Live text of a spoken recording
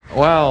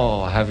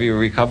Well, have you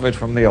recovered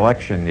from the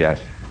election yet?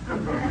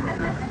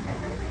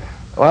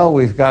 Well,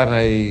 we've got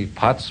a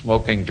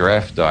pot-smoking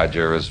draft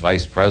dodger as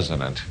vice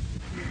president.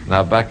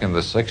 Now, back in the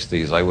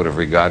 60s, I would have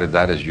regarded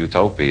that as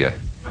utopia.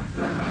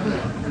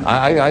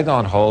 I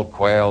don't hold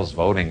Quayle's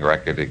voting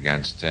record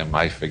against him.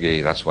 I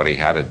figure that's what he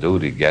had to do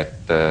to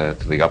get to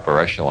the upper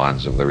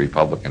echelons of the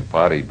Republican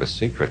Party, but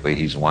secretly,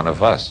 he's one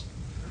of us.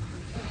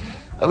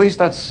 At least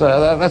that's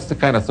the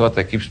kind of thought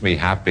that keeps me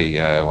happy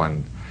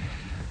when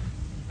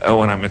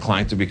I'm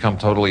inclined to become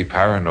totally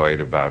paranoid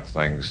about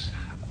things.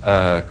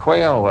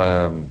 Quayle,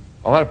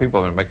 a lot of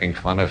people have been making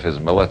fun of his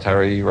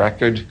military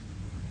record,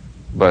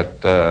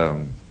 but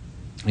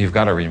you've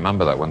got to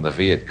remember that when the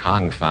Viet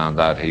Cong found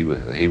out he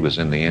was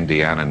in the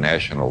Indiana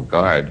National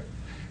Guard,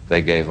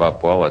 they gave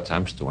up all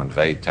attempts to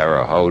invade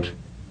Terre Haute.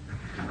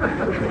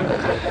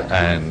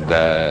 And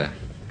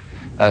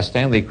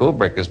Stanley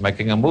Kubrick is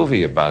making a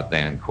movie about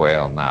Dan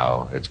Quayle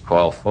now. It's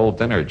called Full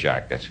Dinner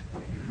Jacket.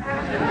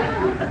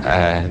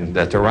 And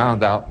to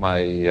round out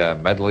my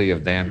medley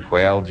of Dan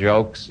Quayle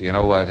jokes, you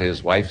know what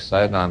his wife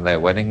said on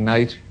their wedding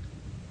night?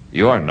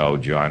 "You're no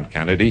John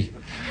Kennedy."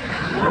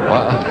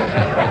 Well,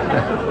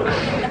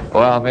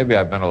 well, maybe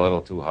I've been a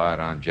little too hard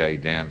on J.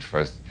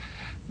 Danforth.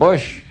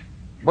 Bush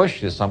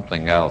is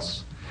something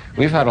else.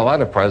 We've had a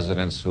lot of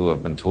presidents who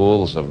have been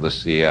tools of the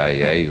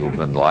CIA, who've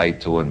been lied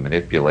to and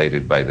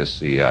manipulated by the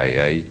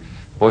CIA.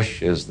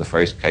 Bush is the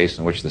first case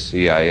in which the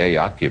CIA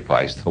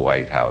occupies the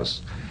White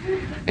House.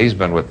 He's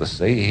been with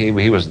he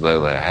was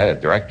the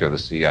head director of the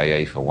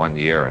CIA for 1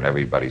 year, and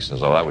everybody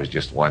says, oh, that was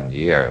just 1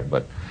 year.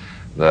 But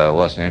the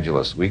Los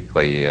Angeles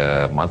Weekly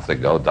a month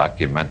ago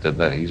documented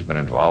that he's been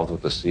involved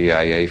with the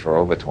CIA for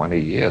over 20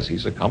 years.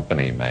 He's a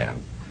company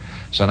man.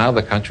 So now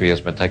the country has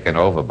been taken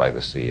over by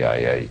the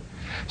CIA.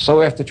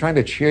 So after trying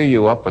to cheer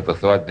you up with the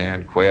thought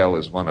Dan Quayle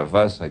is one of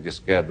us, I just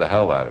scared the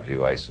hell out of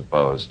you, I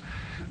suppose.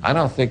 I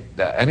don't think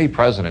that any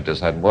president has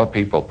had more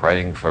people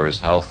praying for his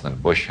health than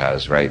Bush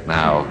has right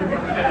now.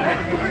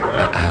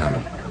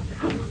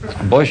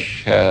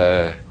 Bush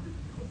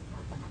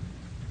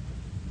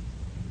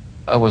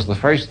was the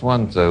first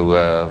one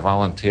to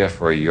volunteer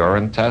for a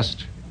urine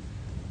test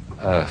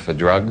for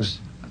drugs.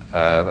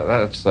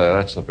 That's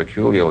a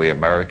peculiarly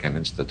American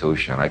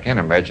institution. I can't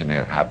imagine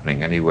it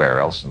happening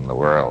anywhere else in the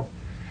world.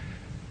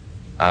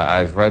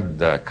 I've read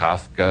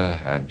Kafka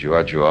and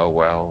George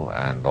Orwell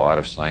and a lot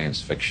of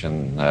science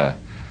fiction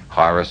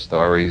horror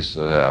stories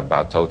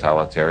about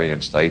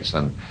totalitarian states,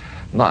 and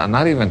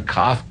not even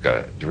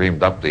Kafka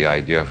dreamed up the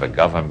idea of a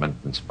government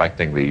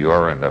inspecting the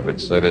urine of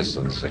its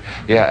citizens.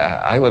 Yeah,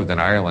 I lived in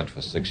Ireland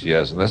for 6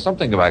 years, and there's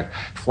something about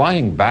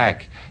flying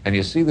back, and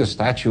you see the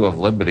Statue of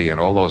Liberty and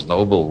all those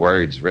noble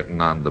words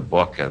written on the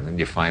book, and then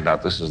you find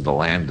out this is the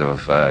land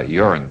of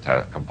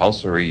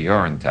compulsory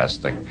urine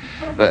testing.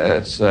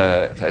 It's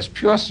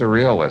pure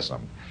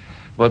surrealism.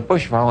 But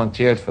Bush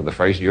volunteered for the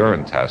first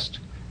urine test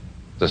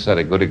to set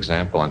a good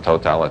example in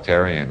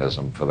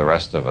totalitarianism for the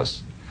rest of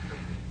us.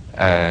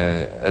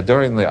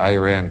 During the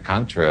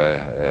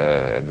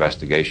Iran-Contra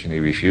investigation, he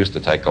refused to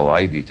take a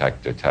lie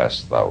detector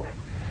test, though.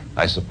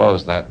 I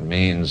suppose that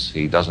means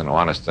he doesn't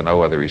want us to know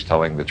whether he's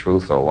telling the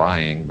truth or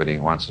lying, but he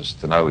wants us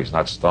to know he's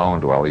not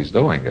stoned while he's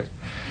doing it.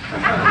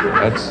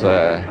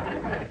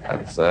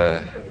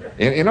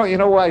 You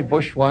know why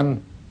Bush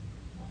won?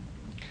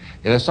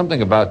 There's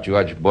something about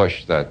George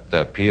Bush that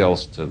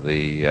appeals to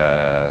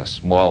the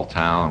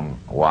small-town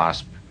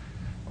WASP,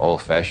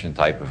 old-fashioned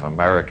type of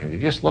American. You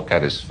just look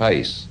at his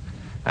face,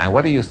 and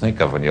what do you think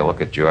of when you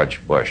look at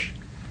George Bush?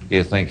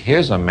 You think,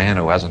 here's a man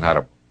who hasn't had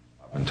a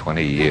in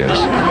 20 years.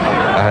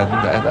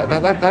 And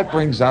that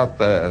brings out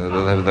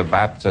the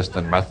Baptist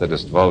and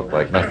Methodist vote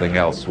like nothing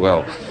else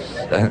will.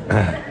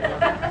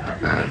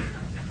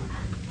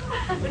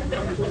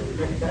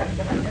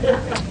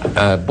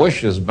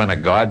 Bush has been a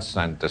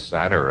godsend to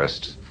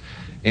satirists.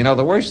 You know,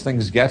 the worse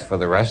things get for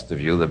the rest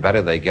of you, the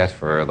better they get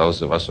for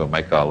those of us who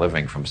make our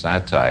living from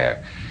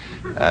satire.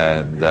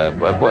 And,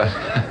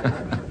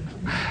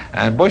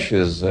 and Bush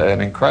is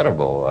an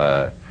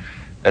incredible,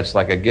 it's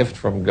like a gift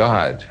from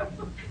God.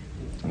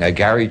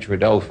 Gary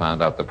Trudeau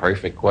found out the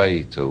perfect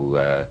way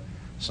to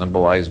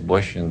symbolize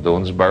Bush in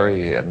Doonesbury.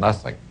 He had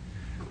nothing.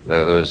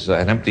 There was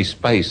an empty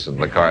space in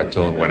the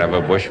cartoon whenever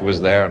Bush was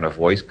there and a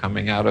voice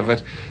coming out of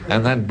it.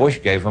 And then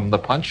Bush gave him the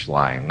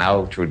punchline.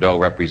 Now Trudeau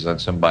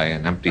represents him by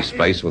an empty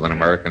space with an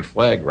American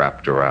flag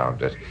wrapped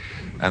around it.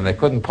 And there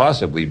couldn't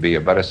possibly be a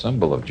better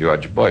symbol of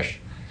George Bush.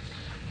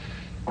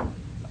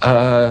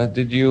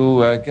 Did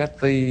you get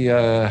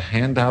the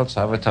handouts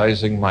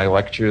advertising my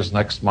lectures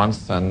next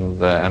month and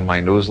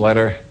my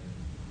newsletter?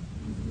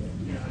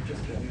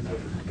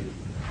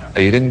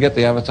 You didn't get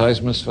the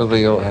advertisements for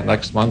the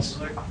next month?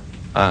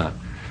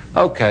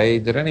 Okay,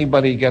 did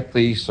anybody get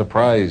the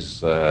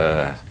surprise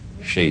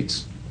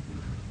sheets?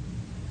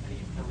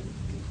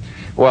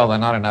 Well, they're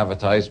not an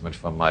advertisement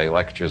for my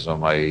lectures or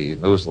my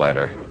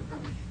newsletter.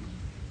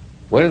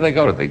 Where did they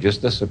go? Did they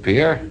just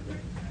disappear?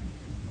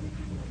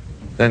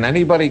 Did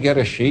anybody get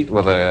a sheet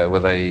with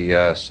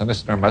a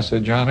sinister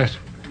message on it?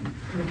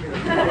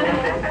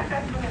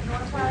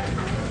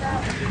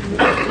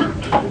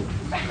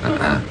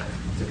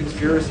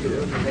 conspiracy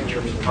that makes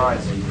you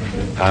surprised?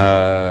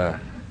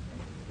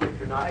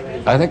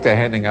 I think they're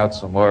handing out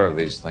some more of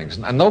these things.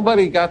 And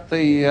nobody got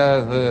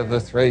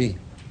the three.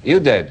 You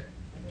did.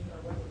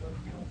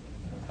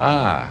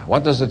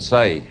 What does it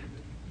say?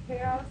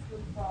 Chaos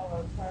would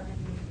follow,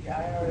 targeting the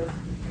IRS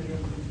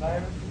computers with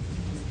viruses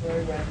to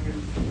destroy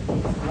records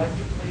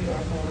selectively or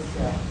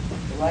wholesale.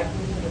 The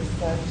likelihood of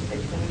such a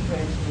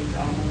penetration is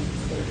almost a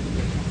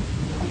certainty.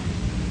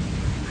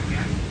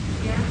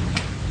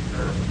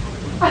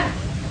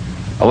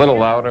 A little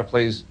louder,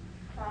 please.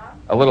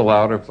 A little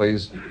louder,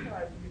 please. Chaos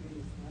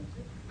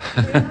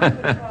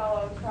would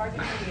follow,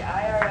 targeting the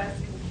IRS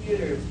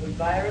computers with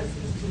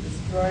viruses to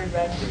destroy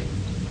records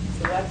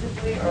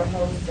selectively or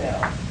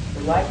wholesale.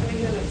 The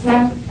likelihood of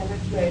such a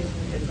penetration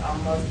is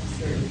almost a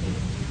certainty.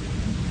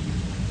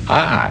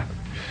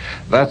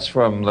 That's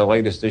from the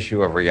latest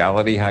issue of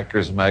Reality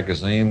Hackers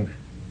magazine.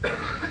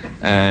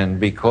 And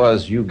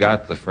because you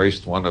got the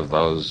first one of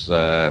those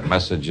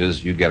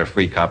messages, you get a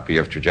free copy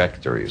of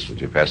Trajectories.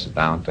 Would you pass it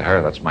down to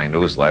her? That's my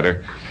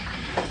newsletter.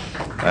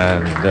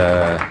 And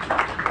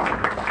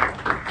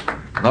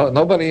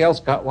nobody else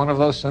got one of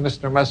those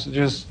sinister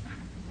messages?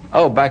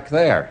 Oh, back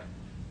there.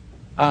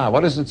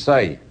 What does it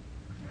say?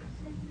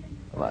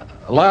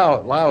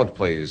 Loud,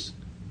 please.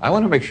 I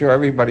want to make sure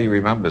everybody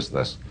remembers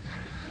this.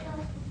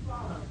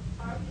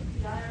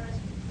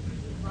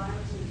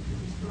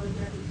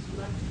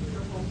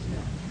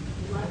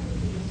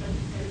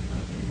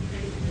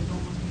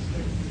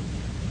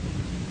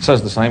 It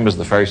says the same as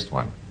the first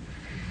one.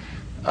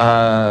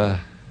 The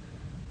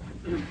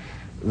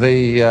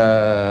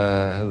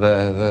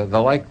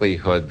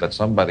likelihood that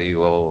somebody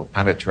will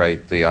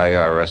penetrate the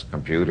IRS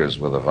computers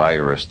with a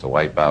virus to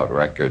wipe out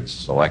records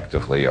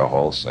selectively or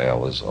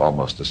wholesale is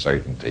almost a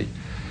certainty.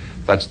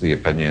 That's the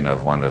opinion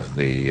of one of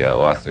the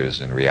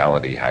authors in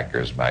Reality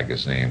Hackers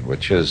magazine,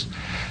 which is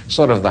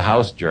sort of the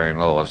house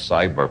journal of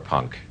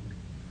cyberpunk.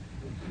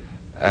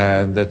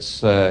 And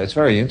it's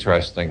very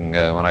interesting.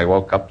 When I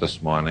woke up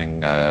this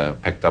morning,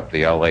 picked up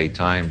the LA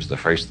Times, the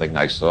first thing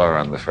I saw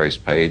on the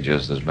first page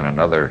is there's been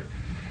another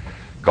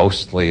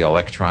ghostly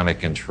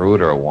electronic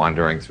intruder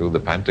wandering through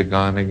the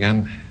Pentagon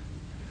again.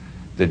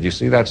 Did you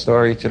see that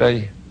story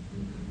today?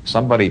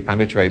 Somebody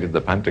penetrated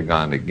the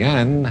Pentagon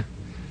again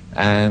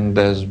and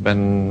has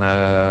been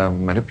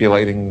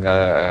manipulating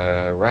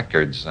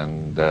records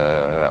and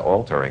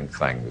altering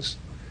things.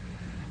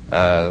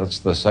 That's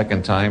the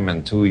second time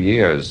in 2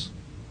 years.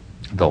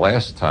 The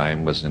last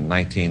time was in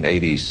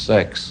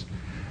 1986.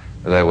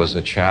 There was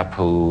a chap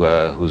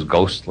whose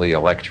ghostly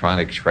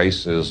electronic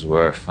traces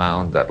were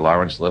found at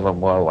Lawrence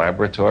Livermore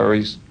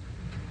Laboratories,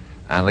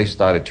 and they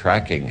started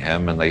tracking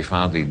him, and they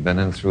found he'd been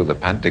in through the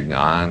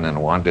Pentagon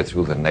and wandered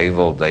through the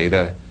Naval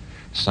Data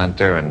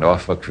Center in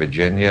Norfolk,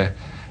 Virginia,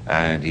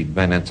 and he'd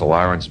been into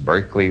Lawrence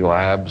Berkeley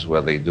Labs,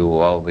 where they do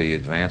all the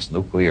advanced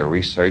nuclear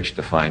research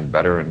to find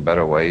better and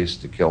better ways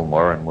to kill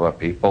more and more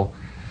people.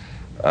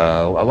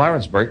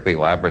 Lawrence Berkeley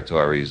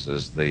Laboratories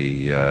is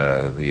the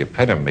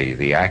epitome,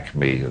 the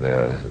acme,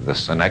 the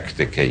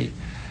synecdoche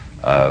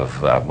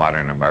of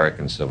modern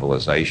American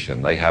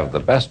civilization. They have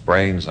the best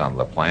brains on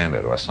the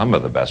planet, or some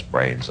of the best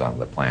brains on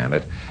the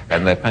planet,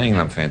 and they're paying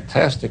them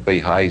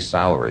fantastically high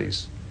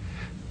salaries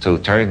to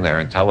turn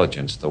their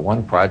intelligence to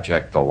one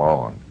project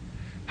alone: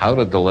 how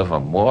to deliver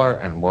more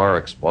and more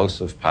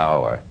explosive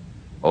power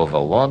over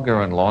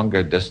longer and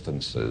longer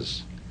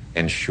distances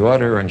in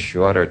shorter and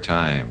shorter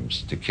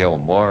times to kill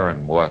more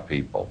and more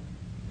people.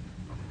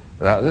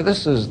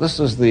 This is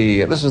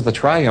the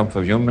triumph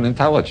of human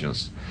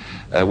intelligence.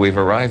 We've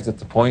arrived at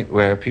the point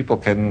where people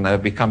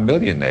can become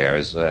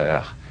millionaires.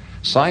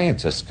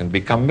 Scientists can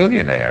become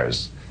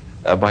millionaires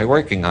by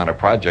working on a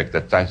project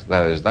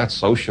that's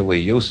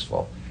socially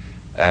useful.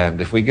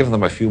 And if we give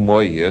them a few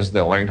more years,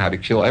 they'll learn how to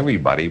kill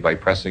everybody by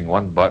pressing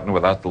one button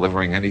without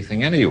delivering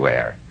anything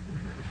anywhere.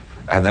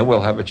 And then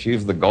we'll have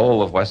achieved the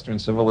goal of Western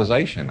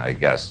civilization, I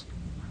guess.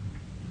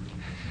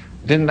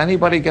 Didn't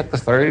anybody get the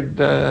third?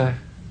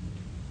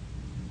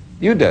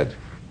 You did.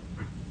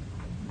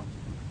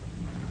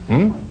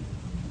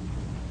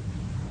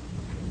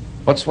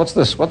 What's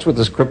this? What's with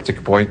this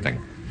cryptic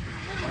pointing?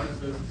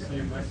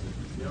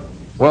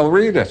 Well,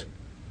 read it.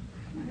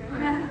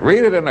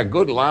 Read it in a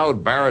good,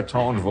 loud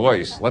baritone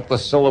voice. Let the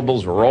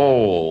syllables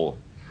roll.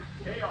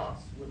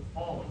 Chaos would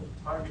follow,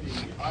 targeting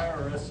the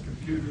IRS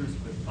computers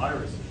with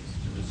viruses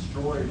to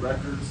destroy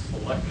records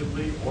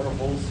selectively or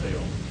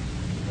wholesale.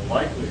 The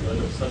likelihood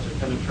of such a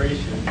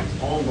penetration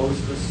is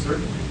almost a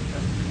certainty.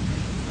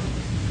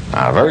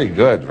 Very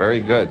good,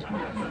 very good.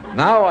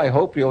 Now I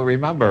hope you'll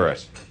remember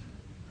it.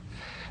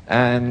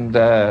 And,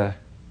 well,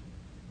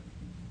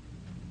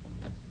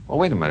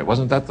 wait a minute,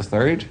 wasn't that the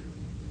third?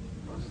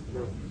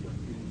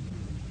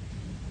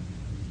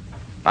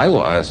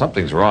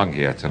 Something's wrong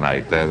here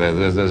tonight.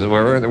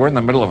 We're in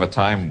the middle of a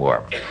time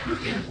warp.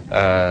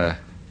 That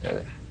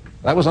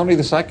was only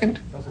the second?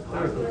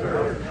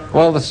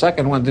 Well, the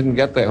second one didn't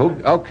get there.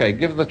 Okay,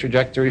 give the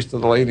trajectories to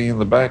the lady in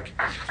the back.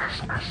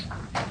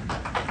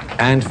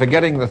 And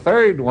forgetting the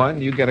third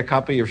one, you get a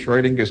copy of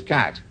Schrodinger's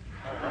cat.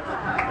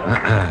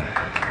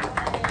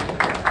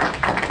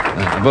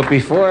 But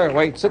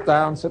wait, sit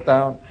down.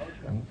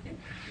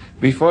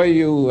 Before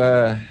you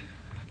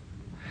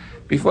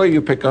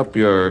pick up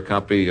your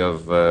copy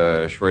of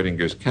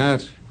Schrodinger's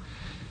Cat,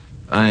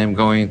 I am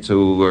going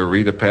to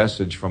read a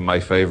passage from my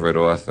favorite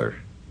author.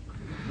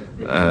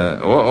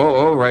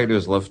 All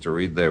writers love to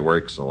read their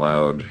works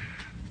aloud.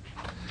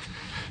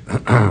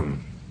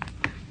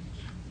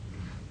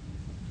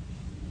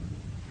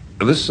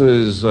 This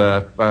is,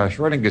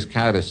 Schrodinger's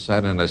Cat is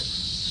set in a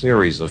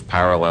series of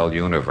parallel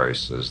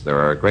universes. There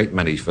are a great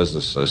many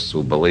physicists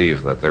who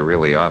believe that there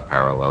really are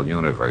parallel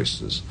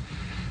universes.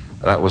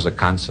 That was a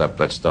concept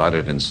that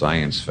started in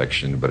science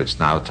fiction, but it's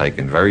now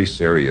taken very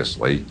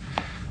seriously,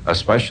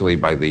 especially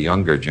by the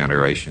younger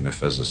generation of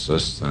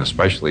physicists, and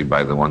especially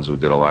by the ones who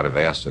did a lot of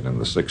acid in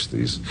the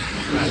 60s.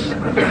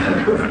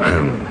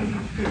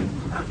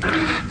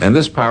 In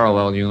this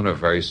parallel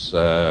universe,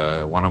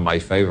 one of my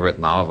favorite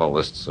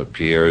novelists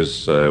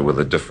appears with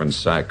a different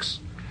sex,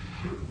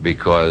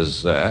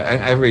 because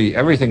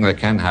everything that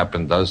can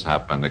happen does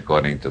happen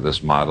according to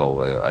this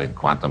model in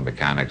quantum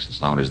mechanics.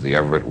 It's known as the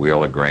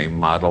Everett-Wheeler-Graham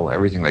model.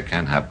 Everything that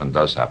can happen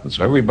does happen.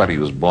 So everybody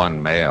who's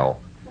born male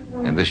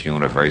in this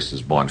universe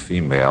is born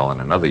female in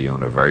another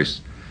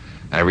universe.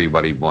 And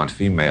everybody born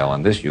female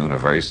in this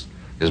universe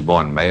is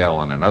born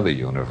male in another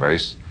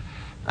universe.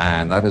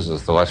 And that is a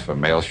thought for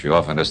male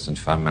chauvinists and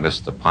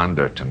feminists to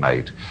ponder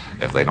tonight,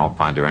 if they don't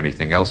ponder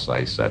anything else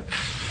I said.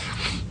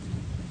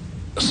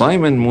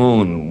 Simon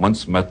Moon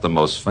once met the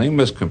most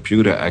famous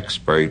computer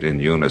expert in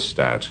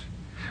Unistat,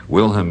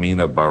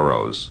 Wilhelmina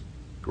Burroughs,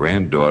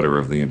 granddaughter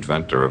of the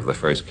inventor of the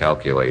first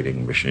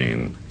calculating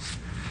machine.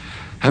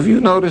 "Have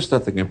you noticed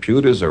that the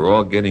computers are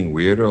all getting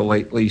weirder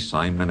lately?"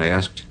 Simon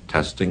asked,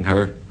 testing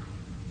her.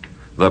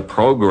 "The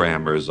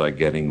programmers are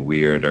getting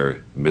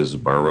weirder," Ms.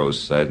 Burroughs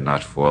said,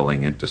 not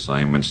falling into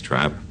Simon's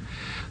trap.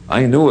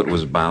 "I knew it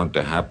was bound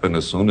to happen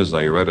as soon as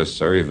I read a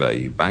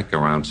survey, back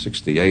around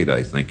 '68,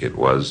 I think it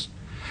was,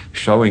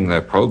 showing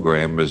that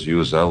programmers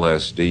use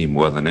LSD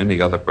more than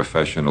any other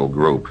professional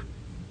group.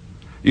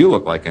 You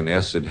look like an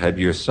acid head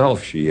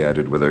yourself," she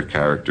added with her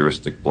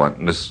characteristic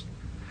bluntness.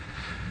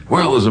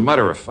 "Well, as a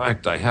matter of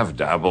fact, I have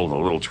dabbled a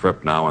little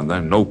trip now and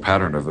then. No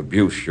pattern of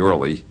abuse,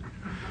 surely."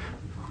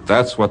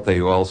 "That's what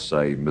they all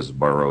say," Ms.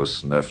 Burroughs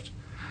sniffed.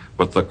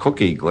 "But the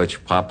cookie glitch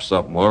pops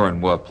up more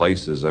and more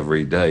places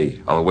every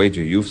day. I'll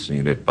wager you've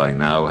seen it by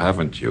now,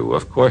 haven't you?"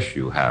 "Of course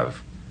you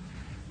have."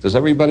 "Does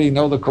everybody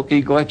know the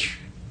cookie glitch?"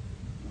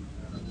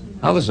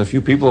 "Oh, there's a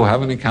few people who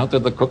haven't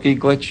encountered the cookie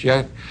glitch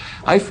yet."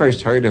 I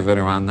first heard of it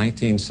around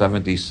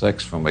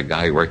 1976 from a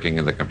guy working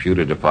in the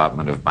computer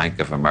department of Bank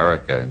of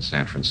America in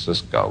San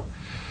Francisco.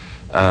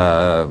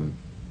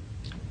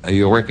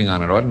 You're working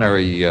on an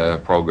ordinary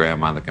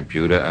program on the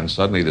computer, and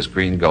suddenly the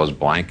screen goes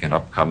blank, and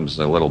up comes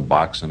a little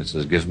box, and it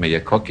says, "Give me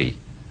a cookie."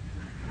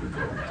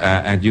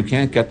 And you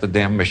can't get the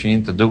damn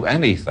machine to do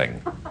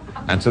anything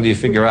until you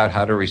figure out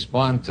how to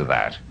respond to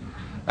that.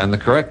 And the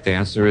correct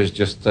answer is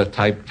just to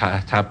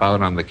tap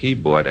out on the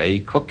keyboard,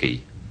 "A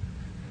cookie."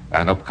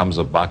 And up comes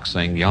a box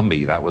saying,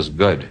 "Yummy, that was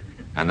good."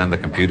 And then the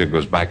computer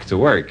goes back to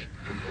work.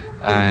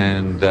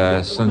 And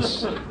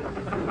since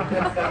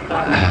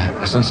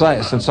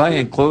I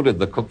included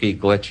the cookie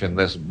glitch in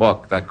this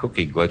book, that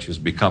cookie glitch has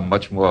become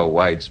much more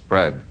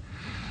widespread.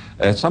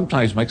 It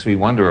sometimes makes me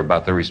wonder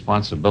about the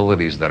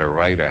responsibilities that a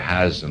writer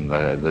has and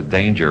the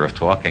danger of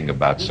talking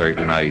about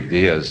certain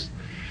ideas.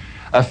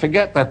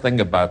 Forget that thing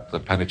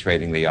about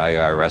penetrating the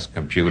IRS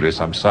computers.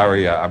 I'm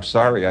sorry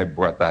I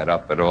brought that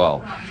up at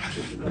all.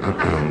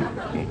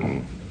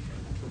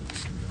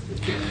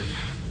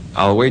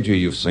 I'll wager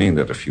you've seen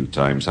it a few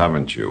times,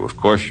 haven't you? Of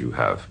course you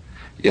have.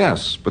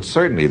 Yes, but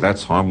certainly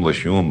that's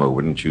harmless humor,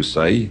 wouldn't you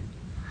say?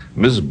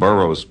 Ms.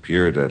 Burroughs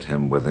peered at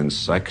him with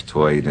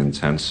insectoid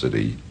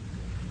intensity.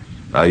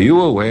 "Are you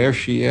aware,"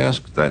 she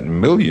asked, "that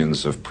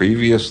millions of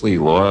previously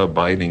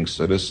law-abiding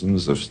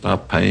citizens have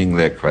stopped paying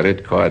their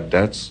credit card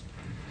debts?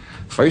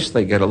 First,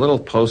 they get a little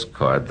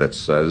postcard that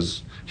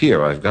says,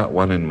 'Here, I've got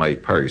one in my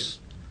purse.'"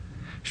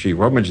 She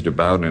rummaged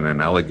about in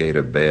an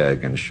alligator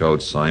bag and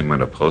showed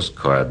Simon a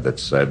postcard that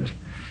said,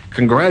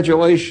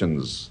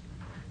 "Congratulations!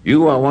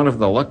 You are one of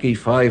the lucky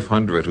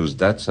 500 whose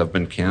debts have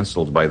been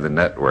canceled by the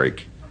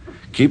network.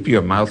 Keep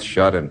your mouth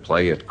shut and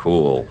play it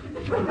cool."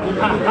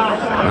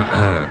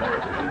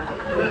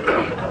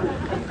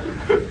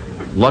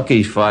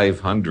 "Lucky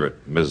 500,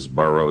 Ms.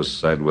 Burroughs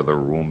said with a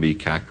roomy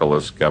cackle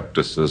of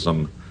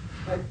skepticism.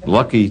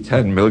 "Lucky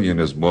 10 million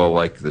is more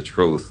like the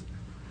truth.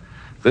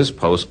 This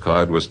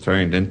postcard was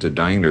turned into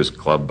Diners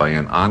Club by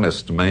an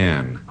honest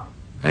man,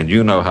 and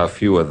you know how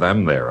few of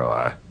them there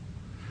are.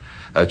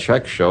 A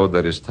check showed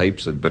that his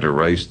tapes had been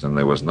erased and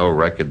there was no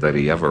record that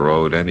he ever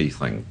owed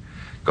anything.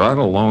 God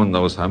alone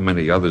knows how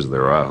many others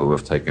there are who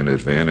have taken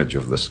advantage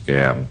of the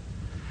scam."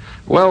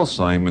 "Well,"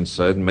 Simon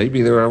said,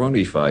 "maybe there are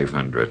only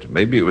 500.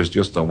 Maybe it was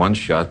just a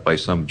one-shot by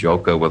some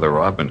joker with a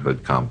Robin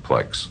Hood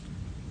complex."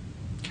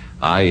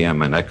 "I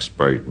am an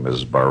expert,"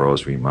 Ms.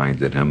 Burroughs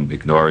reminded him,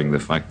 ignoring the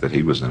fact that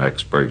he was an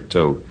expert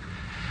too.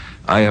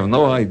 I have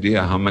no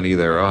idea how many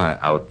there are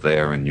out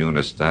there in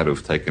Unistat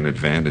who've taken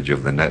advantage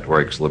of the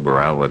network's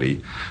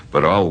liberality,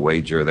 but I'll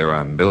wager there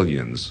are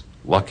millions,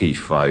 lucky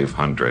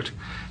 500.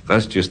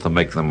 That's just to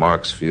make the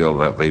marks feel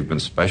that they've been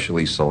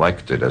specially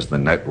selected as the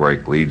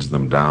network leads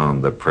them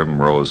down the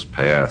primrose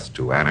path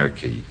to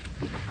anarchy.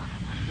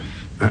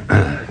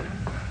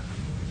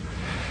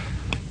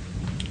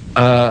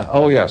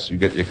 Oh, yes, you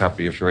get your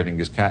copy of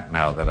Schrodinger's Cat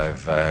now that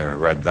I've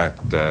read that.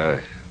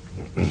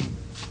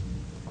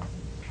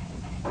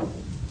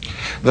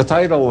 The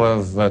title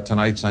of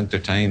tonight's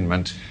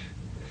entertainment,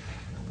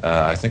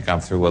 I think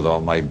I'm through with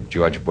all my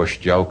George Bush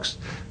jokes.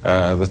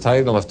 The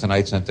title of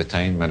tonight's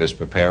entertainment is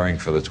Preparing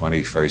for the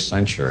 21st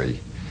Century.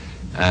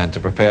 And to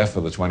prepare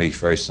for the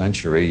 21st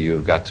century,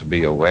 you've got to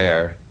be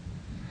aware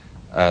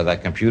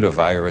that computer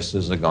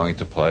viruses are going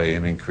to play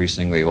an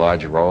increasingly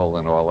large role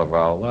in all of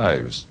our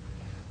lives.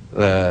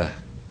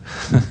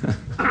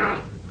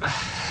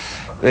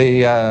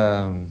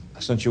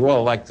 Since you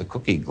all like the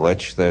cookie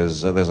glitch,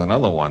 there's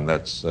another one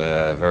that's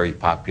very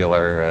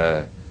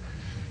popular.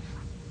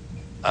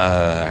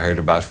 I heard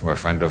about from a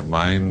friend of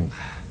mine.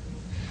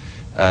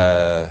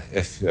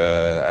 If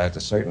at a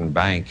certain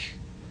bank,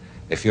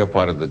 if you're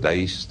part of the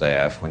day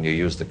staff, when you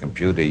use the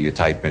computer, you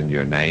type in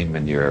your name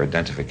and your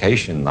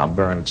identification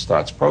number, and it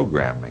starts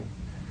programming.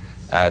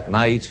 At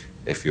night,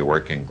 if you're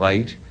working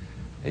late,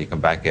 you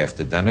come back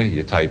after dinner,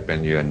 you type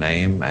in your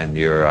name and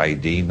your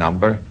ID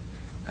number,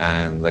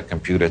 and the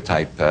computer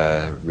type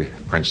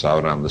prints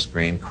out on the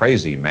screen,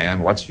 "Crazy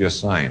man, what's your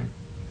sign?"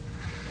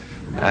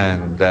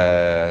 And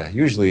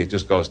usually it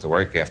just goes to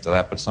work after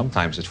that, but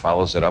sometimes it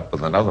follows it up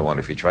with another one.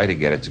 If you try to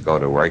get it to go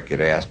to work, it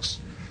asks,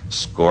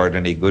 "Scored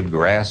any good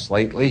grass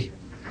lately?"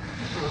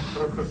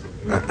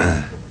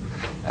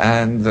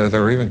 And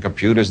there are even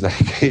computers that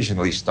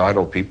occasionally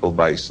startle people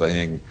by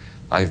saying,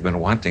 "I've been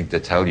wanting to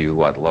tell you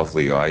what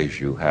lovely eyes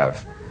you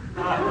have."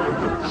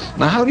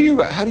 Now, how do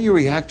you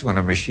react when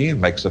a machine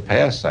makes a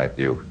pass at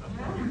you?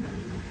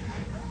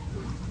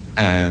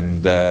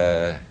 And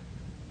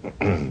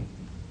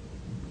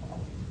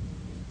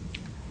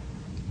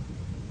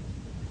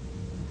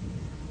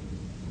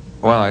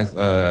well,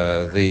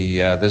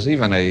 there's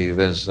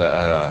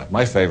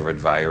my favorite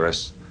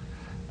virus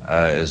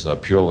is a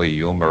purely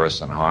humorous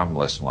and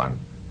harmless one.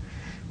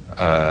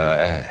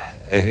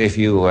 If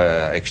you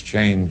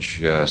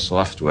exchange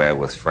software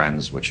with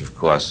friends, which of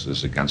course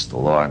is against the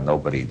law and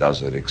nobody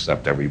does it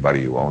except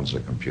everybody who owns a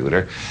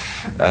computer,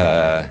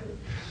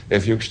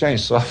 if you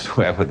exchange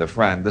software with a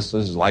friend, this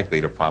is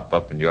likely to pop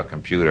up in your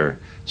computer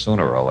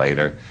sooner or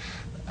later.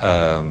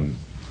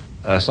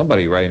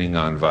 Somebody writing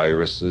on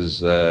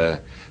viruses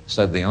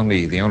said the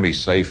only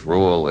safe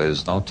rule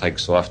is don't take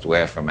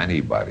software from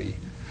anybody.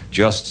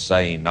 Just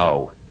say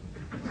no.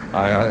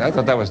 I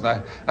thought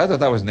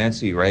that was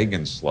Nancy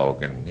Reagan's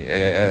slogan,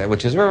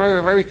 which is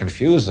very, very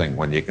confusing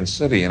when you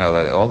consider,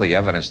 that all the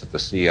evidence that the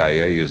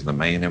CIA is the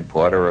main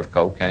importer of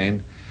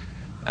cocaine,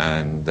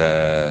 and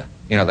they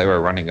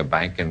were running a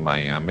bank in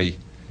Miami,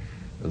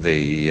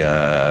 the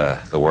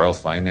World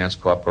Finance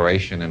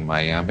Corporation in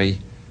Miami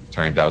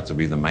turned out to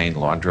be the main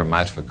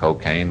laundromat for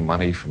cocaine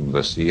money from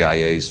the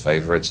CIA's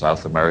favorite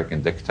South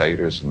American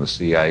dictators, and the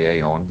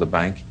CIA owned the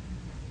bank.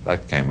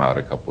 That came out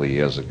a couple of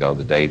years ago.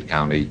 The Dade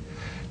County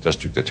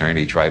district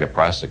attorney tried to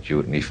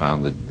prosecute, and he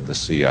found that the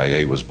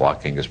CIA was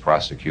blocking his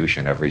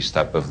prosecution every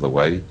step of the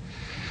way.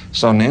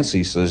 So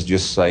Nancy says,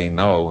 just say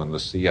no, and the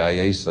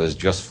CIA says,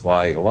 just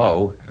fly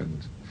low,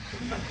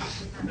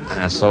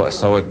 and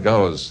so it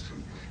goes.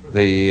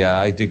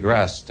 I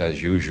digressed,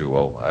 as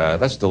usual.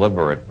 That's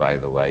deliberate, by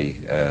the way.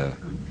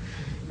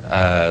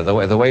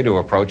 The way to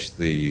approach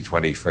the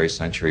 21st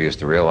century is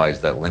to realize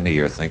that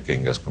linear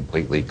thinking has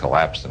completely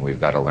collapsed, and we've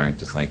got to learn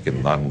to think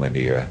in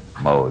nonlinear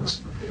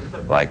modes,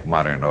 like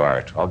modern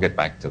art. I'll get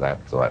back to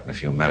that thought in a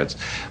few minutes.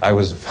 I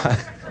was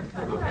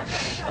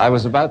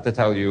about to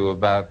tell you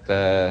about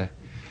the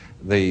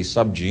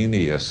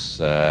subgenius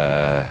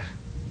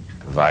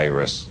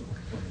virus.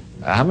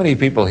 How many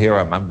people here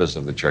are members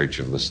of the Church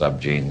of the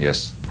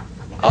Subgenius?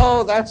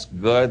 Oh, that's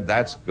good,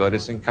 that's good.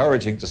 It's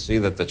encouraging to see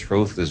that the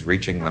truth is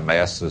reaching the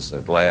masses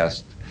at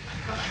last.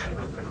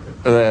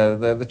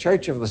 The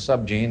Church of the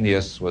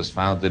Subgenius was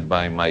founded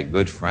by my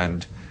good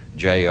friend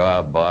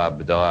J.R.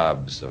 Bob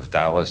Dobbs of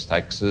Dallas,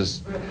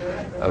 Texas.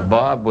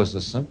 Bob was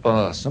a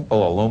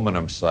simple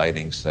aluminum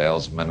siding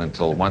salesman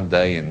until one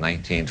day in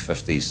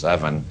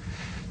 1957,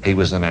 he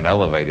was in an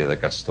elevator that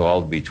got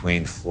stalled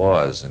between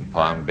floors in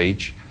Palm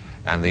Beach,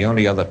 and the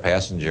only other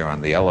passenger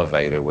on the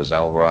elevator was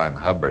L. Ron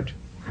Hubbard.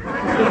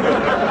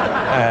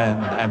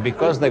 And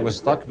because they were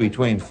stuck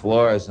between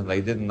floors and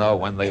they didn't know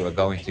when they were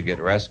going to get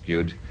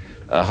rescued,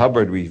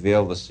 Hubbard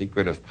revealed the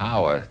secret of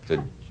power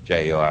to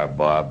J.R.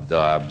 Bob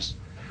Dobbs.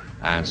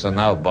 And so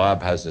now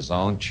Bob has his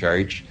own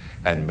church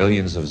and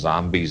millions of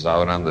zombies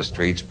out on the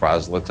streets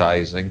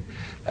proselytizing.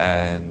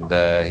 And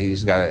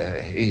he's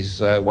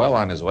well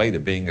on his way to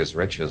being as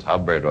rich as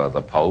Hubbard or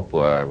the Pope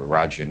or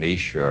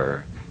Rajneesh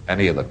or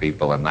any of the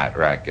people in that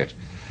racket.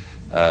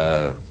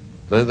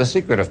 The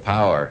secret of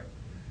power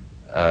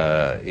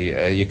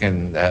You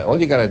can, all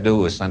you got to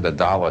do is send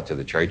 $1 to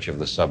the Church of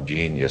the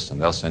Subgenius,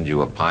 and they'll send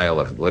you a pile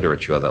of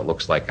literature that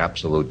looks like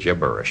absolute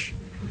gibberish.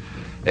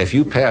 If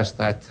you pass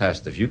that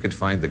test, if you could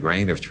find the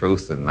grain of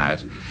truth in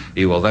that,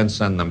 you will then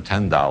send them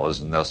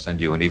 $10, and they'll send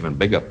you an even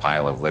bigger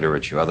pile of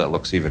literature that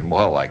looks even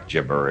more like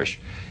gibberish.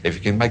 If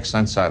you can make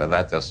sense out of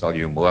that, they'll sell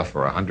you more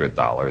for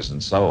 $100,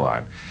 and so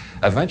on.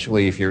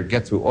 Eventually, if you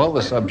get through all the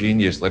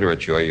Subgenius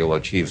literature, you'll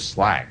achieve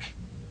slack.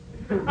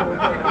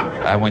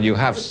 And when you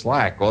have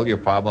slack, all your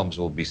problems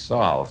will be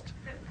solved.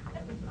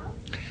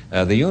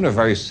 The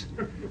universe,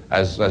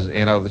 as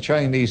you know, the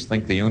Chinese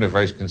think the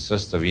universe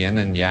consists of yin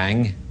and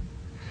yang.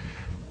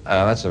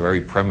 That's a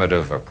very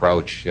primitive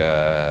approach.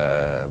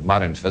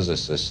 Modern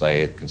physicists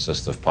say it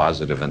consists of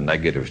positive and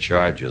negative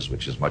charges,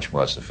 which is much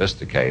more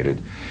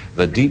sophisticated.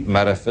 The deep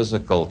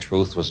metaphysical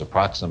truth was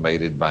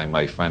approximated by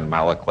my friend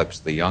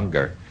Malaclips the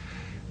Younger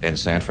in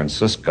San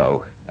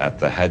Francisco at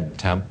the head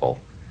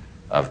temple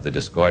of the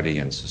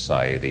Discordian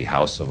Society,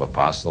 House of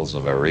Apostles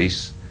of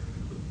Aris,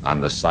 on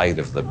the site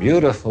of the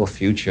beautiful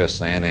future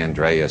San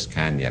Andreas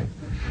Canyon.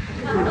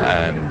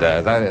 And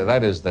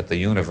that is that the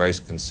universe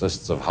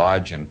consists of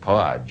hodge and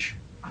podge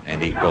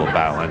in equal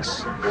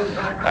balance.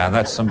 And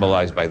that's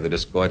symbolized by the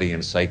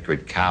Discordian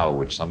sacred cow,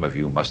 which some of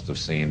you must have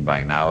seen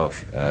by now.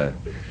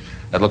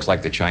 It looks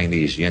like the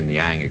Chinese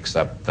yin-yang,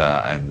 except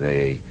on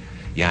the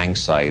yang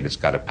side, it's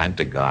got a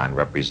pentagon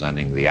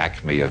representing the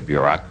acme of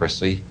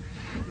bureaucracy.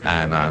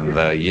 And on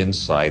the yin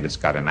side, it's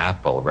got an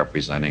apple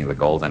representing the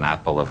golden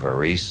apple of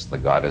Aris, the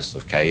goddess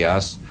of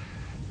chaos,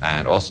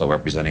 and also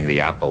representing the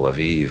apple of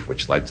Eve,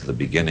 which led to the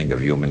beginning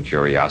of human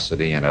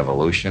curiosity and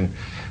evolution.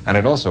 And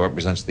it also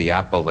represents the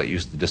apple that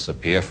used to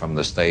disappear from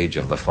the stage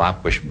of the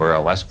Flatbush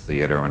Burlesque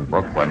Theater in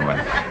Brooklyn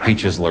when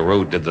Peaches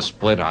LaRue did the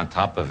split on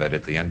top of it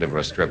at the end of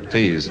her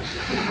striptease.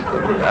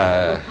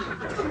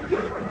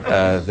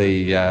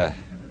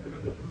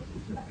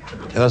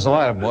 There's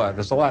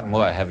a lot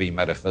more heavy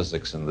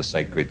metaphysics in the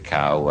sacred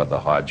cow or the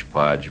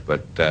hodgepodge,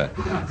 but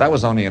that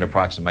was only an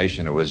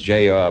approximation. It was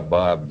J.R.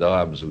 Bob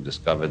Dobbs who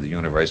discovered the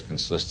universe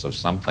consists of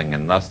something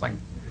and nothing.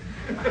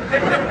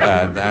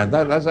 And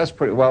that's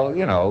pretty well,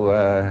 you know,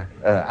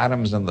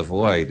 atoms in the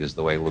void is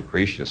the way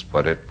Lucretius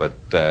put it, but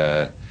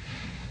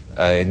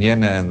in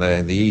yin and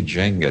the I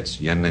Ching,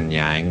 it's yin and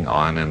yang,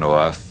 on and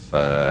off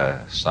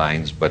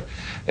signs. But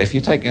if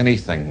you take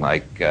anything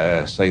like,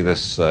 say,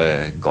 this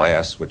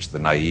glass, which the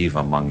naive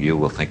among you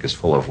will think is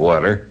full of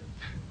water,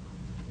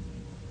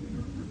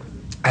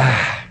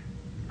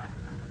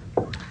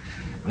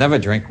 never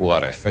drink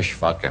water, fish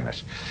fuck in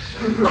it.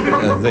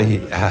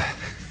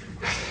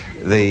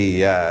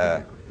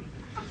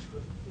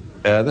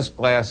 This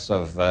glass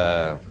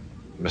of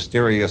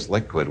mysterious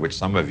liquid, which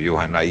some of you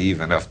are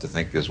naive enough to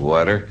think is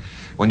water,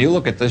 when you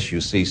look at this, you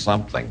see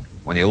something.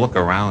 When you look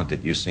around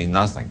it, you see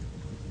nothing.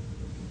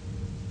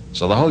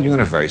 So the whole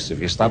universe,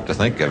 if you stop to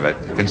think of it,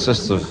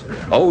 consists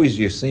of always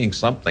you're seeing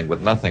something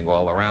with nothing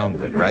all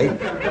around it, right?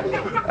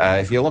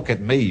 If you look at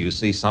me, you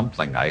see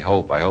something, I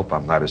hope. I hope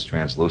I'm not as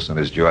translucent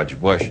as George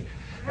Bush.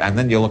 And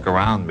then you look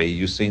around me,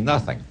 you see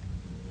nothing.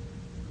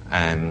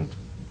 And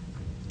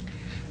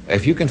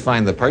if you can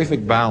find the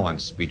perfect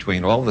balance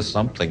between all the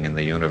something in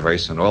the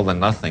universe and all the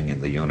nothing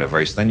in the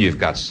universe, then you've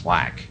got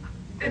slack.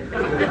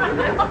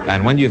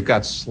 And when you've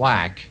got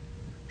slack,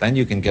 then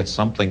you can get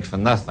something for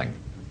nothing.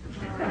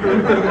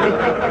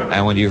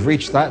 And when you've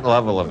reached that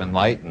level of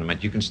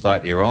enlightenment, you can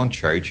start your own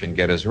church and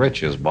get as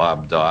rich as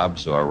Bob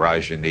Dobbs or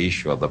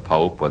Rajneesh or the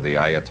Pope or the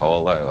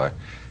Ayatollah or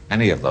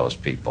any of those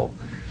people.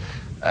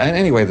 And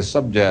anyway, that's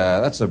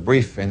a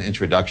brief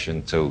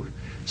introduction to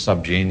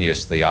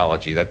subgenius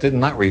theology that did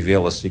not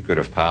reveal the secret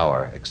of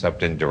power,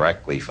 except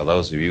indirectly. For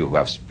those of you who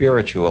have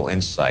spiritual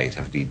insight,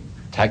 have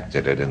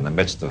detected it in the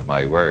midst of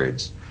my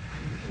words.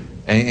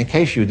 And in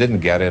case you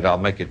didn't get it, I'll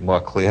make it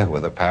more clear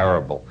with a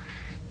parable.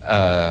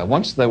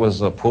 Once there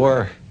was a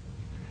poor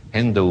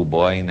Hindu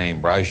boy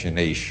named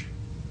Rajneesh.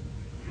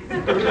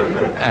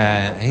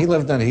 And he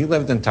lived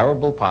in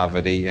terrible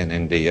poverty in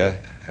India,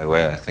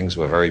 where things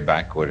were very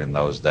backward in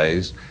those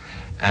days.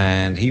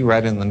 And he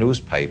read in the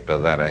newspaper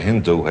that a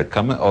Hindu had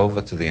come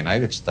over to the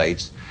United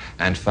States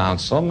and found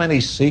so many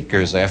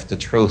seekers after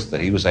truth that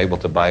he was able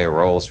to buy a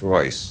Rolls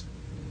Royce.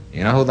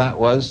 You know who that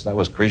was? That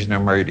was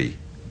Krishnamurti.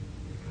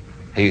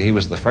 He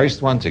was the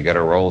first one to get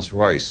a Rolls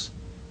Royce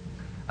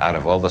out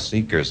of all the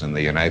seekers in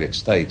the United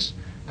States.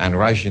 And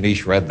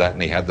Rajneesh read that,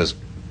 and he had this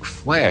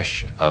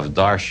flash of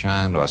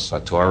darshan or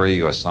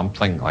satori or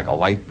something, like a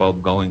light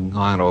bulb going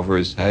on over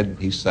his head.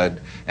 He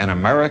said, in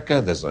America,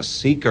 there's a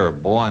seeker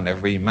born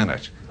every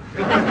minute.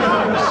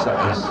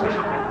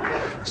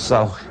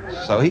 So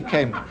he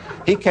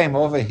came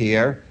over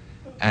here,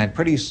 and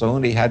pretty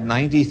soon he had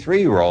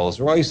 93 Rolls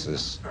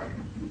Royces.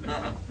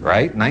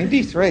 Right?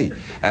 93.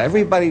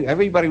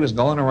 Everybody was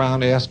going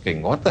around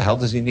asking, what the hell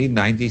does he need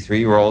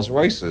 93 Rolls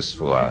Royces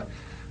for?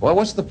 Well,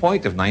 what's the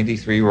point of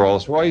 93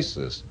 Rolls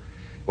Royces?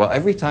 Well,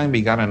 every time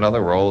he got another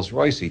Rolls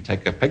Royce, he'd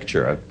take a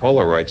picture, a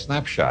Polaroid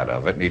snapshot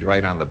of it, and he'd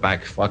write on the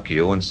back, fuck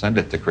you, and send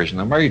it to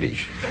Krishnamurti.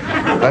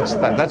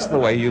 That's the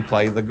way you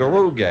play the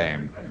guru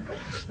game.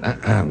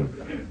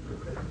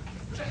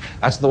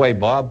 That's the way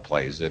Bob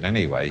plays it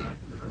anyway.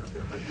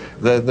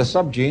 The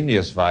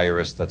subgenius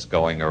virus that's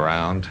going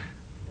around,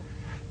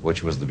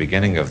 which was the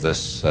beginning of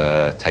this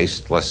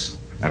tasteless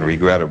and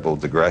regrettable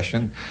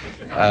digression,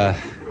 the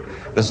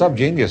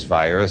subgenius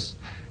virus,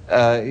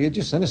 you're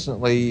just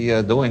innocently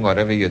doing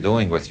whatever you're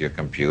doing with your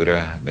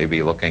computer,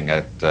 maybe looking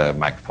at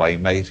Mac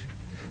Playmate,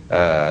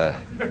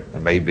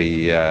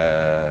 maybe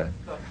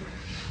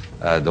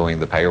doing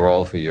the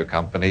payroll for your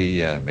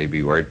company,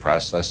 maybe word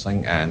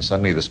processing, and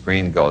suddenly the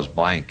screen goes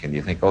blank and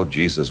you think, oh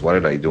Jesus, what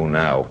did I do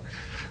now?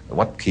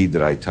 What key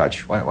did I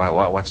touch?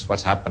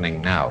 What's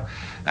happening now?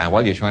 And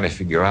while you're trying to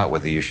figure out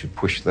whether you should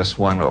push this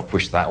one or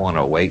push that one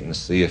or wait and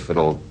see if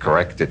it'll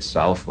correct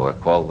itself or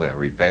call the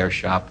repair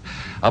shop,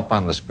 up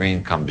on the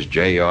screen comes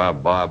J.R.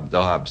 Bob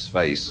Dobbs'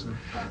 face.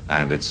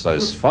 And it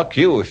says, fuck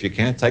you if you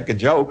can't take a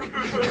joke.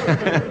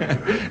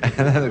 And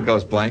then it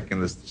goes blank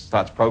and it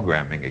starts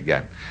programming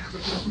again.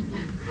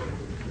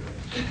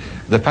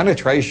 The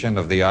penetration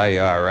of the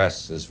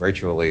IRS is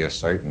virtually a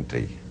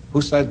certainty.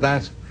 Who said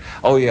that?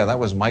 Oh yeah, that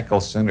was Michael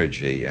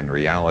Synergy in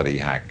Reality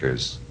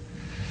Hackers.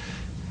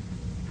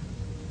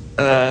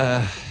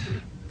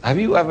 Have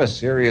you ever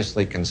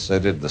seriously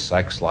considered the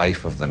sex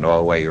life of the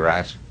Norway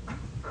rat?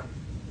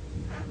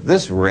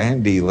 This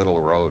randy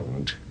little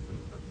rodent,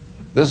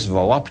 this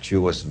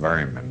voluptuous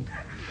vermin,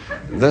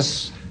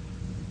 this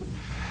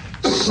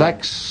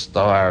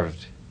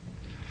sex-starved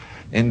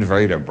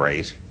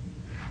invertebrate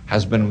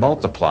has been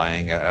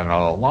multiplying at an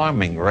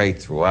alarming rate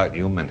throughout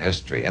human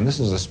history. And this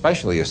is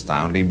especially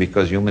astounding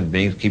because human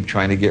beings keep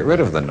trying to get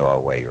rid of the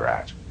Norway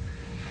rat.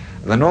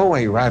 The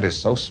Norway rat is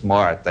so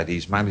smart that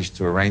he's managed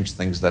to arrange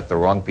things that the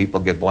wrong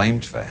people get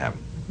blamed for him.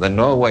 The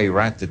Norway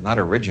rat did not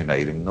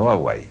originate in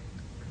Norway.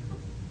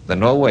 The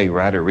Norway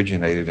rat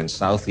originated in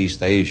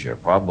Southeast Asia,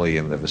 probably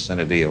in the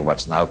vicinity of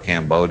what's now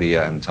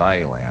Cambodia and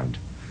Thailand,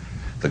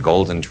 the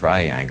Golden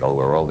Triangle,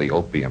 where all the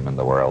opium in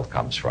the world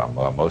comes from,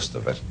 or most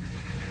of it.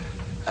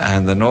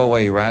 And the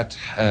Norway rat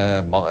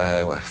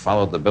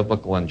followed the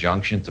biblical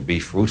injunction to be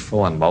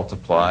fruitful and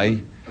multiply,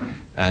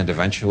 and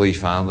eventually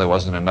found there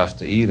wasn't enough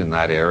to eat in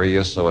that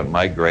area, so it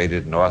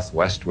migrated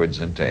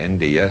northwestwards into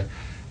India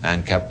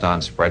and kept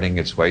on spreading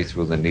its way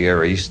through the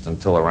Near East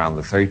until around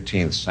the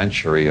 13th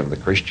century of the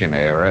Christian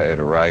era it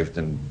arrived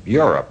in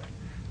Europe,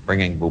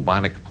 bringing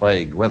bubonic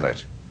plague with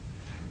it,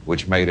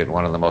 which made it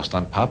one of the most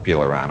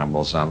unpopular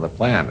animals on the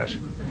planet.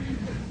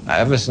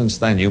 Ever since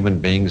then, human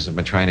beings have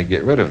been trying to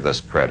get rid of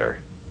this critter.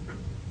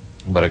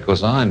 But it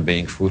goes on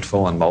being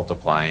fruitful and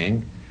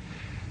multiplying.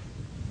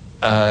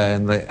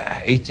 In the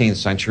 18th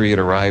century, it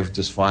arrived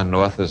as far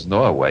north as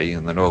Norway,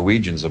 and the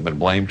Norwegians have been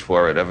blamed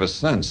for it ever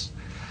since.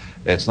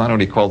 It's not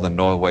only called the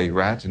Norway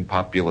rat in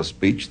popular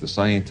speech, the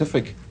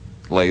scientific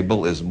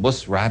label is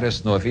Mus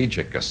ratus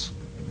norvegicus.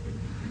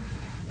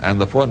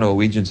 And the poor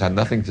Norwegians had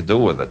nothing to do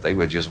with it. They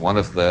were just one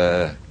of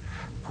the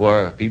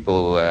poor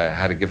people who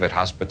had to give it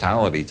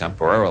hospitality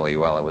temporarily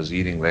while it was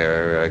eating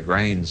their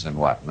grains and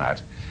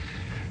whatnot.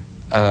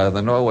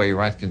 The Norway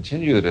rat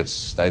continued its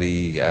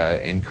steady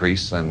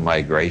increase in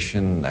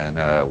migration and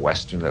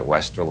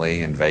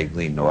westerly and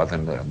vaguely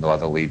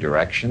northerly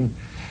direction.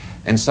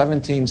 In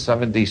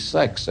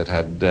 1776, it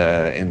had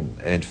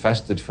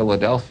infested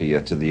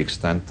Philadelphia to the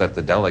extent that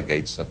the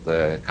delegates at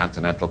the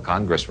Continental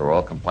Congress were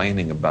all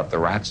complaining about the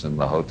rats in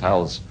the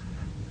hotels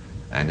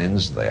and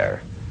inns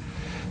there.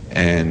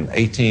 In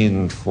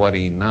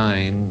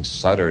 1849,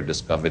 Sutter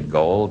discovered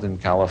gold in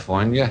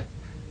California,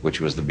 which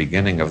was the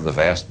beginning of the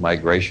vast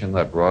migration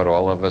that brought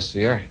all of us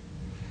here.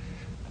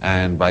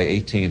 And by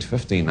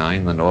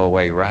 1859, the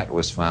Norway rat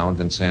was found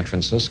in San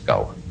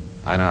Francisco.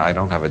 I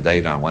don't have a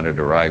date on when it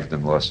arrived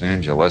in Los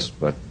Angeles,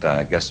 but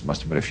I guess it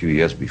must have been a few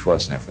years before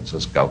San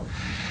Francisco.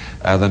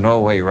 The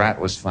Norway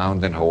rat was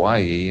found in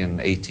Hawaii in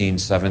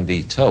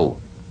 1872.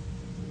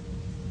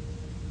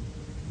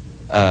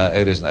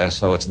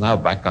 So it's now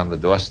back on the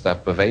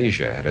doorstep of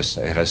Asia. It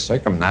has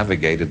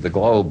circumnavigated the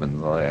globe in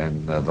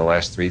the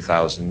last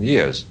 3,000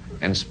 years,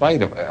 in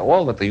spite of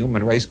all that the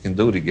human race can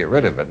do to get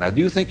rid of it. Now,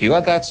 do you think you're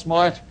that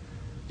smart?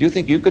 Do you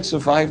think you could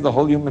survive the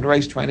whole human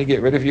race trying to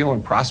get rid of you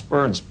and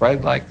prosper and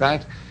spread like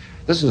that?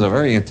 This is a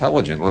very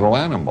intelligent little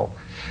animal.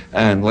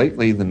 And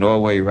lately, the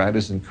Norway rat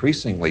is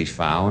increasingly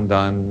found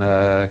on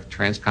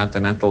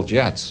transcontinental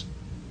jets.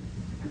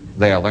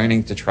 They are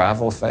learning to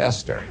travel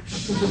faster,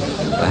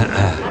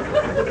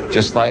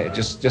 just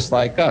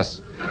like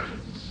us.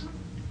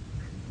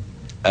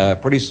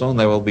 Pretty soon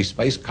there will be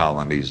space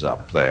colonies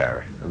up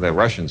there. The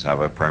Russians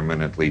have a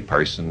permanently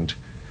personed,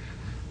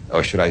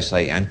 or should I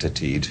say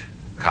entitied,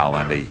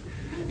 colony.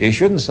 You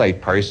shouldn't say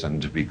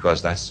personed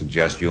because that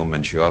suggests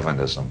human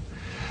chauvinism,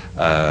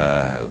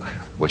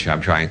 which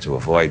I'm trying to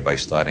avoid by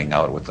starting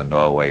out with the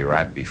Norway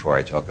rat before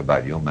I talk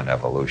about human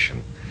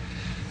evolution.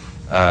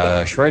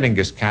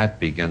 Schrodinger's cat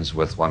begins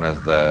with one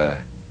of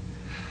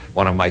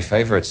my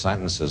favorite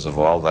sentences of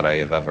all that I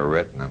have ever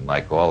written, and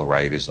like all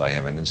writers, I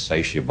have an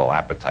insatiable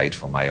appetite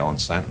for my own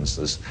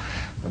sentences.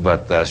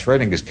 But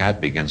Schrodinger's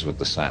cat begins with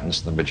the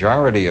sentence, "The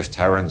majority of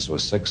Terrans were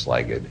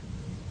six-legged."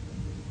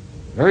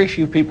 Very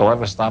few people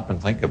ever stop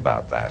and think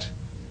about that,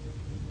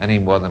 any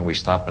more than we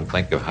stop and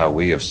think of how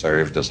we have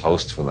served as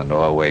hosts for the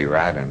Norway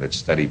rat and its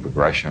steady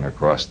progression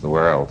across the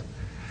world.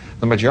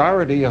 The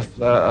majority of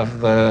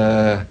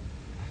the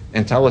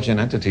intelligent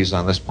entities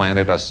on this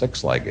planet are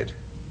six-legged.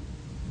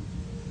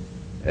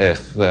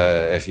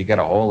 If you get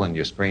a hole in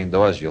your screen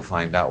doors, you'll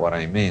find out what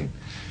I mean.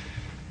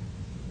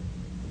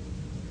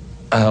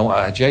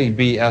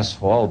 J.B.S.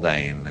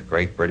 Haldane, a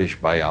great British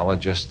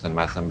biologist and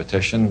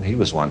mathematician, he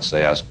was once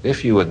asked,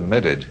 if you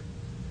admitted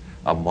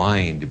a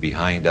mind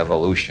behind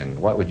evolution,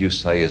 what would you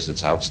say is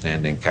its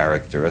outstanding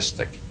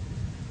characteristic?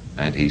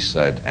 And he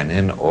said, an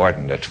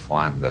inordinate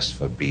fondness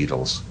for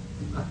beetles.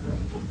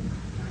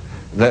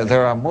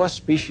 There are more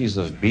species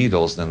of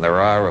beetles than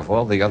there are of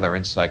all the other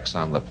insects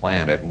on the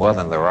planet, more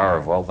than there are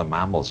of all the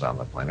mammals on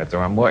the planet. There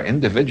are more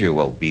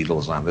individual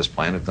beetles on this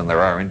planet than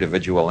there are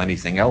individual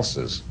anything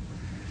else's.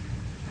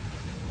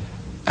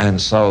 And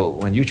so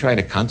when you try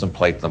to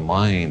contemplate the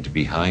mind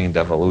behind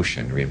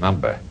evolution,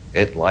 remember,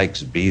 it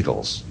likes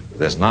beetles.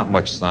 There's not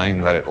much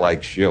sign that it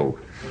likes you.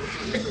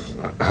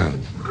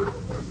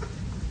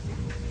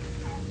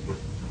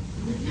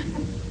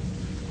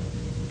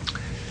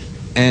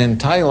 In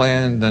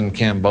Thailand and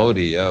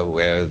Cambodia,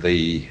 where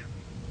the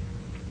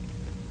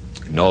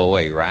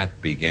Norway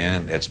rat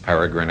began its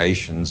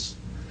peregrinations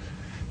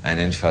and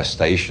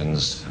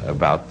infestations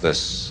about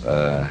this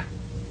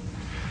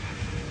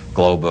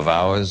globe of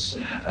ours,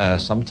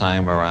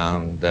 sometime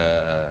around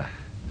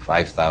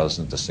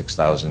 5,000 to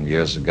 6,000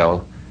 years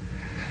ago,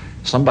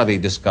 somebody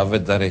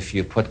discovered that if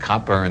you put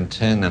copper and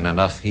tin in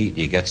enough heat,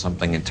 you get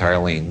something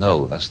entirely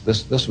new.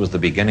 This was the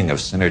beginning of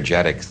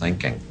synergetic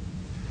thinking.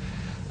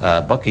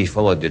 Bucky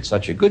Fuller did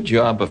such a good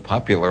job of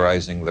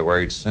popularizing the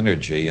word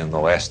synergy in the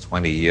last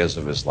 20 years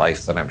of his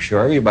life that I'm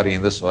sure everybody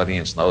in this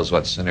audience knows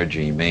what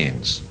synergy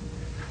means.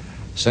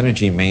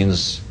 Synergy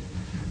means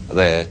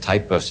the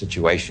type of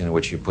situation in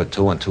which you put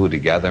 2 and 2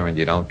 together and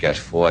you don't get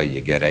 4, you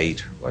get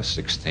 8 or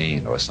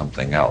 16 or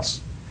something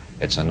else.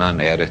 It's a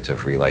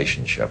non-additive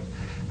relationship.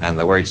 And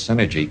the word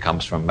synergy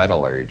comes from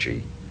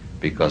metallurgy,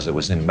 because it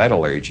was in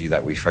metallurgy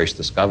that we first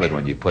discovered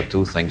when you put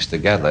 2 things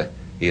together,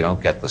 you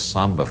don't get the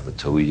sum of the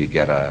 2, you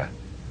get a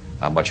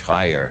much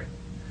higher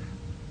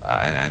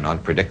and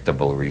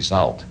unpredictable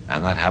result.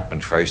 And that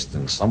happened first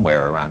in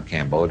somewhere around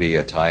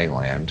Cambodia,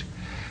 Thailand,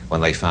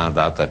 when they found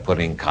out that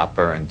putting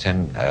copper and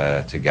tin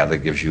together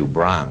gives you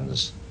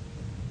bronze.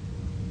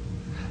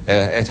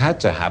 It had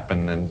to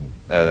happen in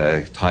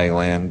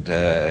Thailand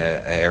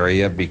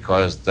area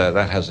because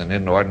that has an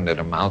inordinate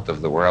amount of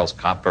the world's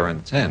copper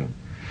and tin.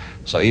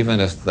 So even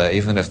if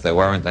there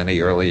weren't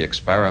any early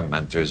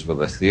experimenters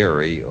with a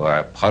theory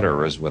or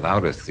putterers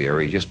without a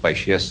theory, just by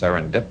sheer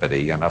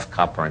serendipity, enough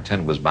copper and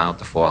tin was bound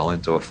to fall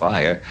into a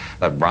fire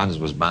that bronze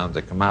was bound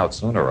to come out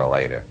sooner or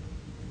later.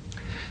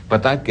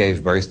 But that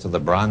gave birth to the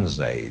Bronze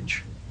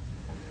Age.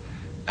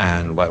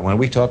 And when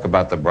we talk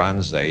about the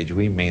Bronze Age,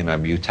 we mean a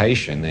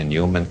mutation in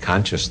human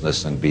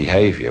consciousness and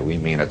behavior. We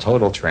mean a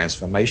total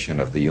transformation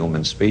of the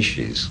human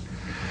species.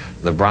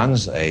 The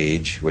Bronze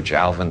Age, which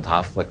Alvin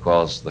Toffler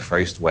calls the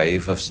first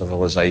wave of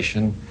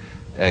civilization,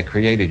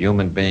 created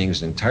human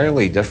beings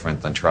entirely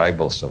different than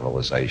tribal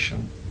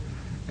civilization.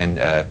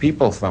 And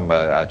people from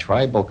a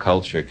tribal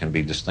culture can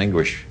be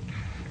distinguished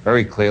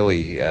very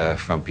clearly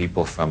from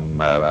people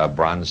from a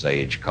Bronze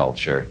Age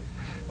culture.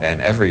 In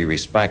every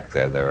respect,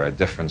 there are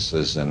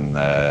differences in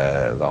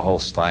the whole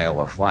style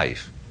of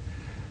life.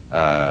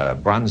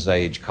 Bronze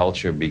Age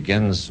culture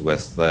begins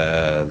with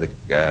the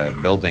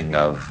building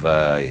of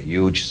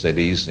huge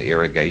cities,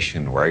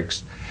 irrigation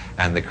works,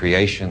 and the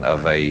creation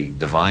of a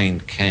divine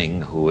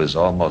king who is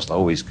almost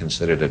always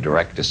considered a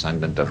direct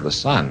descendant of the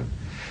sun.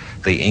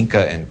 The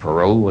Inca in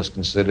Peru was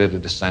considered a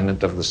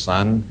descendant of the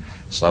sun.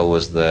 So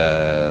was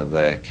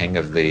the king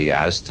of the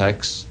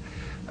Aztecs.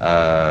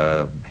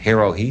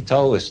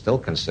 Hirohito is still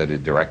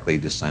considered directly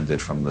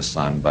descended from the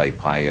sun by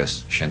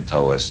pious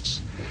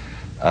Shintoists.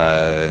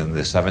 In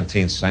the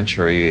 17th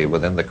century,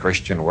 within the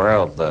Christian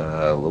world,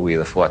 Louis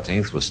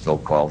XIV was still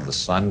called the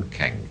Sun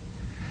King.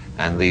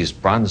 And these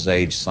Bronze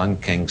Age Sun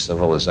King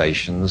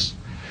civilizations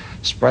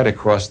spread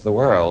across the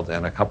world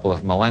in a couple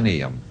of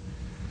millennium.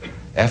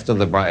 After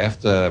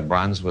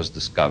bronze was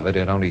discovered,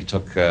 it only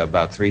took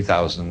about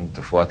 3,000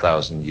 to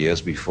 4,000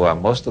 years before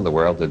most of the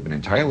world had been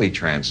entirely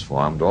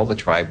transformed. All the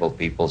tribal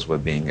peoples were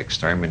being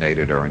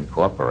exterminated or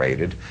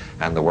incorporated,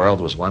 and the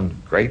world was one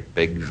great,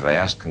 big,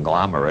 vast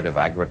conglomerate of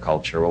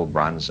agricultural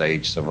Bronze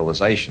Age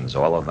civilizations,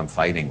 all of them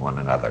fighting one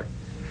another.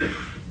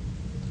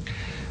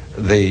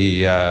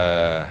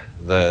 The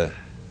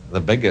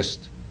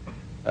biggest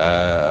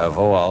of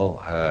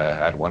all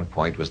at one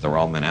point was the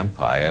Roman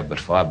Empire, but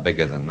far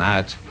bigger than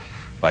that.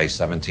 By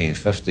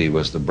 1750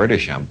 was the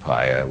British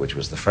Empire, which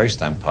was the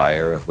first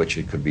empire of which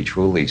it could be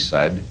truly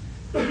said,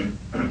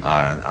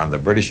 on the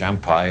British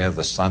Empire,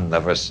 the sun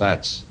never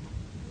sets.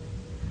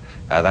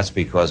 That's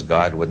because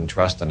God wouldn't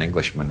trust an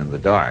Englishman in the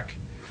dark.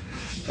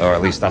 Or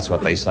at least that's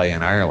what they say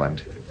in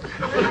Ireland.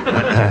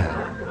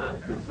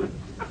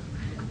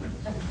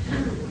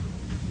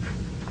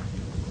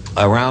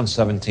 Around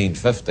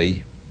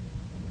 1750,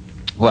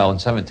 well, in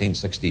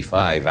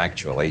 1765,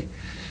 actually,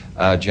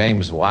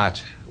 James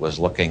Watt was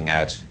looking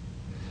at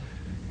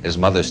his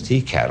mother's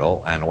tea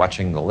kettle and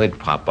watching the lid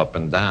pop up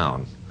and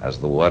down as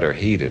the water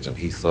heated. And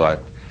he thought,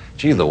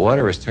 gee, the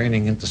water is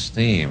turning into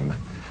steam,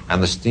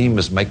 and the steam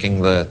is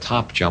making the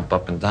top jump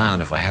up and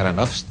down. If I had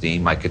enough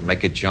steam, I could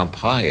make it jump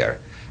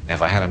higher. And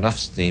if I had enough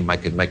steam, I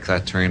could make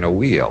that turn a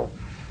wheel.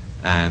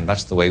 And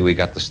that's the way we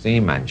got the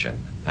steam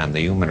engine. And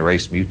the human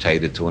race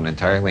mutated to an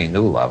entirely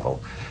new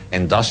level.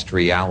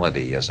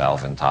 Industriality, as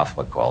Alvin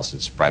Toffler calls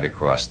it, spread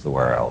across the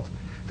world.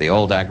 The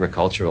old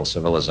agricultural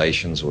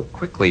civilizations were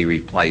quickly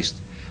replaced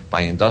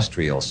by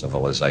industrial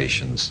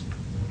civilizations.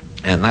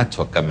 And that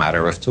took a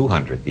matter of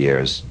 200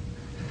 years.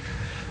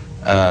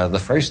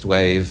 The first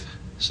wave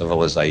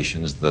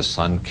civilizations, the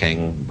Sun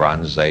King,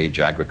 Bronze Age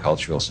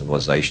agricultural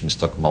civilizations,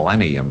 took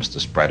millenniums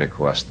to spread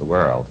across the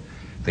world.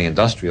 The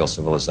industrial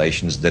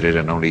civilizations did it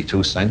in only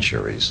 2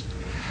 centuries.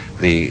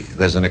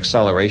 There's an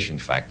acceleration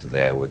factor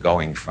there. We're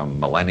going from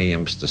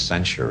millenniums to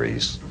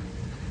centuries.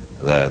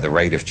 The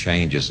rate of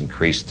change is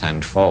increased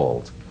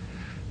tenfold.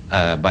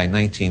 By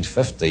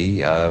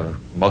 1950,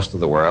 most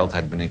of the world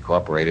had been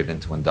incorporated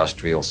into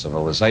industrial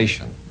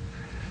civilization.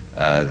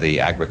 The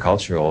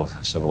agricultural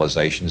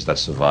civilizations that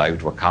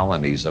survived were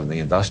colonies of the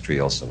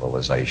industrial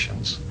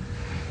civilizations.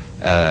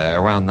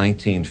 Around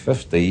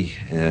 1950,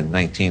 in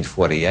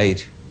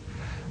 1948,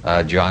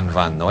 John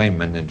von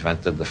Neumann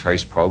invented the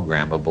first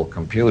programmable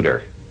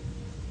computer.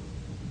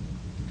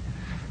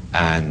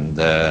 And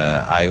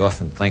I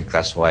often think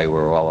that's why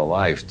we're all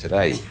alive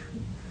today.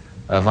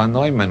 Von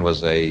Neumann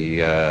was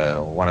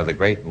one of the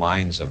great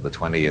minds of the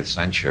 20th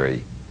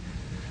century.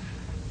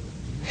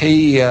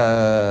 He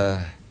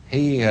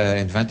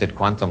invented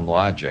quantum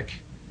logic,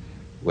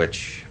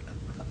 which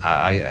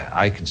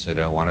I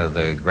consider one of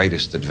the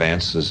greatest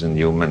advances in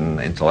human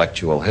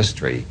intellectual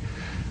history.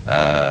 We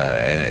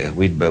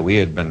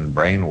had been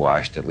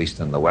brainwashed, at least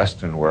in the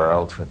Western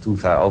world, for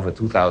over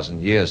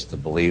 2,000 years to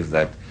believe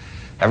that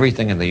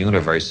everything in the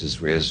universe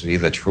is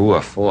either true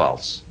or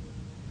false.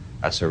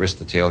 That's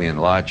Aristotelian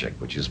logic,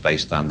 which is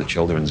based on the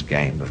children's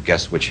game of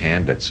guess which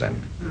hand it's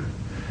in.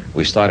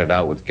 We started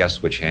out with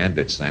guess which hand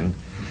it's in,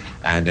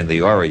 and in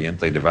the Orient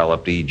they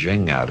developed I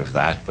Ching out of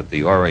that, but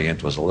the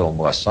Orient was a little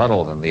more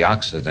subtle than the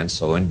Occident,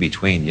 so in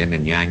between yin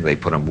and yang they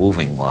put a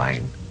moving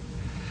line.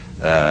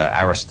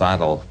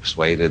 Aristotle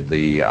persuaded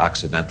the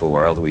Occidental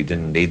world we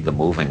didn't need the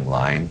moving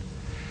line,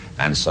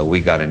 and so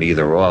we got an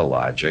either-or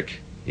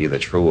logic, either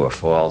true or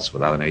false,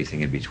 without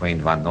anything in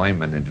between. Von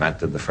Neumann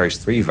invented the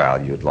first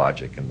 3-valued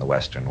logic in the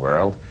Western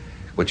world,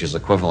 which is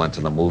equivalent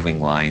to the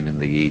moving line in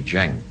the I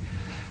Ching.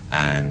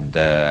 And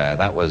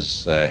that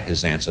was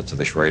his answer to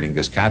the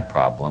Schrodinger's cat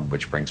problem,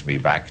 which brings me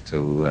back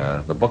to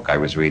the book I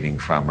was reading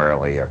from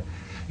earlier.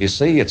 You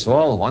see, it's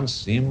all one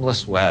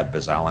seamless web,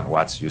 as Alan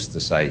Watts used to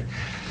say.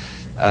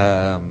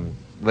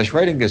 The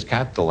Schrodinger's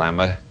cat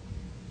dilemma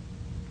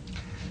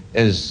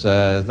is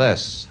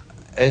this.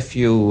 If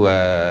you,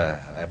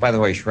 by the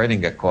way,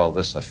 Schrödinger called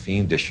this a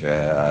fiendish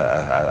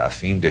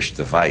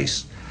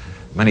device.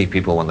 Many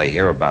people, when they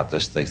hear about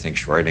this, they think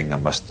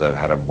Schrödinger must have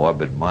had a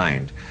morbid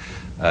mind.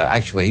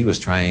 Actually, he was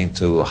trying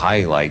to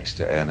highlight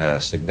in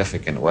a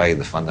significant way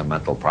the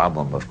fundamental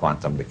problem of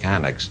quantum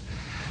mechanics,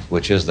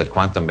 which is that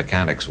quantum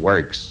mechanics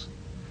works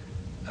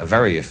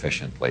very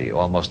efficiently.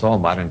 Almost all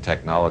modern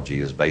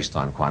technology is based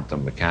on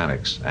quantum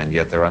mechanics, and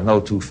yet there are no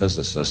 2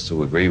 physicists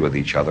who agree with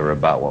each other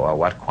about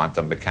what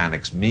quantum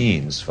mechanics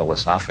means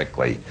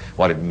philosophically,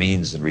 what it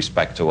means in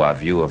respect to our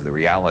view of the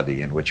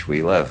reality in which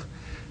we live,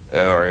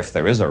 or if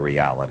there is a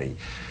reality.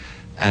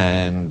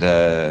 And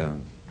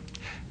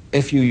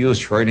if you use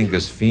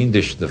Schrödinger's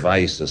fiendish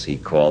device, as he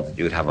called it,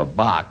 you'd have a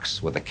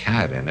box with a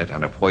cat in it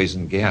and a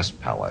poison gas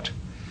pellet,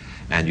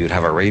 and you'd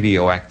have a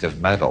radioactive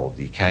metal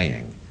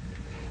decaying.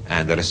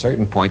 And at a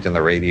certain point in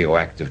the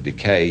radioactive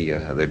decay,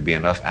 there'd be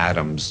enough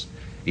atoms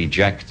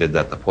ejected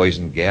that the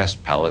poison gas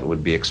pellet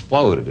would be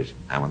exploded.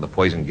 And when the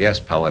poison gas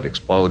pellet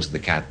explodes, the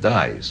cat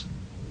dies.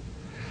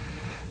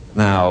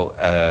 Now,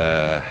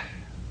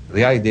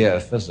 the idea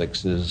of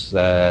physics is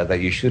that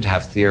you should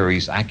have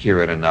theories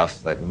accurate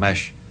enough that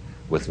mesh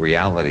with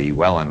reality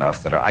well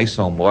enough, that are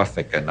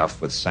isomorphic enough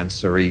with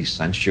sensory,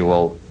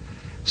 sensual,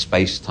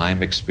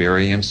 space-time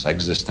experience,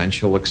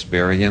 existential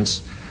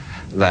experience,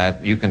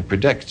 that you can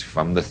predict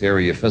from the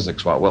theory of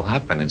physics what will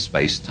happen in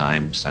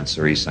space-time,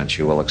 sensory,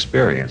 sensual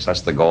experience.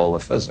 That's the goal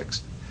of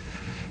physics.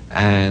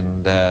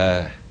 And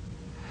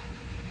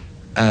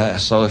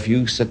so if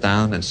you sit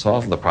down and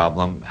solve the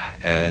problem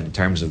in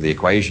terms of the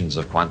equations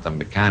of quantum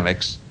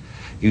mechanics,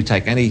 you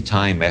take any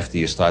time after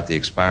you start the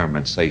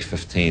experiment, say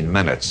 15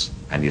 minutes,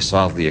 and you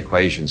solve the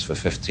equations for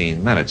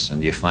 15 minutes,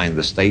 and you find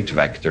the state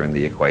vector in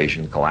the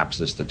equation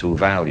collapses to 2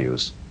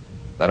 values.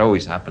 That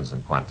always happens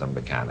in quantum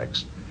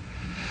mechanics.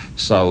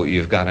 So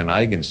you've got an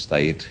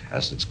eigenstate,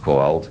 as it's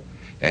called,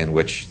 in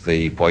which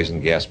the poison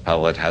gas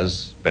pellet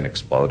has been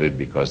exploded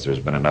because there's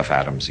been enough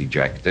atoms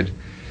ejected,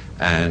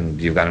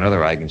 and you've got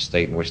another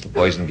eigenstate in which the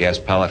poison gas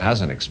pellet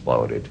hasn't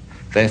exploded.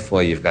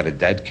 Therefore, you've got a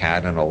dead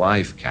cat and a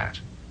live cat.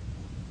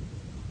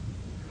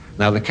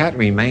 Now, the cat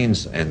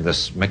remains in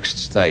this mixed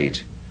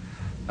state.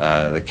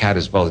 The cat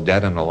is both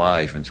dead and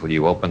alive until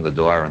you open the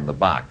door in the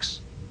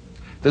box.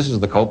 This is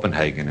the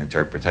Copenhagen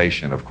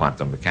interpretation of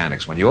quantum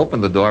mechanics. When you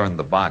open the door in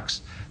the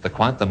box, the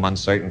quantum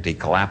uncertainty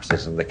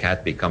collapses and the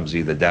cat becomes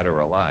either dead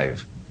or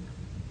alive.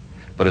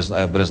 But as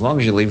long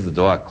as you leave the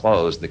door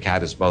closed, the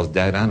cat is both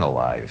dead and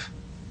alive.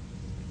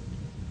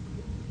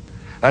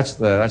 That's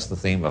the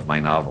theme of my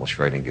novel,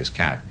 Schrodinger's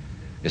Cat.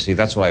 You see,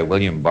 that's why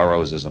William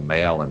Burroughs is a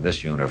male in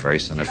this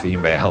universe and a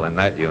female in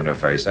that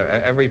universe.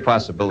 Every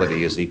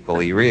possibility is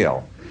equally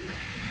real.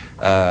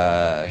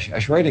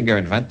 Schrödinger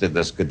invented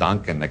this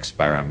Gedanken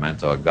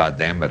experiment, or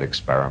goddammit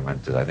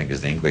experiment, I think is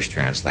the English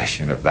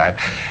translation of that,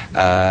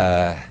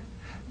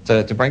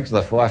 to bring to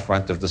the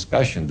forefront of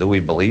discussion. Do we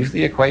believe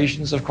the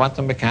equations of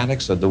quantum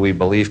mechanics, or do we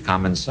believe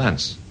common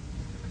sense?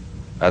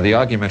 The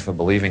argument for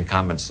believing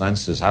common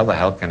sense is, how the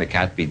hell can a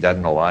cat be dead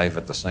and alive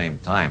at the same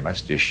time?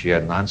 That's just sheer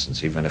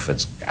nonsense. Even if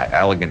it's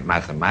elegant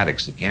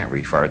mathematics, it can't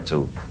refer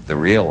to the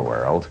real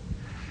world.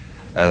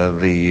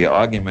 The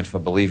argument for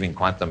believing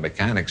quantum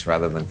mechanics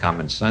rather than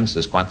common sense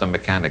is quantum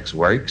mechanics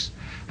works,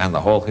 and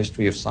the whole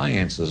history of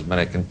science has been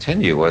a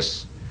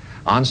continuous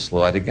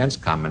onslaught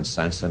against common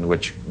sense, in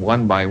which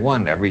one by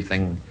one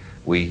everything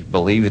we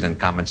believed in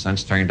common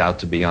sense turned out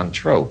to be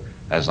untrue.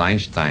 As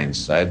Einstein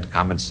said,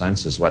 common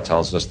sense is what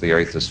tells us the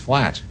earth is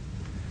flat.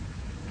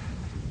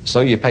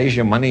 So you pays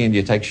your money and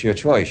you takes your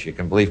choice. You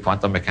can believe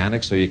quantum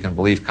mechanics or you can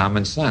believe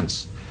common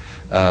sense.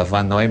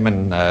 Von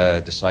Neumann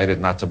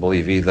decided not to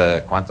believe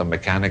either quantum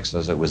mechanics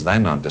as it was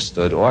then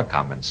understood or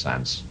common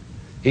sense.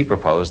 He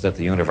proposed that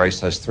the universe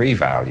has three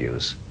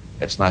values.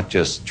 It's not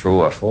just true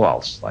or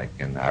false, like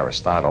in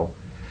Aristotle.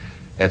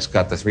 It's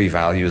got the three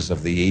values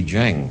of the I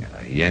Ching,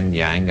 yin,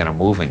 yang, and a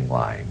moving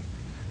line.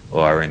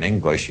 Or in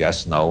English,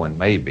 yes, no, and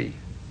maybe.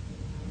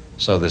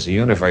 So there's a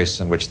universe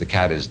in which the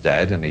cat is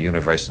dead, and a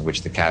universe in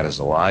which the cat is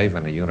alive,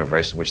 and a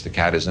universe in which the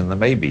cat is in the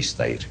maybe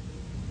state.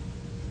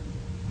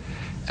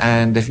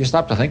 And if you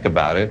stop to think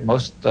about it,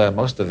 most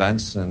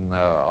events in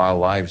our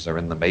lives are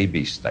in the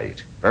maybe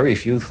state. Very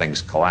few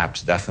things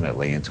collapse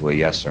definitely into a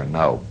yes or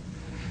no.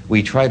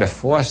 We try to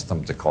force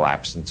them to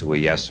collapse into a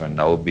yes or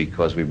no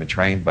because we've been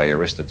trained by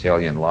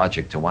Aristotelian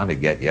logic to want to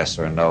get yes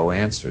or no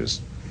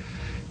answers.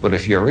 But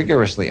if you're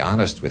rigorously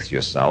honest with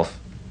yourself,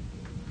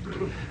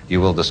 you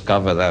will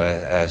discover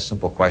that a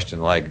simple question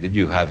like, did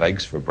you have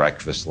eggs for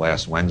breakfast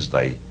last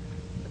Wednesday?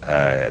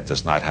 It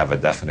does not have a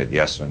definite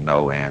yes or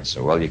no answer.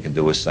 All you can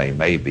do is say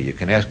maybe. You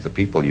can ask the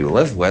people you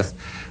live with,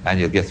 and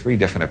you'll get three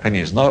different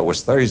opinions. No, it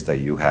was Thursday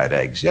you had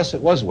eggs. Yes,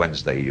 it was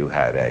Wednesday you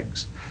had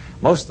eggs.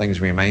 Most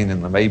things remain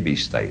in the maybe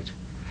state.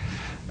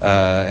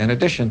 In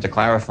addition to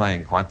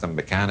clarifying quantum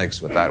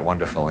mechanics with that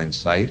wonderful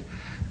insight,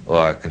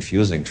 or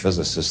confusing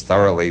physicists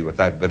thoroughly with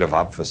that bit of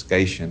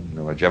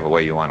obfuscation, whichever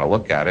way you want to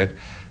look at it,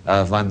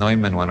 von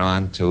Neumann went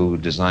on to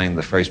design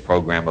the first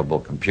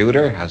programmable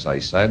computer, as I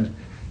said,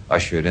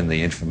 ushered in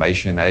the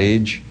information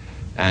age,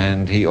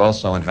 and he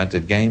also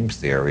invented game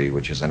theory,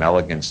 which is an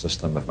elegant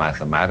system of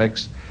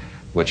mathematics,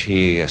 which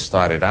he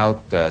started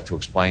out to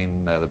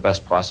explain the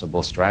best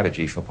possible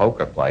strategy for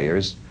poker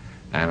players.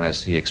 And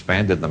as he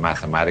expanded the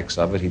mathematics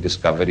of it, he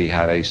discovered he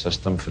had a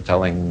system for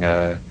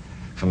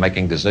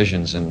making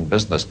decisions in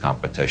business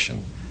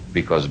competition,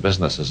 because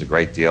business is a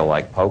great deal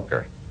like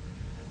poker.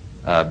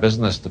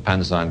 Business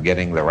depends on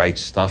getting the right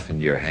stuff in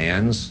your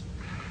hands.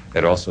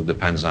 It also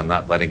depends on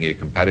not letting your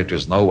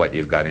competitors know what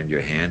you've got in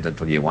your hand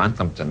until you want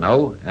them to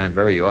know. And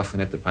very often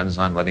it depends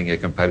on letting your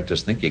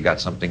competitors think you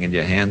got something in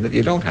your hand that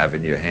you don't have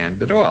in your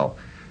hand at all.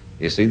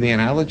 You see the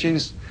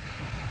analogies?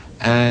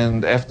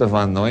 And after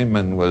von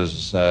Neumann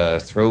was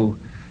through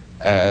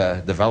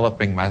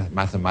developing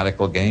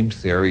mathematical game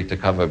theory to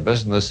cover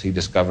business, he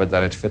discovered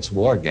that it fits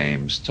war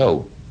games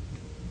too.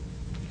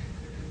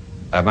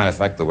 As a matter of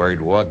fact, the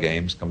word war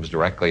games comes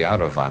directly out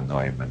of von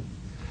Neumann.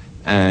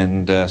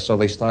 And so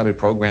they started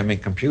programming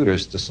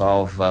computers to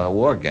solve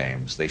war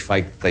games. They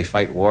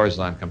fight wars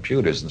on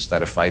computers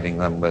instead of fighting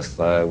them with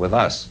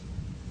us.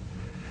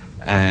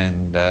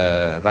 And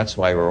that's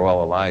why we're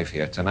all alive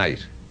here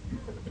tonight.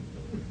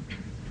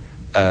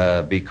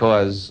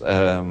 Because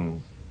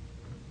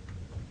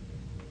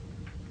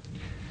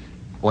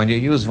when you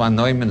use von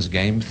Neumann's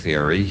game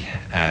theory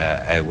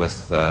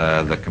with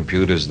the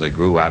computers that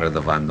grew out of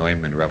the von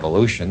Neumann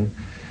revolution,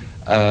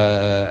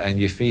 and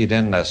you feed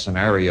in a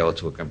scenario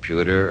to a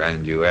computer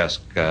and you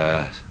ask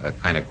a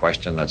kind of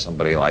question that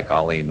somebody like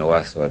Ollie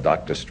North or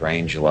Dr.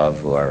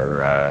 Strangelove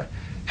or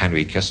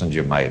Henry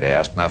Kissinger might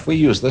ask. Now, if we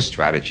use this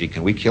strategy,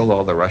 can we kill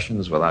all the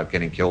Russians without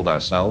getting killed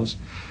ourselves?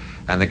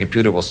 And the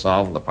computer will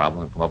solve the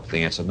problem and come up with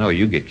the answer, no,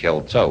 you get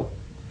killed too.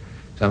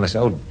 Then they say,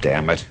 oh,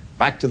 damn it,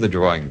 back to the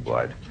drawing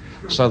board.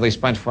 So they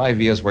spent 5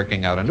 years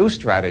working out a new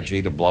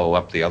strategy to blow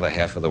up the other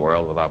half of the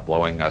world without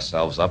blowing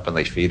ourselves up, and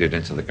they feed it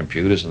into the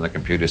computers, and the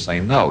computers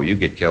say, no, you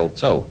get killed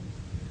too.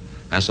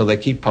 And so they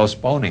keep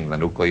postponing the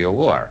nuclear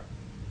war.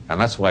 And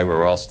that's why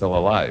we're all still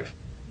alive.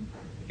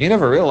 You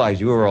never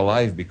realized you were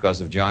alive because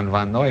of John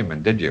von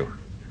Neumann, did you?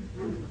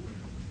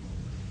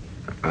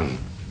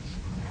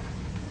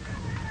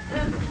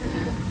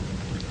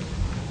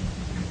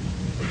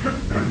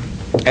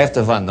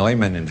 After von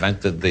Neumann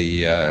invented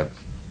the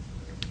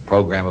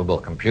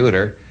programmable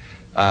computer,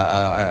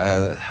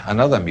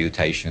 another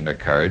mutation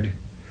occurred,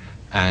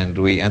 and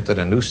we entered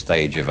a new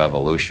stage of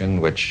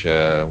evolution, which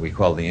we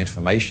call the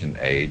information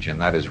age, and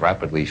that is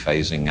rapidly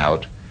phasing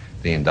out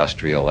the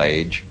industrial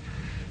age.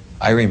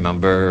 I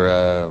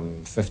remember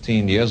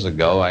 15 years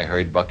ago, I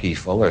heard Bucky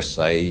Fuller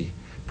say,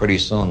 pretty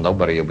soon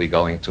nobody will be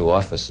going to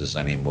offices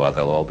anymore,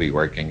 they'll all be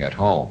working at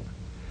home.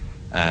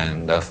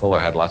 And Fuller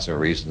had lots of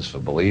reasons for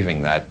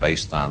believing that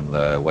based on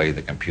the way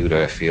the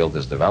computer field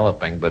is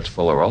developing, but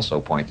Fuller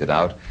also pointed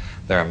out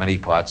there are many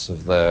parts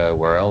of the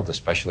world,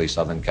 especially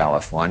Southern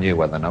California,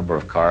 where the number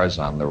of cars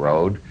on the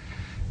road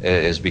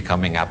is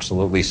becoming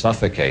absolutely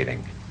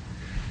suffocating.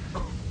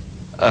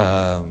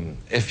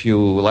 If you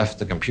left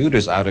the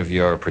computers out of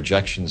your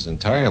projections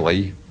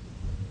entirely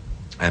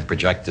and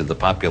projected the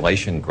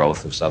population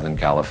growth of Southern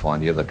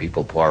California, the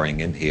people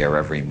pouring in here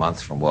every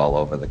month from all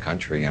over the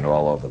country and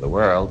all over the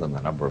world, and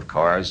the number of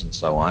cars and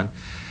so on,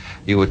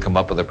 you would come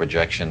up with a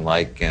projection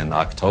like in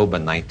October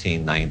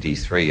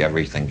 1993,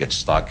 everything gets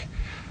stuck.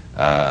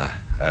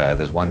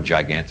 There's one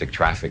gigantic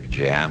traffic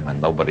jam and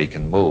nobody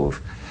can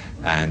move.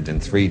 And in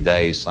 3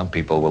 days, some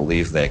people will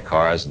leave their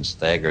cars and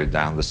stagger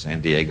down the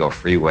San Diego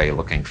freeway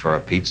looking for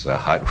a Pizza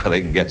Hut where they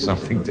can get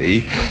something to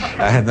eat.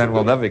 And then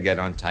we'll never get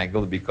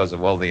untangled because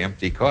of all the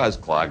empty cars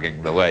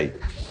clogging the way.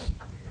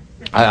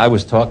 I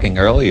was talking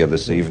earlier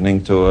this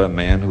evening to a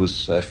man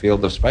whose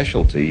field of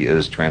specialty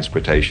is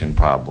transportation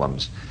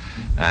problems.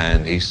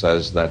 And he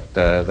says that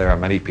there are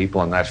many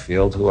people in that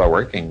field who are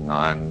working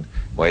on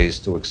ways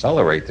to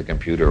accelerate the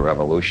computer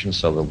revolution,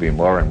 so there'll be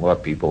more and more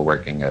people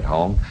working at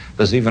home.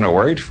 There's even a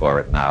word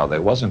for it now.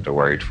 There wasn't a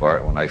word for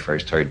it when I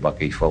first heard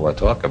Bucky Fuller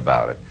talk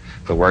about it.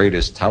 The word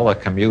is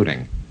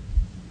telecommuting.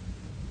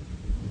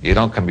 You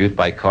don't commute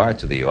by car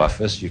to the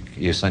office.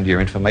 You send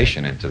your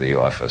information into the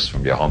office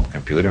from your home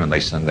computer, and they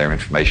send their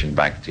information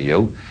back to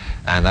you.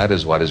 And that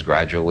is what is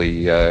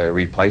gradually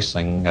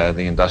replacing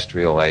the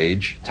industrial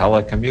age,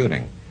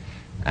 telecommuting.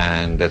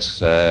 And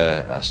it's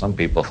some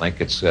people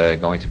think it's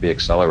going to be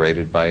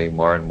accelerated by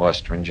more and more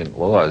stringent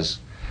laws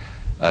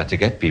to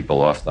get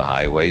people off the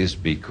highways,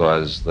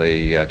 because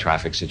the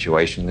traffic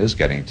situation is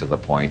getting to the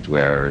point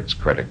where it's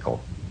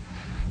critical.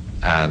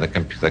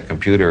 The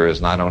computer is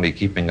not only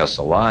keeping us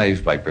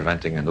alive by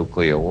preventing a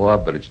nuclear war,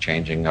 but it's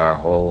changing our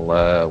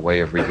whole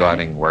way of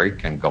regarding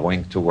work and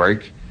going to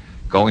work.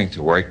 Going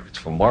to work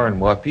for more and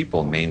more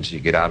people means you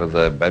get out of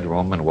the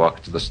bedroom and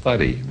walk to the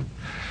study.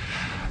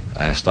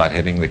 Start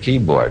hitting the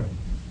keyboard.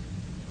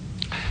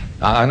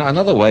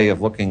 Another way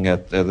of looking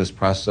at this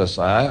process,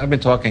 I've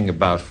been talking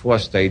about 4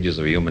 stages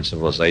of human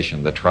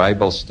civilization: the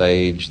tribal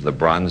stage, the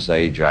Bronze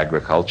Age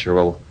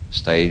agricultural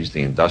stage,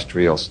 the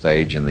industrial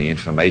stage, and the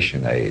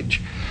information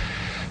age.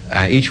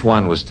 Each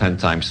one was 10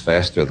 times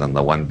faster than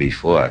the one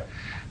before.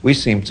 We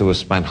seem to have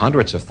spent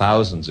hundreds of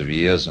thousands of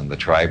years in the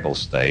tribal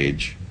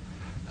stage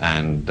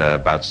and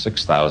about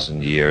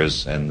 6,000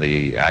 years in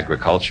the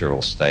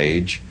agricultural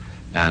stage,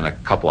 and a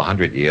couple of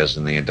hundred years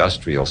in the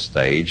industrial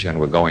stage, and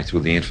we're going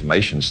through the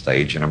information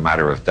stage in a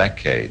matter of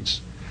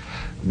decades.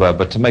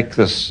 But to make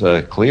this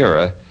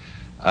clearer,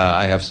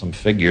 I have some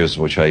figures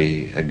which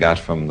I got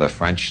from the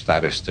French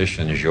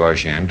statistician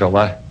Georges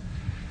Anderle.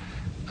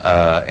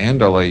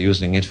 Anderle,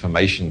 using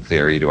information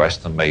theory to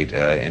estimate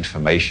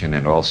information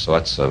in all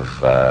sorts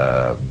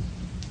of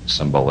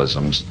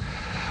symbolisms,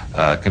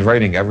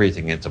 converting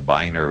everything into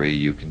binary.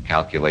 You can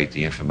calculate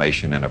the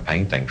information in a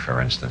painting, for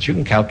instance. You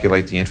can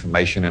calculate the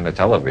information in a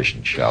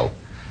television show,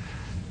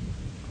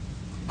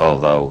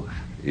 although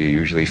you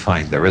usually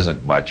find there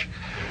isn't much.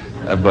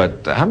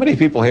 But how many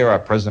people here are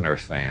Prisoner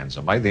fans?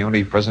 Am I the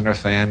only Prisoner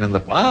fan in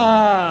the...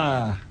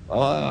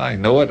 I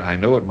know it. I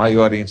know it. My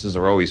audiences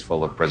are always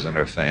full of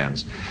Prisoner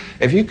fans.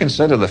 If you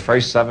consider the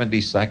first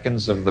 70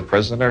 seconds of The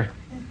Prisoner,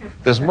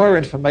 there's more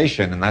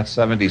information in that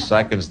 70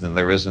 seconds than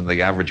there is in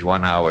the average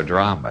 1-hour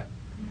drama.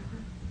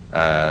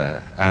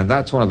 And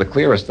that's one of the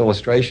clearest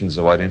illustrations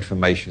of what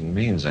information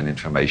means in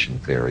information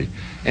theory.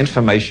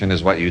 Information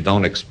is what you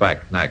don't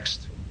expect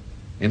next.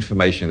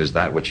 Information is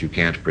that which you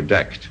can't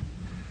predict.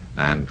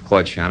 And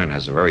Claude Shannon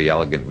has a very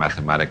elegant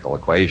mathematical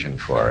equation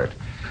for it.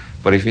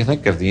 But if you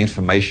think of the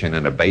information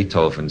in a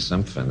Beethoven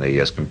symphony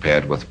as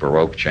compared with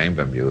Baroque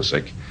chamber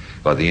music,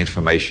 or the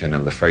information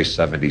in the first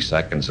 70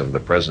 seconds of The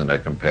Prisoner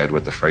compared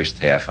with the first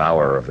half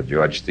hour of a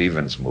George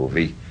Stevens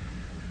movie,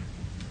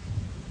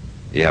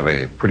 you have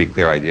a pretty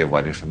clear idea of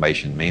what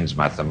information means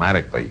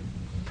mathematically.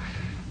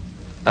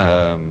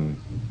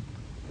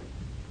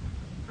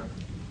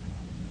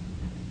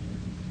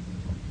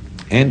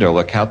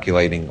 Anderle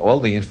calculating all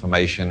the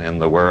information in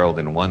the world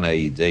in 1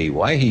 AD.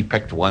 Why he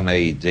picked 1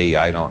 AD,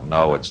 I don't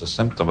know. It's a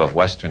symptom of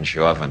Western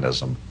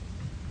chauvinism.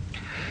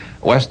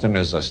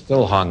 Westerners are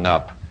still hung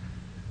up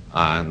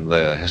on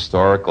the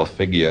historical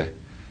figure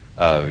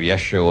of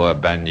Yeshua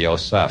ben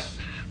Yosef,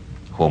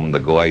 whom the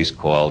Goys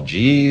call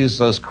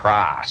Jesus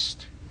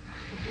Christ.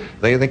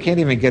 They can't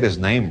even get his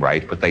name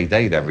right, but they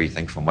date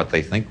everything from what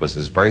they think was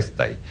his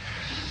birthday.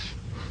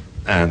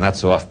 And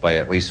that's off by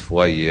at least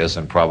 4 years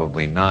and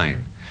probably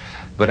 9.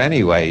 But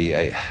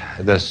anyway,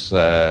 this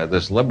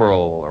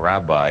liberal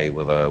rabbi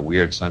with a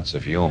weird sense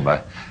of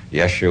humor,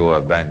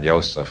 Yeshua ben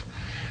Yosef,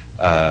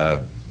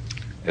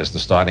 is the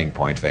starting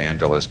point for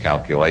Angela's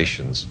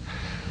calculations.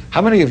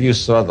 How many of you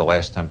saw The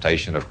Last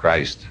Temptation of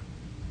Christ?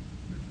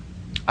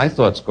 I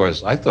thought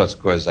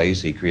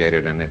Scorsese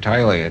created an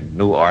entirely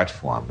new art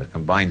form that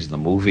combines the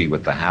movie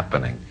with the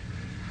happening.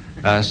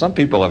 Some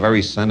people are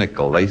very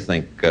cynical. They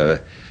think,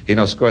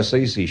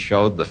 Scorsese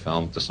showed the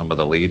film to some of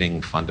the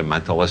leading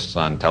fundamentalists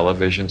on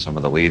television, some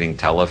of the leading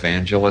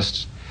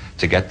televangelists,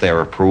 to get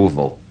their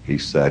approval, he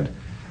said.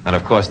 And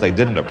of course, they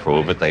didn't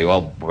approve it. They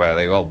all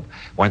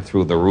went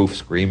through the roof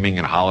screaming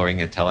and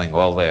hollering and telling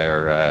all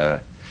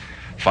their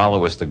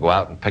followers to go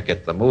out and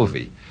picket the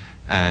movie.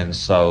 And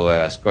so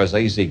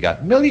Scorsese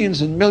got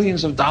millions and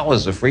millions of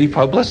dollars of free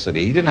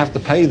publicity. He didn't have to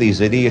pay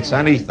these idiots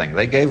anything.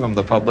 They gave him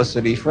the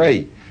publicity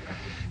free.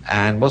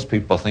 And most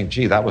people think,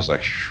 gee, that was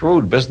a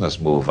shrewd business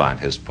move on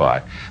his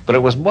part. But it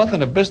was more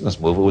than a business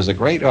move. It was a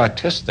great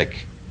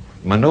artistic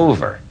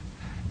maneuver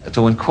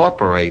to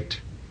incorporate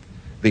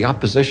the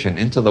opposition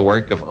into the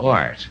work of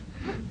art.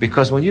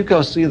 Because when you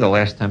go see The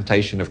Last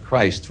Temptation of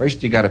Christ,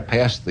 first you got to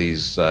pass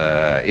these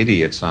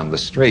idiots on the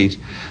street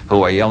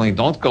who are yelling,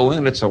 don't go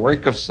in, it's a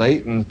work of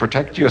Satan,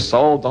 protect your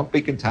soul, don't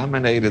be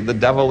contaminated, the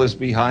devil is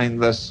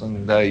behind this,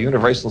 and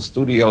Universal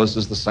Studios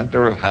is the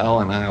center of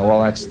hell, and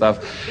all that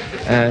stuff.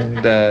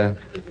 And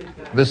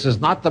this is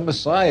not the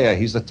Messiah,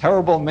 he's a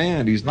terrible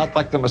man, he's not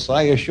like the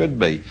Messiah should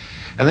be.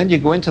 And then you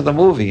go into the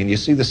movie and you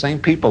see the same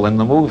people in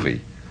the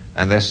movie.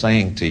 And they're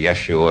saying to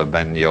Yeshua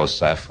ben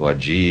Yosef or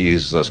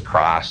Jesus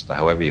Christ, or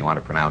however you want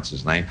to pronounce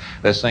his name,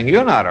 they're saying,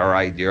 you're not our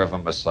idea of a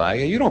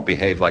Messiah. You don't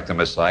behave like the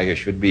Messiah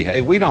should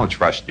behave. We don't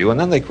trust you. And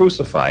then they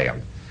crucify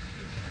him.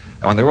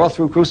 And when they're all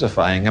through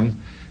crucifying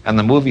him, and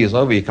the movie is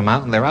over, you come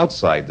out and they're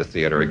outside the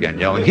theater again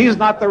yelling, he's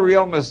not the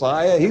real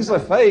Messiah. He's a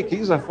fake.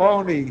 He's a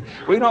phony.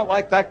 We don't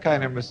like that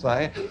kind of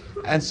Messiah.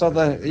 And so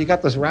you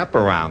got this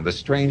wraparound, this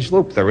strange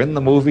loop. They're in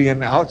the movie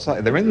and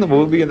outside. They're in the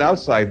movie and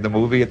outside the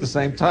movie at the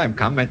same time,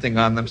 commenting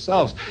on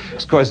themselves.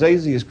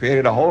 Scorsese has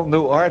created a whole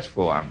new art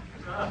form.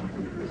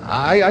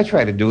 I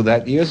tried to do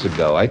that years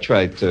ago. I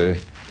tried to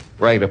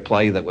write a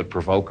play that would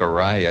provoke a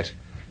riot,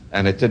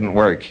 and it didn't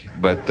work.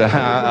 But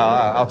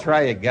I'll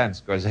try again.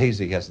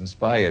 Scorsese has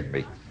inspired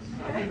me.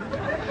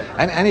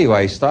 And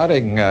anyway,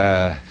 starting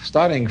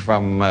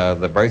from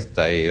the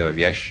birthday of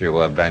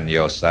Yeshua ben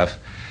Yosef,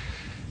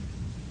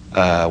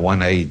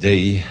 1 AD,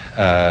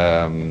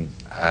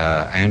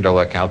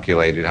 Angela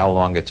calculated how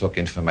long it took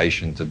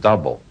information to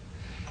double.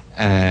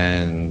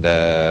 And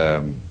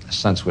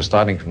since we're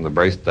starting from the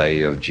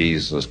birthday of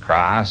Jesus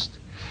Christ,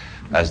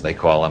 as they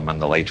call him on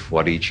the late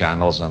 40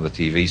 channels on the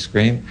TV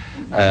screen,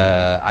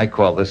 I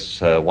call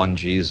this one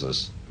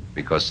Jesus,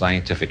 because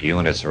scientific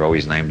units are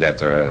always named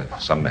after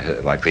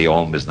like the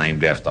ohm is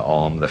named after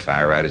Ohm, the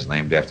farad is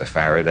named after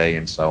Faraday,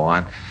 and so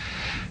on.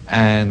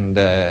 And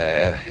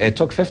it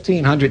took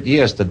 1,500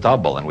 years to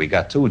double, and we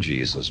got two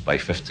Jesus by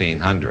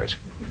 1,500.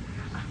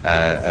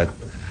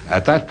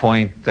 At that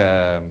point,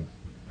 power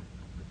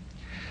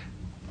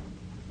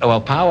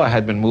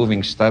had been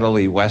moving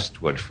steadily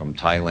westward from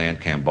Thailand,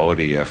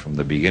 Cambodia, from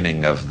the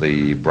beginning of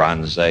the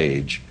Bronze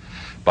Age.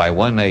 By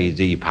 1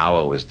 AD,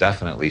 power was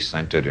definitely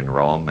centered in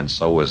Rome, and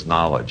so was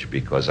knowledge,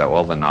 because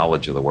all the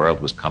knowledge of the world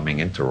was coming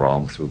into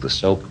Rome through the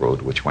Silk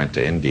Road, which went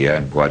to India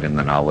and brought in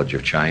the knowledge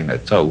of China,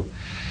 too.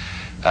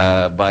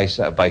 By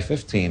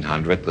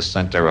 1500, the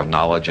center of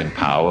knowledge and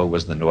power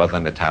was the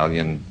northern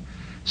Italian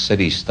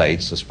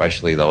city-states,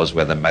 especially those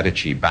where the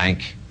Medici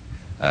Bank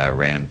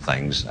ran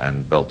things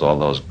and built all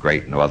those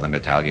great northern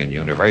Italian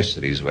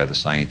universities where the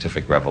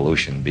scientific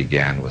revolution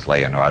began with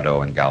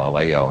Leonardo and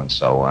Galileo and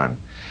so on.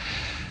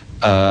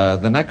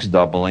 The next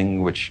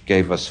doubling, which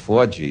gave us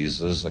 4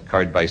 Jesus,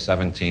 occurred by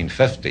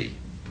 1750.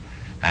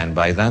 And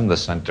by then, the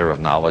center of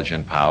knowledge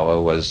and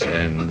power was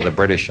in the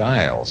British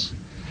Isles.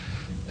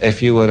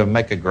 If you were to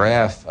make a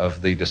graph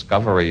of the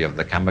discovery of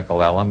the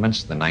chemical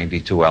elements, the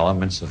 92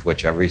 elements of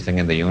which everything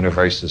in the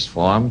universe is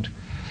formed,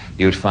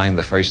 you'd find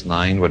the first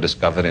 9 were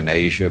discovered in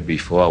Asia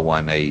before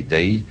 1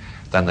 AD.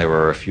 Then there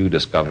were a few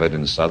discovered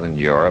in southern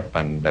Europe,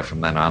 and from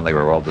then on they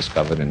were all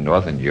discovered in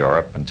northern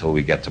Europe until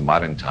we get to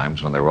modern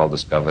times when they were all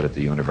discovered at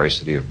the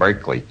University of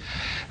Berkeley,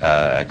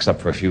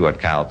 except for a few at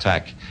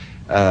Caltech.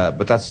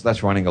 But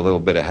that's running a little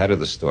bit ahead of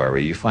the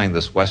story. You find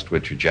this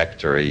westward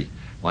trajectory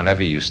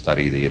whenever you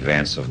study the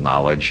advance of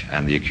knowledge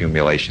and the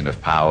accumulation of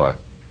power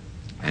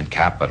and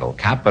capital.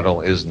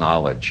 Capital is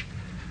knowledge.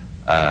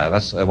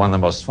 That's one of the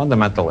most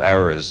fundamental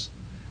errors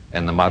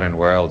in the modern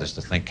world, is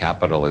to think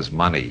capital is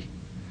money.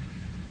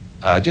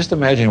 Just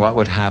imagine what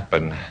would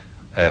happen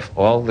if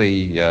all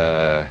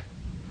the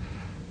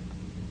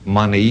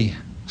money,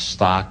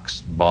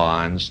 stocks,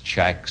 bonds,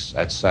 checks,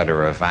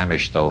 etc.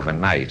 vanished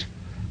overnight.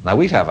 Now,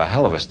 we'd have a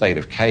hell of a state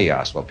of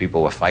chaos where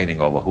people were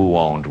fighting over who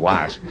owned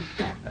what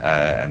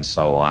and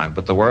so on.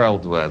 But the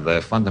world,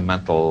 the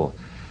fundamental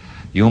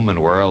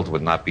human world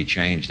would not be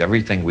changed.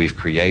 Everything we've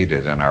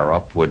created and our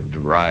upward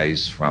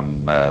rise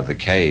from the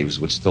caves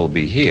would still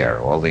be here.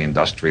 All the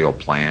industrial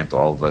plant,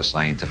 all the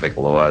scientific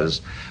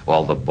laws,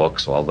 all the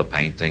books, all the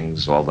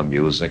paintings, all the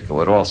music, it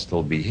would all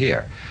still be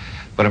here.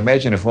 But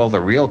imagine if all the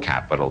real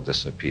capital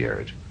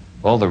disappeared.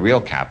 All the real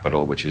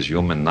capital, which is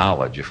human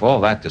knowledge, if all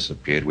that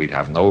disappeared, we'd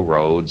have no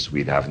roads,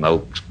 we'd have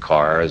no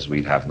cars,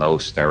 we'd have no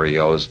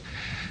stereos.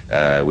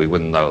 We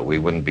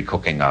wouldn't be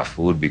cooking our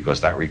food because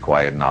that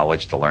required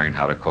knowledge to learn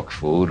how to cook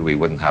food. We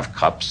wouldn't have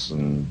cups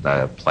and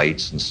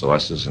plates and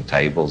saucers and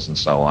tables and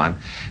so on.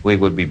 We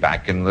would be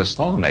back in the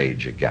Stone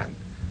Age again.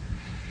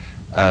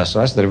 So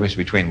that's the difference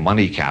between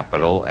money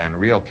capital and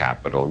real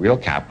capital. Real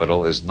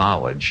capital is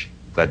knowledge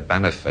that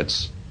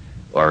benefits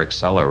or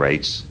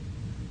accelerates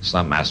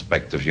some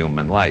aspect of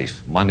human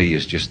life. Money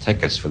is just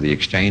tickets for the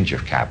exchange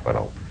of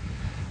capital.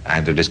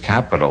 And it is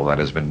capital that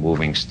has been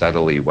moving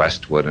steadily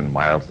westward and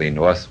mildly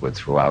northward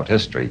throughout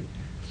history.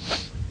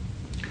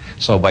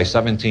 So by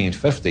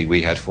 1750,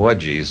 we had 4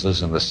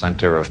 Jesus, and the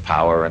center of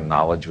power and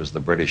knowledge was the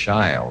British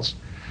Isles.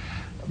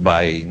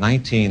 By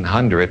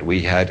 1900,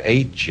 we had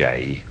 8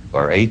 J,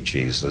 or 8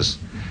 Jesus.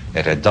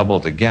 It had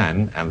doubled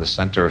again, and the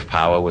center of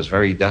power was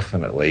very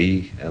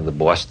definitely in the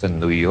Boston,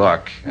 New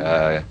York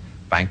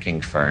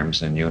banking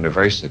firms and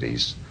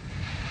universities.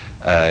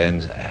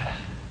 In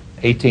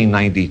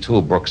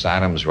 1892, Brooks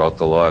Adams wrote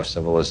The Law of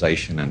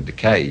Civilization and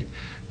Decay,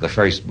 the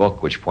first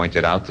book which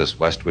pointed out this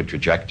westward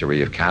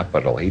trajectory of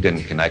capital. He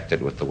didn't connect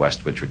it with the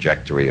westward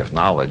trajectory of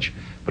knowledge,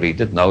 but he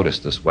did notice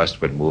this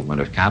westward movement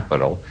of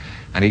capital,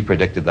 and he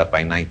predicted that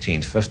by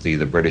 1950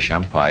 the British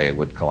Empire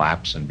would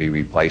collapse and be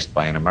replaced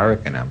by an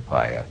American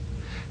empire,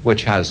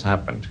 which has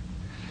happened.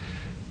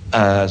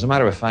 As a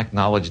matter of fact,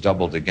 knowledge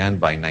doubled again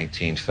by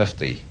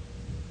 1950,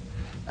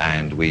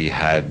 and we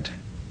had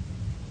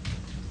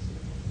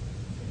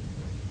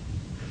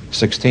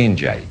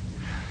 16J.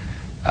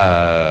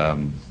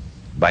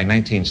 By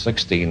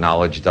 1960,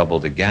 knowledge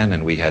doubled again,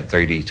 and we had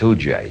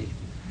 32J.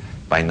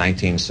 By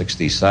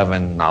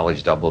 1967,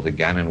 knowledge doubled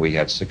again, and we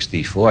had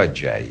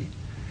 64J.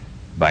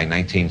 By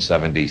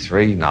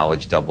 1973,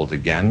 knowledge doubled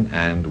again,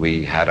 and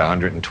we had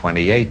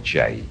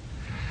 128J.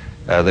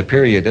 The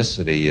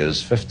periodicity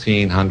is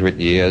 1,500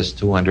 years,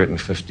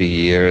 250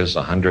 years,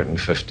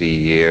 150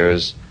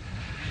 years,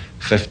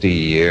 50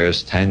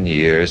 years, 10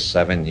 years,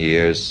 7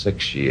 years,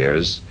 6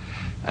 years.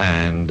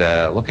 And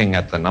looking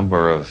at the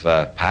number of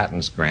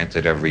patents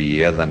granted every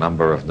year, the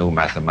number of new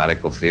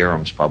mathematical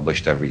theorems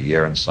published every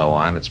year, and so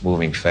on, it's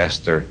moving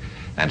faster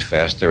and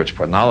faster.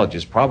 Knowledge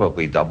is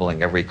probably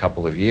doubling every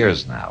couple of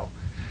years now.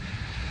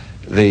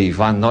 The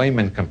von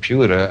Neumann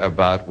computer,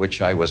 about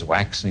which I was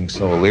waxing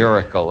so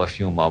lyrical a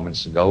few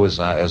moments ago, is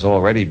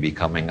already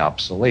becoming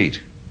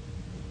obsolete.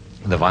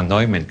 The von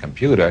Neumann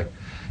computer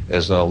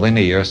is a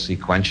linear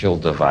sequential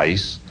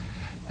device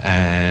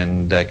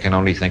and can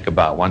only think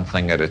about one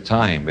thing at a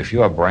time. If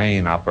your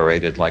brain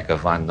operated like a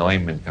von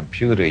Neumann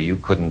computer, you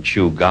couldn't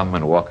chew gum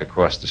and walk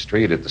across the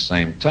street at the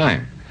same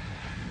time.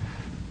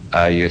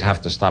 You'd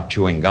have to stop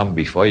chewing gum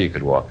before you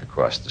could walk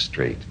across the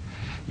street.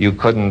 You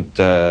couldn't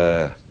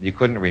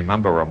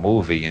remember a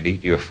movie and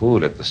eat your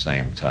food at the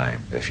same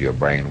time if your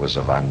brain was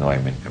a von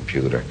Neumann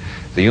computer.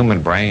 The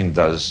human brain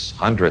does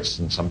hundreds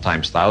and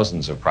sometimes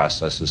thousands of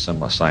processes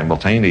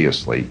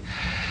simultaneously,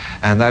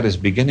 and that is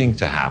beginning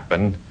to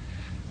happen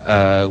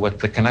with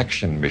the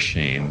connection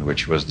machine,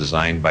 which was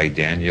designed by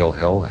Daniel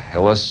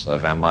Hillis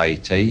of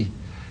MIT.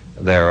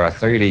 There are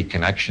 30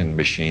 connection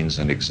machines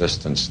in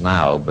existence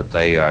now, but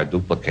they are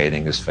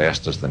duplicating as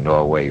fast as the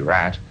Norway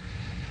rat.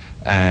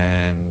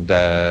 And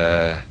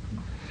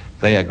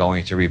they are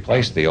going to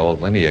replace the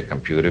old linear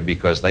computer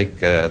because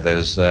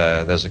there's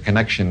a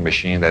connection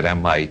machine at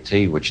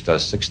MIT which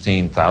does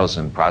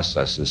 16,000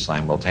 processes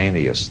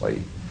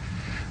simultaneously.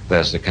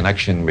 There's a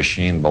connection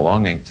machine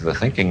belonging to the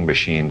Thinking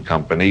Machine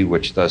Company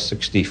which does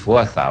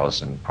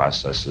 64,000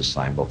 processes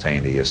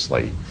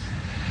simultaneously.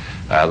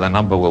 The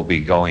number will be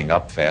going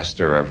up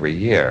faster every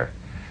year.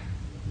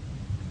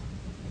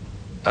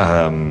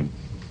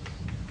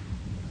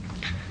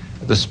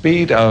 The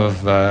speed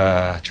of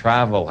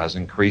travel has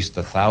increased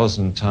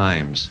 1,000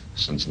 times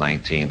since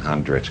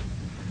 1900.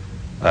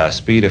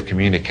 Speed of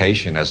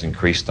communication has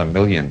increased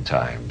 1,000,000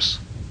 times.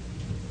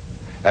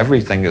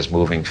 Everything is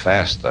moving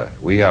faster.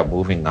 We are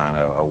moving on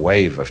a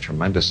wave of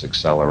tremendous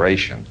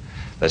acceleration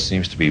that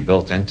seems to be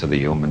built into the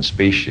human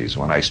species.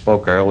 When I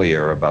spoke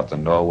earlier about the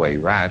Norway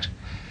rat,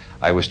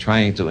 I was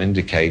trying to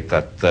indicate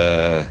that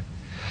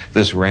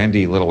this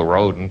randy little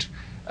rodent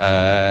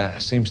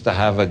seems to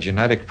have a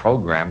genetic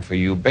program for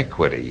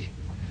ubiquity.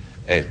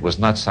 It was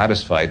not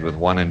satisfied with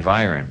one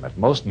environment.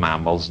 Most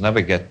mammals never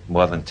get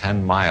more than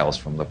 10 miles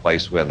from the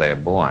place where they're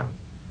born.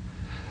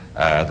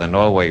 The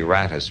Norway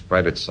rat has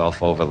spread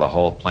itself over the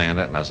whole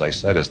planet, and as I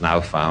said, is now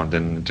found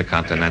in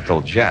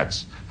intercontinental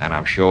jets, and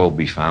I'm sure will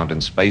be found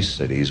in space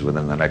cities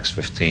within the next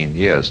 15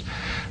 years.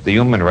 The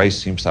human race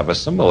seems to have a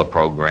similar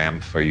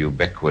program for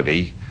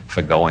ubiquity,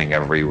 for going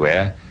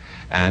everywhere,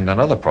 and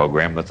another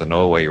program that the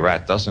Norway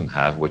rat doesn't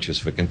have, which is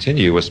for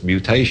continuous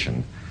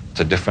mutation.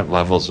 to different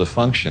levels of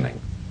functioning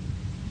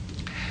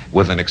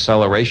with an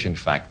acceleration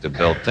factor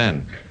built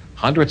in.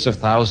 Hundreds of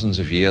thousands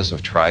of years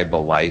of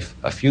tribal life,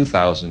 a few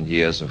thousand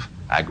years of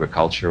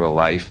agricultural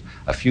life,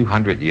 a few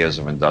hundred years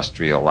of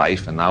industrial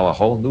life, and now a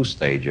whole new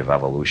stage of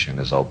evolution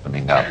is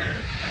opening up.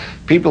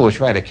 People who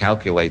try to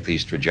calculate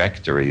these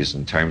trajectories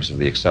in terms of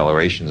the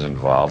accelerations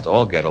involved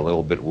all get a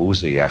little bit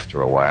woozy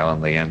after a while,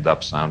 and they end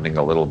up sounding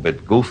a little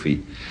bit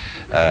goofy,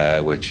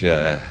 which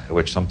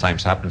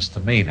sometimes happens to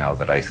me now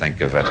that I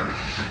think of it.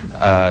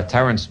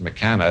 Terence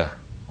McKenna,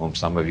 whom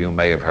some of you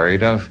may have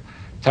heard of,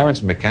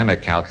 Terence McKenna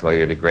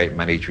calculated a great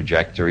many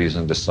trajectories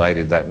and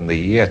decided that in the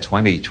year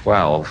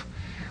 2012,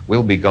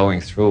 we'll be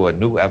going through a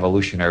new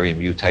evolutionary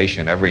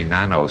mutation every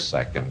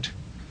nanosecond.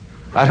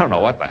 I don't know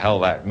what the hell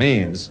that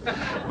means,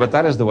 but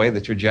that is the way the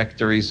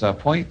trajectories are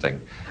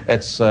pointing.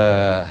 It's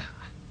a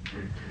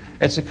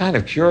kind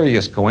of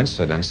curious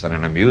coincidence and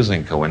an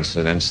amusing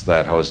coincidence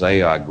that Jose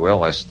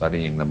Arguelles,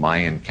 studying the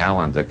Mayan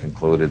calendar,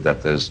 concluded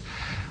that there's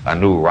a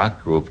new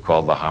rock group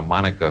called the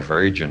Harmonica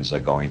Virgins are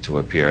going to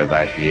appear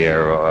that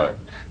year, or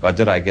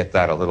did I get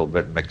that a little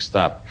bit mixed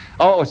up?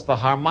 Oh, it's the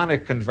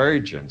Harmonic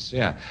Convergence,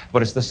 yeah,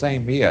 but it's the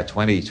same year,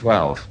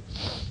 2012.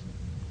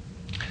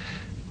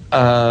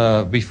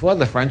 Before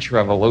the French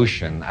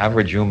Revolution,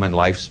 average human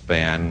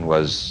lifespan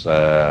was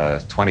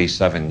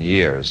 27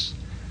 years.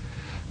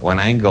 When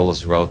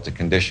Engels wrote The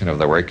Condition of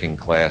the Working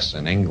Class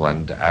in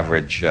England,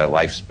 average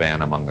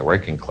lifespan among the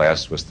working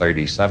class was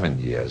 37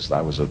 years.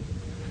 That was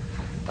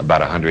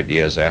about 100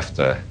 years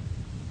after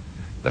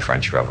the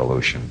French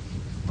Revolution,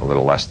 a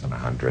little less than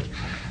 100.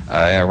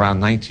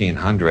 Around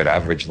 1900,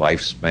 average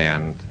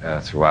lifespan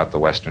throughout the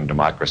Western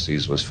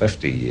democracies was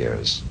 50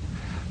 years.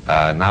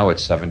 Now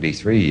it's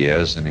 73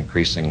 years and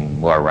increasing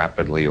more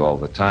rapidly all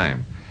the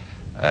time.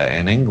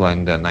 In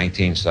England, a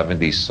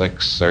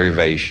 1976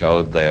 survey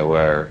showed there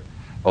were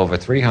over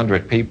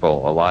 300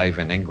 people alive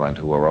in England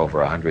who were over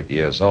 100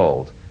 years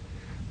old.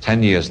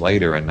 10 years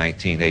later, in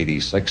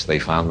 1986, they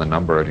found the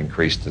number had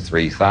increased to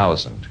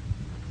 3,000.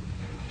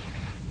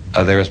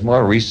 There is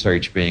more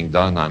research being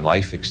done on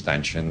life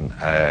extension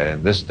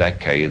in this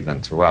decade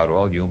than throughout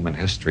all human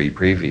history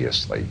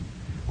previously.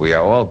 We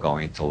are all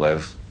going to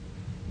live,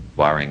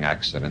 barring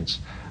accidents,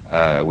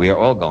 we are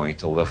all going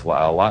to live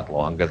a lot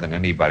longer than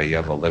anybody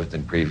ever lived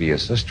in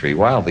previous history.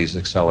 While these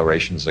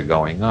accelerations are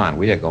going on,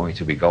 we are going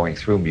to be going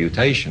through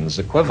mutations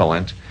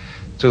equivalent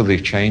to the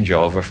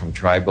changeover from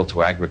tribal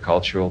to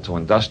agricultural to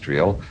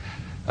industrial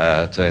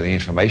to the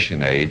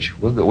information age.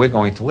 We're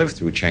going to live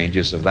through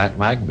changes of that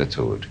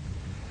magnitude.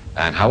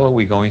 And how are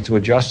we going to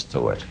adjust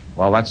to it?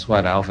 Well, that's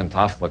what Alvin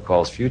Toffler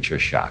calls future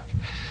shock.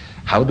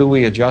 How do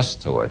we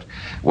adjust to it?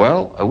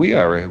 Well, we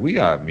are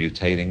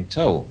mutating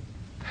too.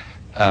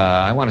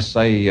 I want to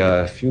say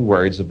a few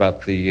words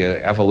about the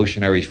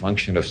evolutionary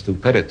function of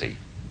stupidity.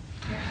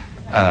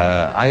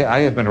 I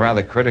have been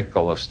rather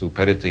critical of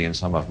stupidity in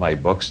some of my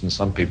books, and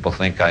some people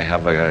think I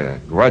have a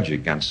grudge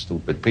against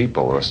stupid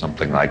people or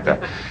something like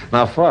that.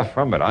 Now, far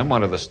from it. I'm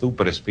one of the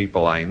stupidest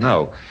people I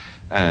know,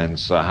 and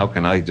so how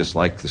can I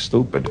dislike the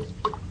stupid?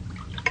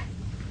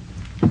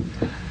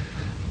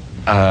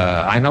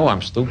 I know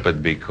I'm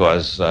stupid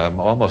because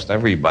almost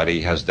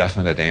everybody has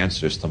definite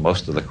answers to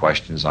most of the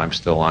questions I'm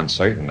still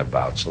uncertain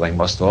about, so they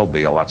must all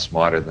be a lot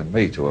smarter than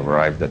me to have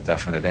arrived at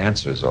definite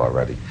answers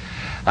already.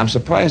 I'm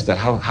surprised at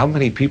how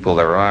many people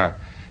there are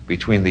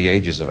between the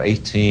ages of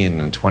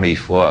 18 and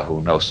 24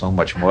 who know so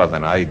much more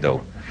than I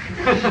do,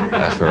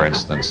 for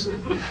instance.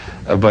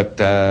 But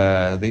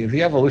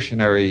the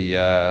evolutionary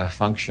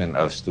function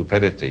of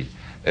stupidity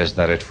is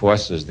that it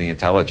forces the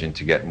intelligent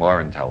to get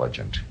more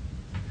intelligent.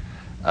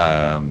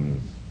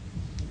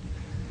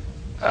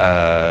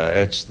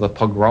 It's the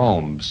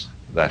pogroms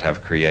that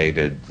have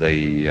created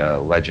the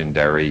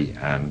legendary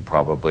and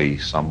probably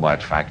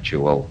somewhat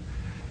factual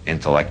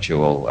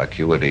intellectual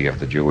acuity of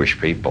the Jewish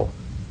people.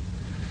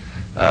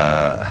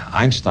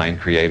 Einstein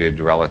created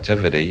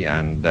relativity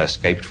and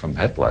escaped from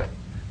Hitler.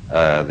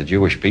 The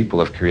Jewish people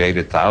have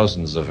created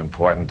thousands of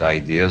important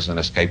ideas and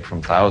escaped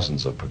from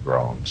thousands of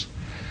pogroms.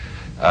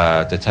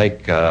 To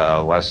take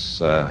a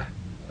less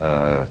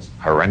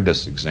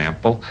horrendous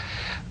example,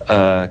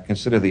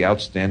 consider the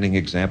outstanding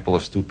example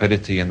of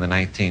stupidity in the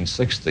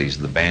 1960s,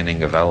 the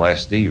banning of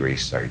LSD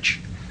research.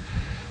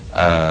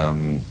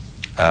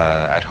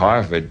 At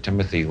Harvard,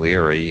 Timothy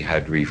Leary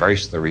had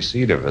reversed the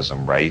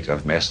recidivism rate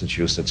of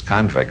Massachusetts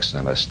convicts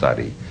in a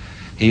study.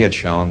 He had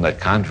shown that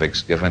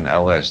convicts given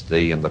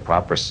LSD in the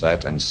proper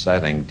set and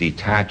setting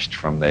detached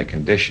from their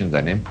conditioned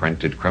and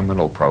imprinted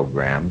criminal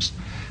programs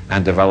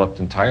and developed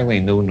entirely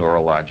new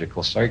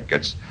neurological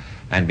circuits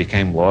and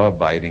became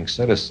law-abiding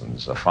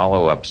citizens. A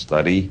follow-up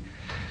study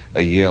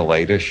a year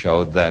later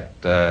showed that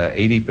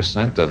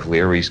 80% of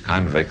Leary's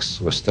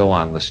convicts were still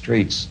on the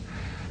streets,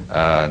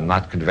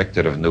 not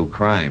convicted of new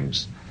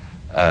crimes.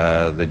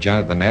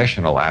 The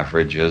national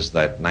average is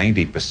that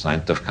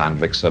 90% of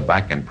convicts are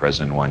back in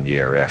prison 1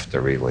 year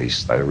after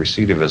release. The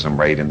recidivism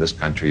rate in this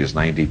country is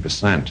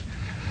 90%.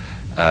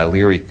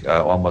 Leary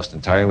almost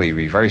entirely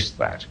reversed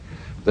that.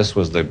 This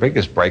was the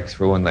biggest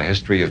breakthrough in the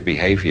history of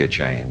behavior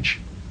change.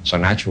 So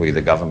naturally,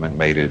 the government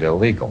made it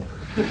illegal.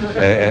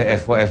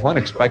 If one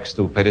expects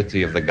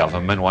stupidity of the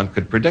government, one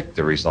could predict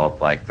a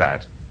result like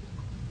that.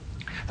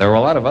 There were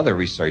a lot of other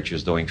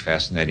researchers doing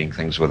fascinating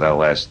things with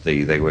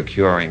LSD. They were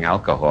curing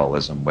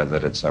alcoholism with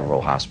it at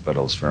several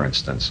hospitals, for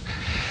instance.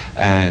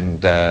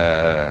 And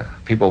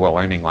people were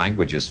learning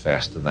languages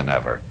faster than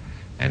ever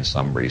in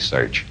some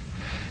research.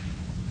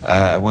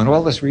 When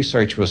all this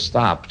research was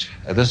stopped,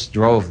 this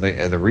drove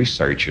the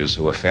researchers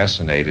who were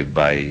fascinated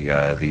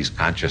by these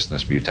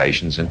consciousness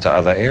mutations into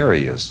other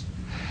areas.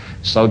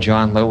 So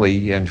John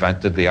Lilly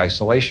invented the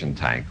isolation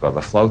tank, or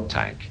the float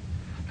tank.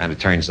 And it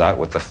turns out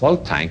with the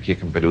float tank, you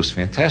can produce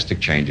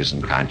fantastic changes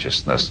in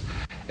consciousness.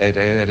 It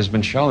has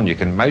been shown, you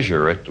can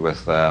measure it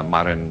with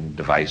modern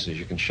devices.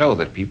 You can show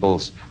that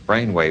people's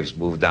brain waves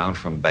move down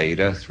from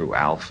beta through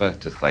alpha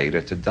to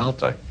theta to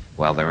delta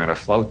while they're in a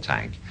float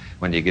tank.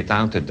 When you get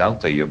down to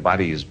delta, your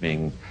body is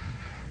being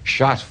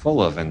shot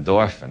full of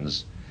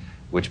endorphins,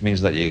 which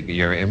means that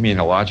your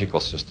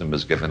immunological system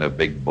is given a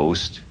big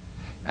boost.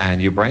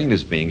 And your brain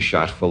is being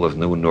shot full of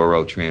new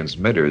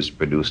neurotransmitters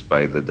produced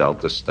by the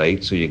delta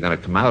state. So you're going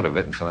to come out of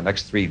it, and for the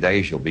next 3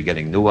 days, you'll be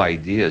getting new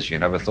ideas you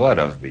never thought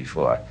of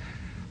before.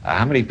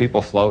 How many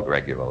people float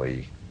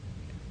regularly?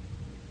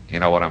 You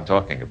know what I'm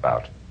talking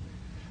about.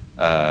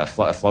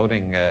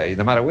 Floating,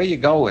 no matter where you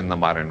go in the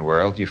modern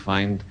world, you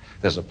find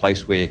there's a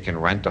place where you can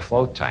rent a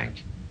float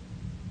tank.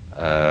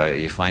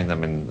 You find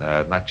them in,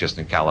 not just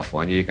in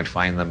California, you can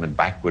find them in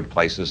backward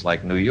places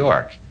like New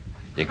York.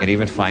 You can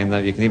even find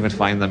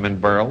them in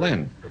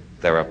Berlin.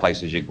 There are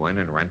places you go in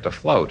and rent a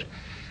float.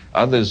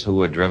 Others who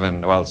were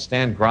driven, well,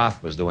 Stan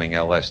Grof was doing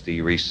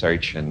LSD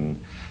research in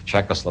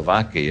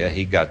Czechoslovakia.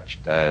 He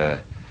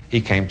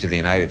came to the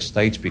United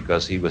States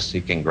because he was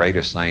seeking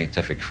greater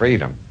scientific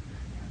freedom.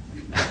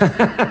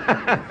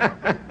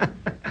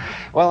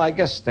 Well, I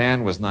guess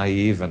Stan was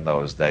naive in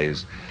those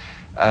days.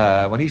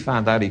 When he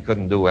found out he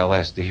couldn't do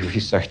LSD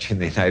research in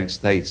the United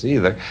States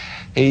either,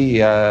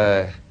 he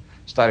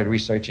started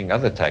researching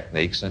other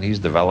techniques, and he's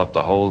developed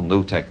a whole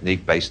new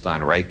technique based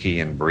on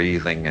Reiki and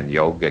breathing and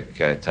yogic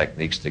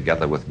techniques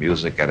together with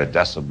music at a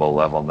decibel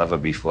level never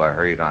before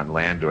heard on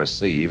land or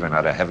sea, even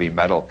at a heavy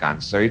metal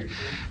concert.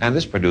 And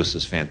this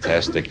produces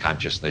fantastic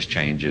consciousness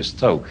changes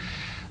too.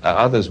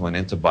 Others went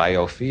into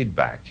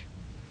biofeedback.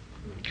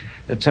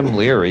 Tim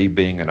Leary,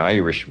 being an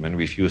Irishman,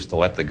 refused to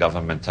let the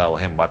government tell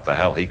him what the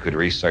hell he could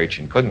research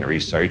and couldn't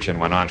research, and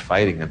went on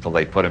fighting until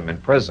they put him in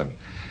prison.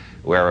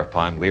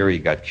 Whereupon Leary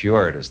got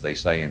cured, as they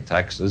say in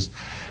Texas.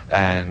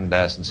 And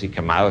since he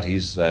came out,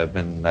 he's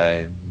been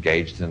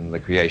engaged in the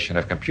creation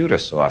of computer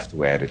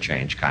software to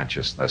change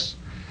consciousness.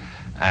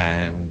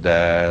 And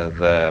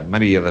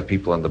many of the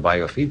people in the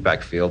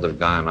biofeedback field have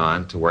gone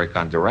on to work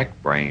on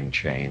direct brain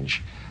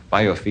change.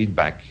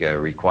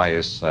 Biofeedback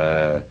requires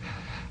a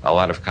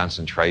lot of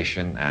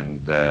concentration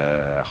and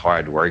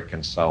hard work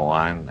and so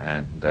on.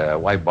 And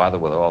why bother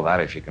with all that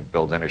if you can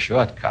build in a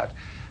shortcut?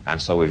 And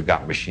so we've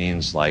got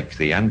machines like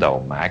the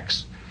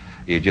Endomax.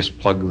 You just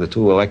plug the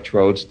 2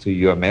 electrodes to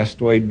your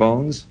mastoid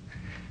bones,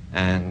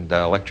 and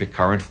electric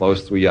current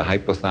flows through your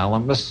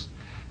hypothalamus,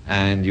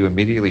 and you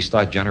immediately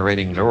start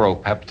generating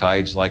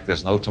neuropeptides like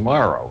there's no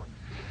tomorrow.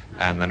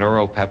 And the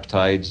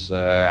neuropeptides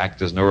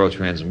act as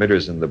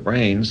neurotransmitters in the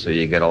brain, so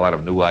you get a lot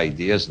of new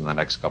ideas in the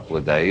next couple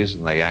of days,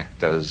 and they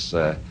act as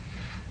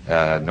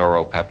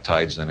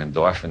neuropeptides and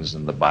endorphins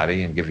in the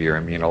body and give your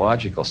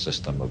immunological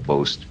system a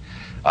boost.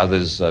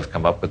 Others have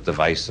come up with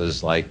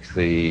devices like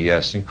the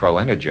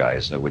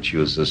synchroenergizer, which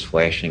uses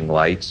flashing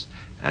lights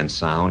and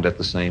sound at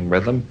the same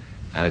rhythm.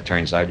 And it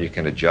turns out you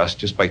can adjust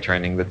just by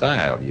turning the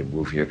dial. You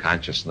move your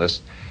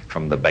consciousness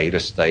from the beta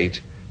state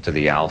to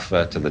the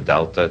alpha, to the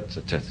delta,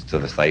 to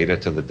the theta,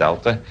 to the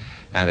delta.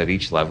 And at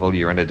each level,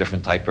 you're in a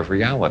different type of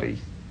reality.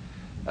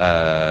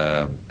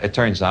 It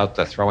turns out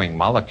that throwing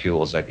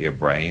molecules at your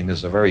brain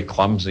is a very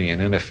clumsy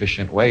and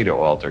inefficient way to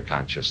alter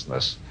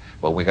consciousness.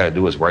 What we got to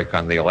do is work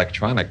on the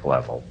electronic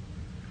level.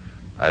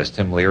 As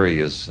Tim Leary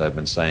has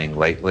been saying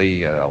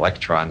lately,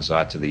 electrons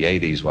are to the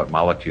 80s what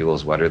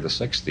molecules what are the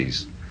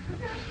 60s.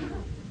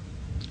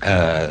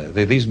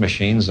 These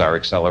machines are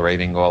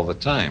accelerating all the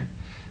time.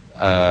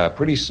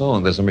 Pretty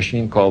soon, there's a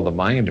machine called the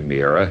Mind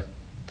Mirror,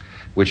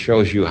 which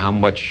shows you how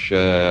much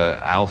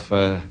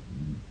alpha,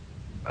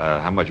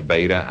 how much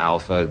beta,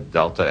 alpha,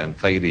 delta, and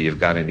theta you've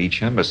got in each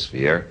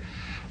hemisphere,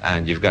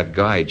 and you've got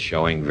guides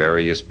showing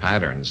various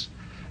patterns.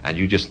 And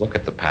you just look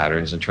at the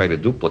patterns and try to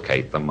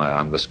duplicate them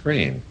on the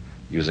screen,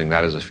 using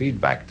that as a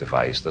feedback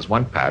device. There's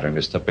one pattern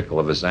that's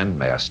typical of a Zen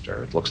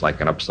master. It looks like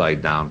an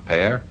upside-down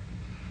pear.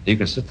 You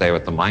can sit there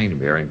with the mind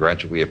mirror and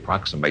gradually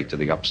approximate to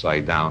the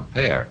upside-down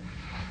pear.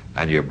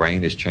 And your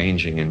brain is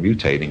changing and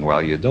mutating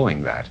while you're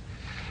doing that.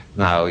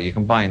 Now, you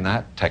combine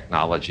that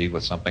technology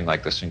with something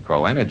like the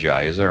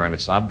synchroenergizer, and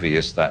it's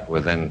obvious that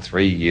within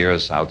 3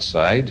 years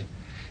outside,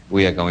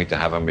 we are going to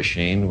have a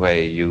machine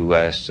where you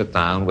sit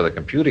down with a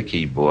computer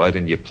keyboard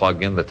and you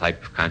plug in the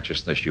type of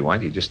consciousness you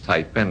want. You just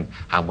type in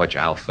how much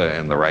alpha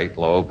in the right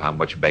lobe, how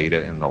much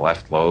beta in the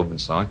left lobe, and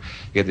so on.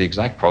 You get the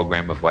exact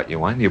program of what you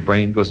want, and your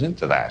brain goes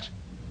into that.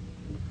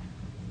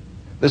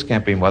 This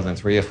can't be more than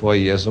 3 or 4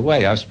 years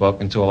away. I've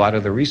spoken to a lot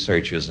of the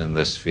researchers in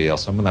this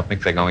field. Some of them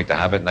think they're going to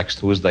have it next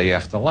Tuesday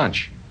after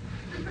lunch.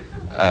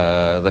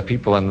 The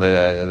people in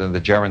the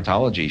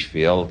gerontology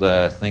field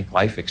think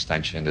life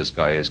extension is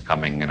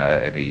coming in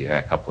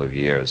a couple of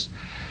years.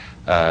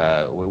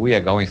 We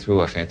are going through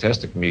a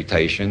fantastic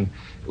mutation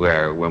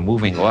where we're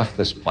moving off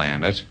this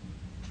planet.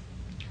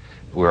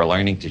 We're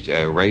learning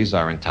to raise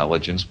our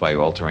intelligence by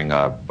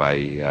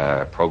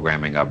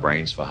programming our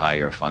brains for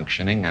higher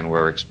functioning, and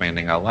we're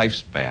expanding our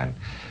lifespan.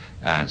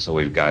 And so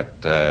we've got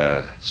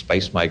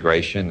space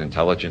migration,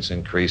 intelligence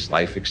increase,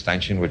 life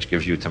extension, which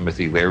gives you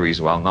Timothy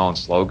Leary's well-known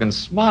slogan,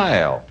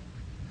 "Smile."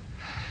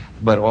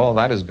 But all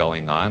that is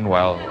going on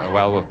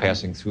while we're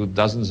passing through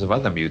dozens of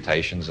other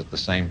mutations at the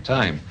same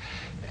time.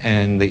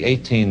 In the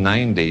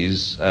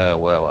 1890s,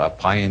 a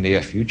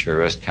pioneer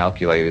futurist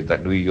calculated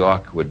that New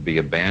York would be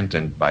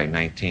abandoned by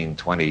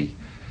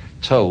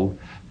 1922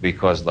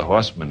 because the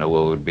horse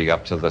manure would be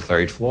up to the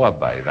 3rd floor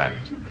by then.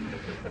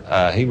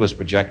 He was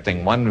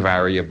projecting one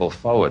variable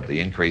forward, the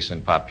increase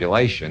in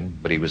population,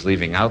 but he was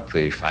leaving out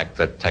the fact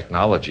that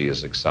technology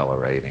is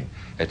accelerating.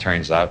 It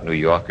turns out New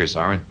Yorkers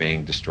aren't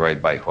being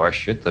destroyed by horse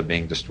shit, they're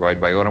being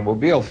destroyed by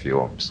automobile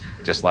fumes,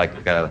 just like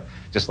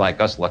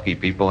us lucky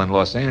people in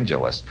Los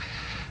Angeles.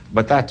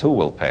 But that too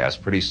will pass.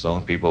 Pretty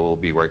soon people will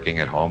be working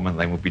at home and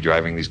they won't be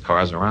driving these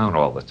cars around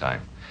all the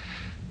time.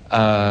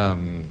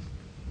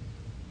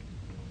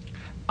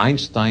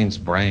 Einstein's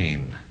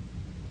brain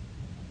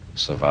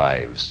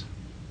survives.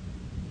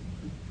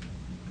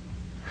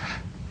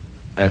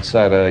 It's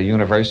at a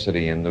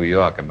university in New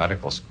York, a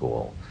medical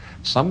school.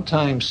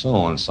 Sometime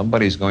soon,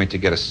 somebody's going to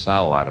get a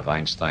cell out of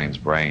Einstein's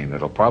brain.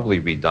 It'll probably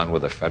be done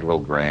with a federal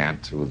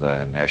grant through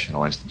the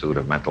National Institute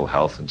of Mental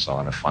Health and so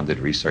on, a funded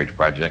research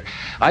project.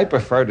 I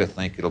prefer to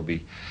think it'll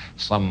be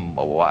some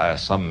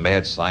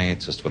mad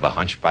scientist with a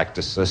hunchbacked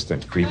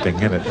assistant creeping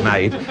in at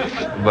night.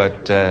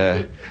 But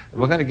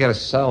we're going to get a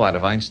cell out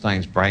of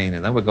Einstein's brain,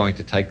 and then we're going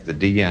to take the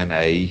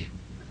DNA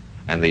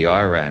and the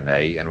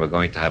RNA, and we're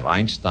going to have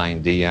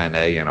Einstein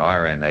DNA and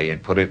RNA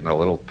and put it in a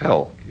little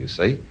pill, you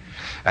see?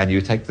 And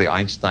you take the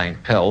Einstein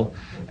pill,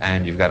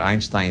 and you've got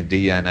Einstein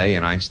DNA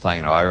and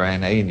Einstein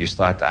RNA, and you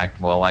start to act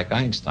more like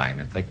Einstein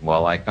and think more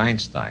like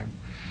Einstein.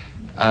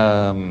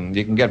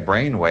 You can get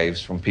brain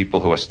waves from people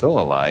who are still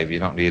alive. You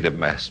don't need to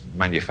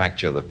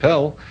manufacture the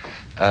pill.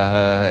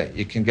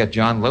 You can get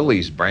John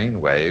Lilly's brain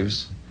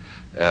waves,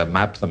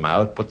 map them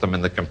out, put them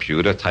in the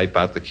computer, type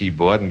out the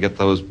keyboard, and get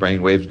those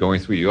brain waves going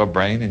through your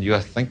brain, and you're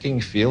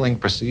thinking, feeling,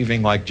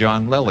 perceiving like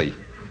John Lilly.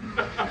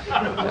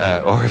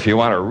 Or if you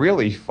want a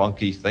really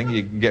funky thing,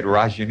 you can get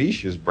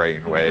Rajaneesh's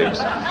brain waves.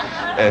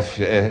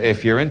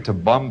 If you're into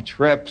bum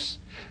trips,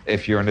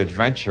 if you're an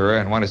adventurer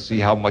and want to see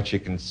how much you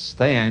can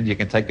stand, you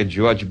can take a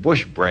George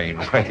Bush brain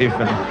wave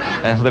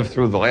and live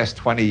through the last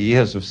 20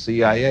 years of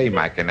CIA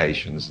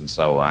machinations and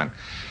so on.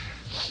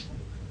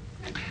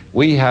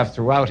 We have,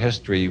 throughout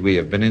history, we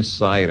have been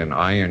inside an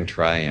iron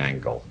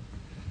triangle.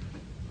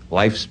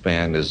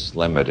 Lifespan is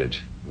limited,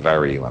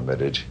 very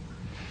limited.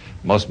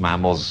 Most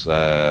mammals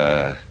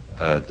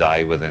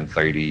die within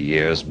 30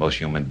 years. Most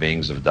human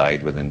beings have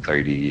died within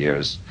 30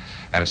 years.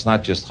 And it's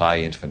not just high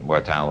infant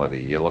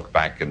mortality. You look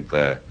back in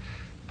the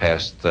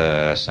past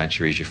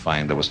centuries, you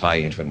find there was high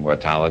infant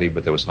mortality,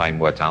 but there was high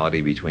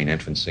mortality between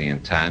infancy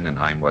and 10, and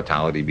high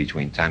mortality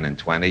between 10 and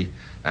 20,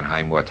 and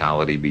high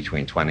mortality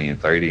between 20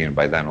 and 30, and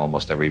by then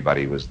almost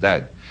everybody was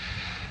dead.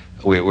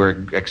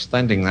 We're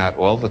extending that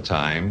all the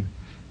time.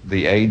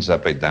 The AIDS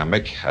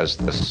epidemic has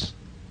this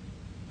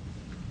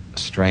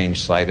strange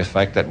side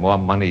effect that more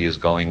money is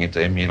going into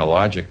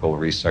immunological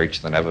research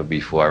than ever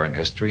before in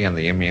history, and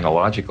the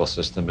immunological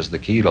system is the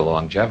key to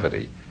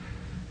longevity.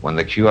 When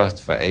the cure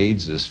for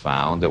AIDS is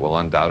found, it will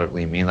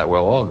undoubtedly mean that we're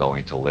all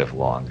going to live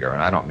longer.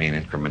 And I don't mean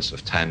increments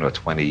of 10 or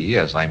 20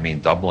 years. I mean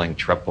doubling,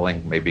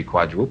 tripling, maybe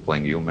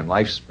quadrupling human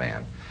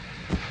lifespan.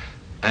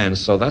 And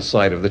so that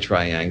side of the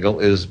triangle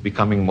is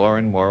becoming more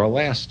and more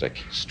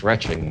elastic,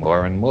 stretching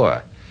more and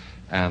more.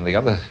 And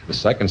the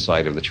second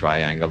side of the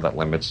triangle that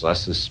limits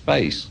us is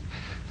space.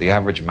 The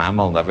average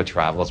mammal never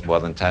travels more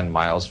than 10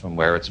 miles from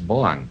where it's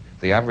born.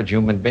 The average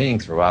human being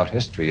throughout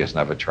history has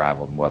never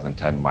traveled more than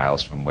 10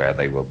 miles from where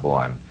they were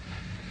born.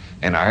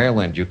 In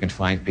Ireland, you can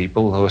find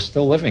people who are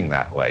still living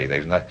that way.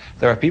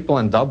 There are people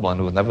in Dublin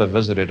who have never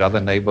visited other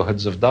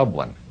neighborhoods of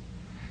Dublin.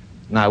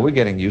 Now, we're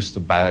getting used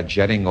to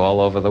jetting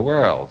all over the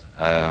world.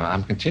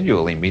 I'm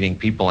continually meeting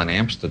people in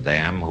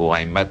Amsterdam who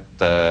I met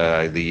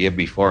the year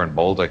before in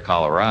Boulder,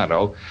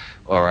 Colorado,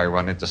 or I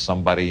run into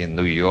somebody in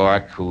New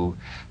York who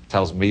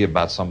tells me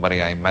about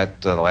somebody I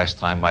met the last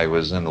time I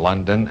was in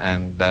London,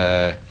 and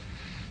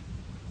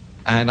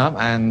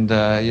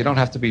you don't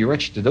have to be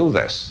rich to do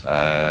this.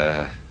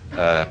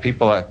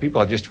 People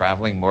are just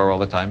traveling more all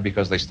the time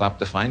because they stopped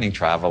defining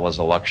travel as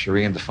a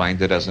luxury and defined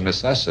it as a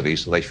necessity,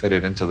 so they fit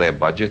it into their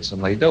budgets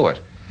and they do it.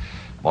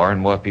 More and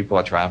more people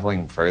are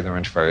traveling further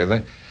and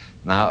further.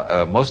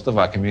 Now, most of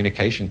our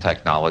communication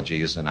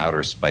technology is in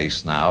outer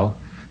space now.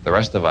 The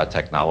rest of our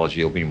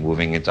technology will be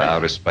moving into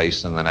outer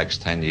space in the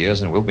next 10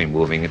 years, and we'll be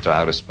moving into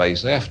outer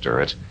space after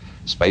it.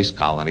 space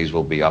colonies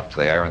will be up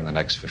there in the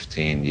next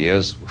 15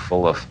 years,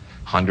 full of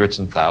hundreds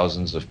and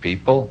thousands of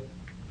people,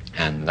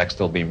 and next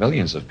there'll be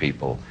millions of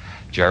people.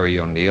 Jerry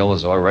O'Neill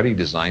has already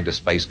designed a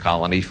space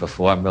colony for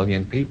 4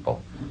 million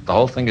people. The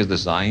whole thing is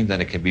designed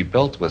and it can be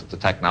built with the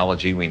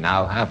technology we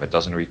now have. It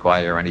doesn't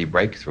require any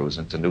breakthroughs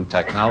into new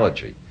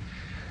technology.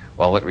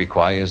 All it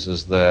requires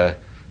is the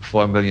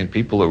 4 million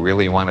people who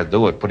really want to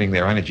do it, putting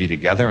their energy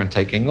together and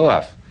taking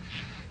off.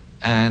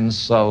 And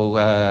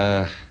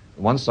so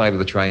one side of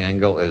the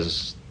triangle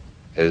is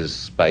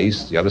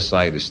space, the other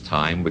side is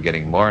time. We're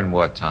getting more and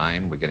more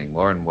time, we're getting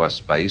more and more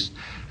space.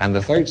 And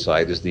the third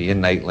side is the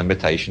innate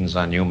limitations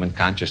on human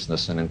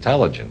consciousness and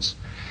intelligence.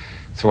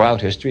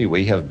 Throughout history,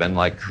 we have been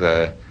like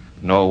the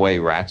Norway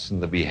rats in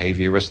the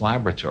behaviorist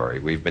laboratory.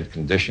 We've been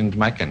conditioned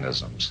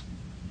mechanisms,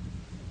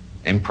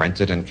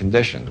 imprinted and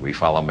conditioned. We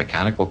follow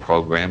mechanical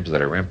programs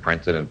that are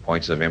imprinted in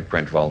points of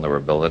imprint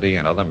vulnerability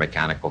and other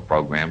mechanical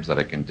programs that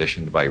are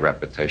conditioned by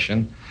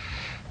repetition.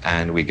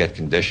 And we get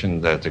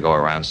conditioned to go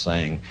around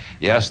saying,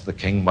 yes, the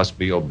king must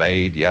be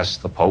obeyed, yes,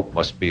 the pope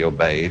must be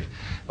obeyed.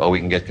 Or we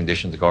can get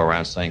conditioned to go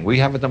around saying, we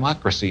have a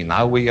democracy,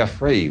 now we are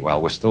free. Well,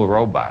 we're still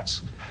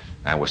robots,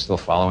 and we're still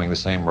following the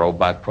same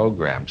robot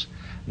programs.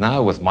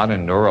 Now, with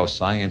modern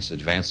neuroscience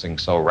advancing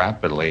so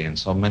rapidly in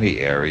so many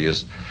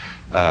areas,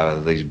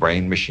 these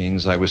brain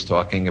machines I was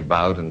talking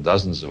about and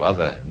dozens of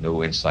other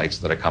new insights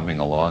that are coming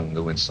along,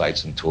 new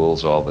insights and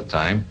tools all the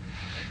time,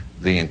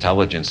 the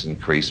intelligence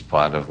increase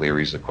part of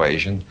Leary's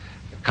equation,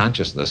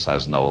 consciousness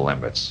has no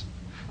limits.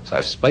 So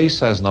if space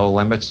has no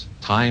limits,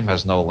 time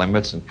has no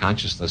limits, and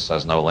consciousness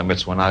has no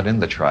limits, we're not in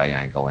the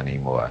triangle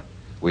anymore.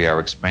 We are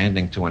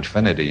expanding to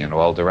infinity in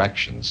all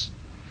directions.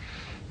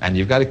 And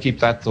you've got to keep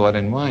that thought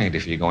in mind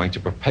if you're going to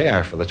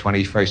prepare for the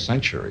 21st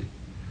century,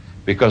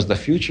 because the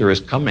future is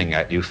coming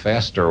at you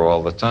faster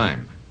all the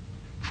time.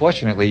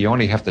 Fortunately, you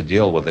only have to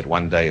deal with it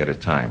one day at a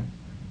time.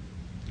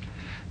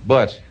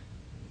 But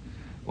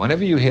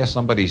whenever you hear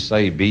somebody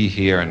say, be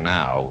here and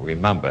now,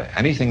 remember,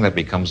 anything that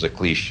becomes a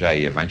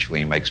cliche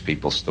eventually makes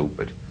people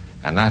stupid.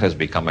 And that has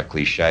become a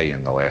cliche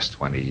in the last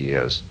 20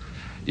 years.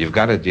 You've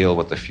got to deal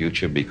with the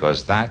future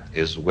because that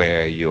is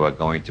where you are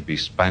going to be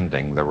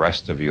spending the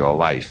rest of your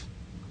life.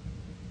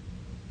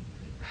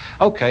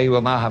 Okay,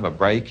 we'll now have a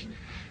break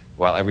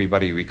while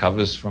everybody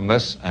recovers from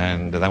this,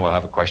 and then we'll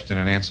have a question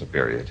and answer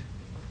period.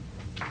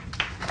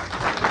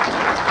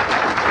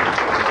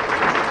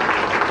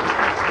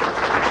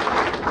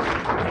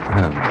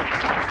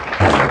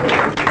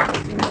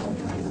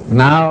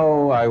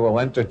 Now I will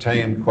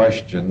entertain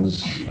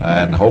questions,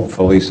 and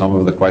hopefully some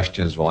of the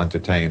questions will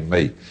entertain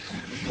me.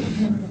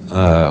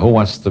 Who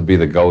wants to be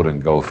the goat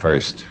and go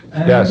first?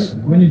 And yes?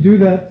 When you do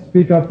that,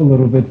 speak up a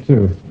little bit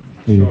too,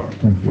 please. Sure.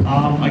 Thank you.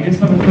 I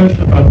guess I have a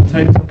question about the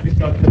type topic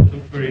that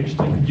looked very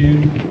interesting. Could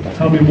you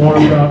tell me more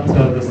about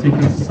the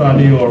secret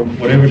society, or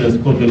whatever it is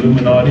called, the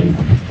Illuminati,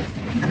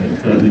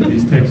 that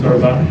these tapes are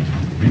about?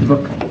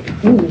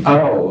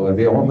 Oh,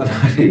 the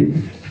Illuminati.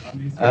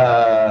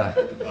 The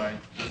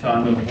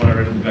sound of what I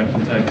read in the back of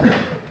the tape.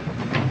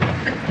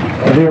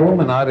 The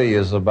Illuminati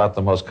is about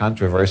the most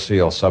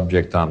controversial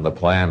subject on the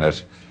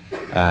planet.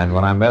 And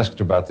when I'm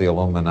asked about the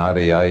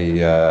Illuminati,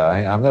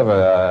 I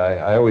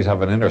always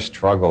have an inner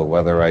struggle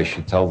whether I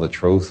should tell the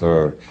truth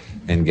or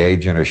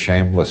engage in a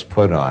shameless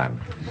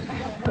put-on.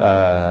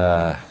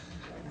 The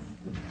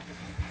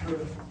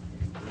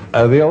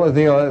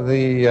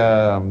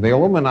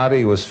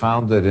Illuminati was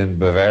founded in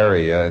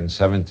Bavaria in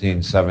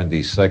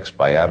 1776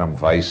 by Adam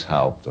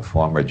Weishaupt, a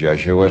former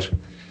Jesuit.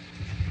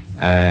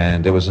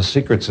 And it was a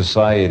secret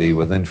society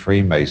within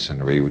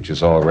Freemasonry, which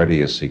is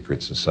already a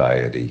secret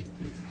society.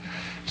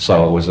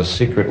 So it was a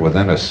secret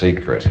within a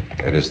secret.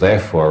 It has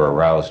therefore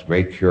aroused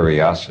great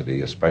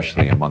curiosity,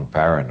 especially among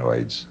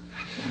paranoids.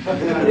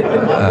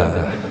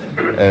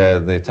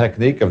 The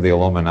technique of the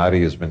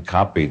Illuminati has been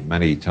copied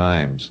many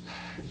times.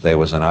 There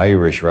was an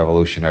Irish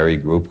revolutionary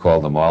group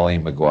called the Molly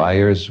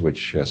Maguires,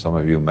 which some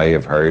of you may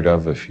have heard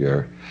of if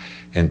you're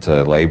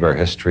into labor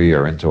history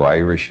or into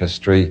Irish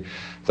history.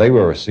 They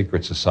were a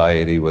secret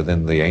society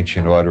within the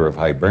ancient order of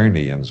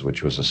Hibernians,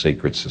 which was a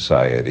secret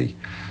society.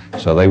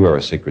 So they were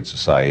a secret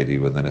society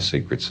within a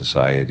secret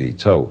society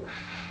too.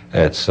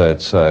 It's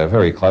a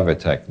very clever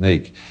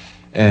technique.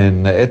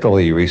 In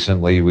Italy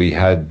recently, we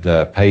had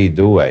Pei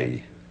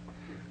Due,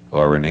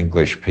 or in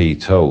English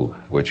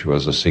P2, which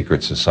was a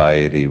secret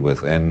society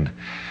within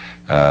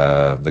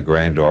the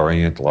Grand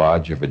Orient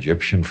Lodge of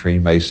Egyptian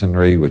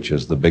Freemasonry, which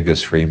is the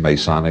biggest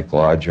Freemasonic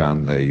lodge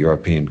on the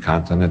European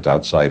continent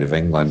outside of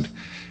England.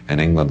 In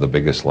England, the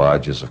biggest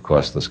lodge is, of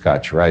course, the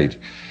Scotch Rite.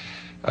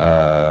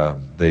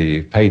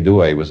 The Pei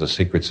Due was a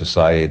secret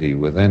society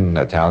within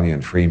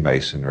Italian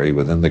Freemasonry,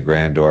 within the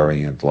Grand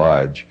Orient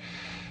Lodge.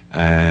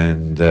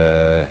 And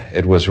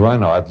it was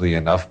run, oddly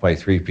enough, by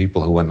three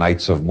people who were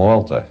Knights of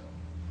Malta.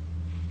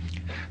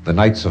 The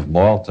Knights of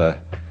Malta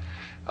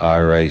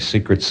are a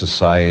secret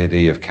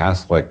society of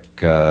Catholic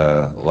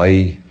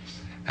lay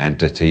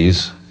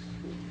entities.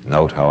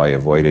 Note how I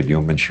avoided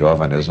human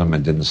chauvinism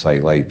and didn't say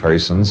lay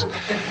persons.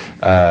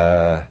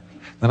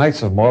 The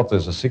Knights of Malta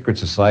is a secret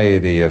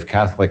society of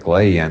Catholic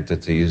lay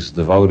entities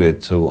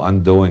devoted to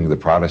undoing the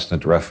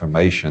Protestant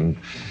Reformation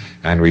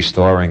and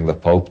restoring the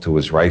Pope to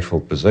his rightful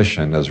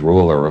position as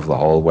ruler of the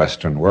whole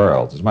Western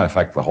world. As a matter of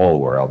fact, the whole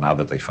world, now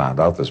that they found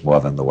out there's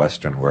more than the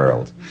Western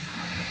world.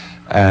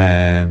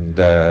 And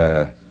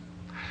it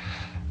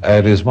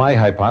is my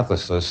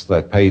hypothesis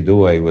that Pei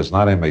Due was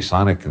not a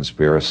Masonic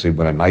conspiracy,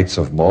 but a Knights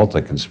of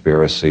Malta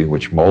conspiracy,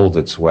 which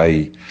molded its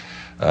way,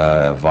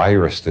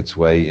 virused its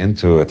way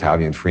into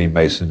Italian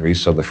Freemasonry,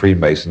 so the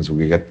Freemasons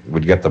would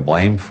get the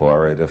blame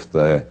for it if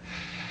the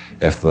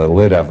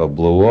lid ever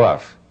blew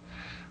off.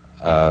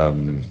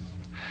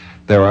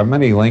 There are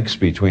many links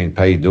between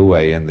Pei Due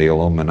and the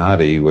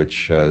Illuminati,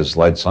 which has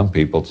led some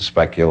people to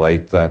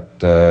speculate that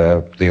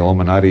the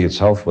Illuminati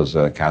itself was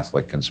a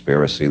Catholic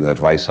conspiracy, that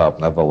Weishaupt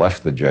never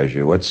left the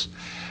Jesuits,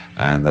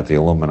 and that the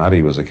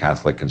Illuminati was a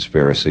Catholic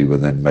conspiracy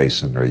within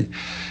Masonry.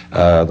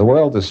 The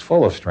world is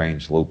full of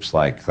strange loops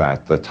like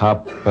that. The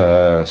top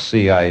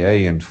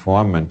CIA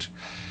informant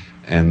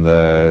in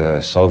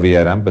the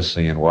Soviet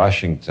embassy in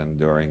Washington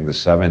during the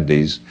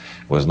 70s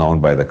was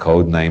known by the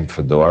code name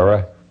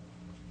Fedora,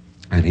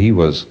 and he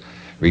was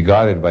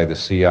regarded by the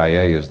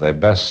CIA as their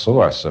best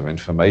source of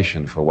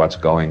information for what's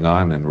going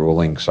on in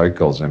ruling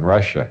circles in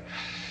Russia.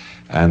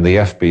 And the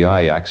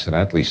FBI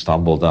accidentally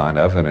stumbled on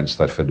evidence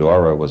that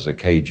Fedora was a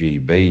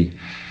KGB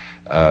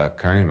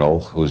colonel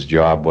whose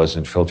job was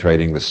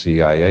infiltrating the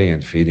CIA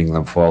and feeding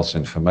them false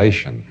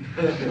information.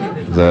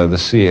 The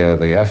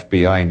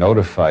FBI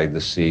notified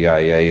the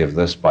CIA of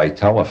this by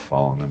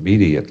telephone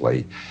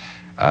immediately.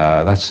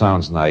 That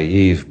sounds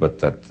naive,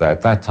 but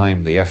at that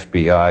time the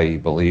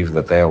FBI believed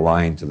that their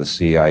line to the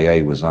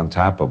CIA was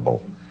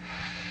untappable.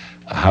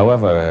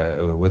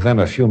 However, within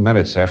a few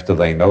minutes after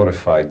they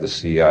notified the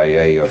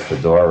CIA of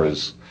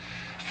Fedora's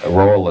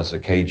role as a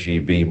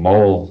KGB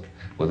mole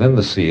within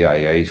the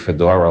CIA,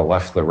 Fedora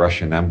left the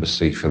Russian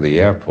embassy for the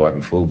airport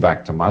and flew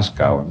back to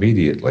Moscow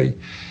immediately,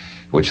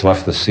 which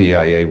left the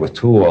CIA with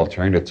two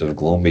alternative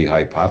gloomy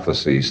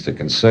hypotheses to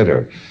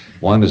consider.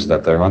 One is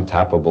that their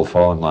untappable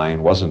phone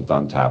line wasn't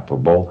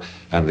untappable,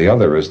 and the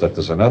other is that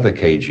there's another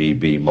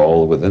KGB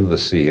mole within the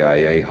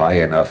CIA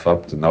high enough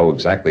up to know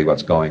exactly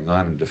what's going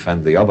on and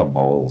defend the other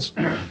moles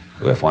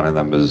if one of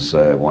them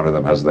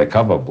has their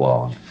cover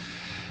blown.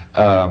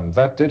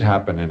 That did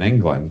happen in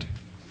England.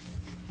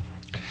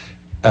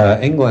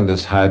 England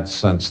has had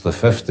since the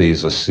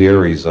 50s a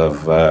series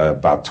of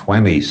about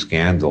 20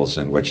 scandals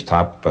in which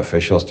top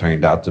officials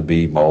turned out to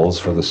be moles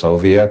for the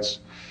Soviets.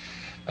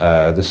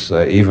 This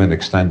even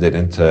extended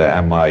into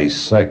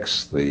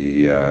MI6,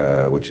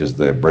 which is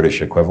the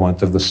British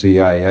equivalent of the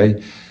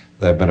CIA.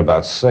 There have been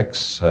about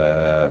 6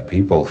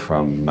 people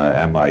from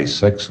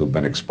MI6 who've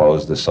been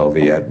exposed to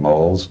Soviet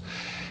moles.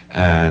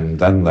 And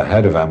then the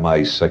head of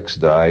MI6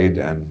 died,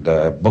 and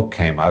a book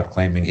came out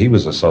claiming he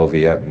was a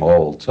Soviet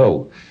mole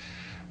too.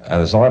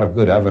 There's a lot of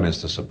good evidence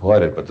to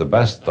support it, but the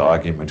best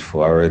argument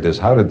for it is,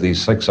 how did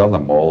these 6 other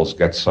moles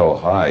get so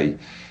high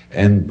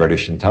in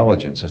British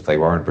intelligence if they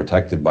weren't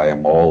protected by a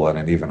mole at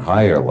an even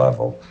higher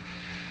level?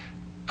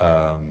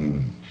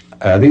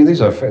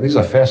 These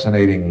are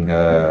fascinating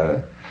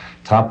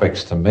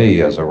topics to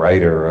me as a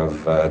writer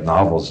of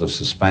novels of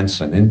suspense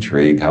and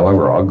intrigue.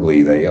 However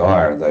ugly they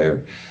are,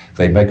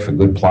 they make for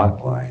good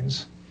plot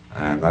lines.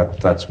 And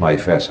that's my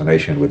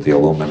fascination with the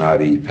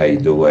Illuminati, Pei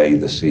Due,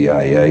 the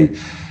CIA,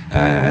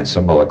 and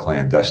similar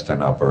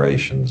clandestine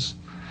operations.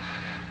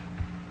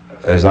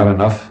 Is that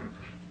enough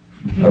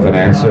of an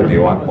answer? Do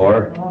you want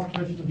more? Last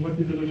question, what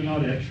did the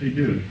Illuminati actually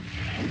do?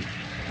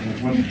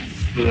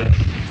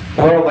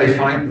 Well,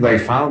 they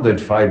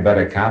founded Phi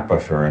Beta Kappa,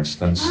 for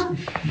instance.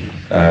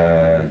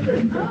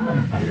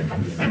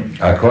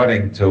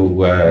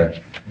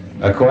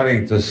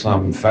 According to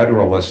some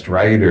Federalist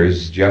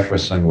writers,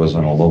 Jefferson was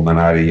an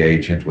Illuminati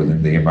agent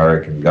within the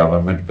American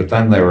government, but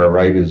then there were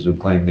writers who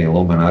claimed the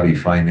Illuminati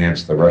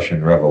financed the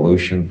Russian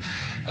Revolution.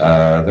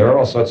 There are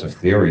all sorts of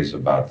theories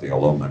about the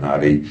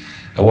Illuminati.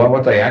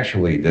 What they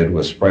actually did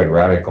was spread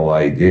radical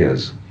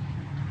ideas.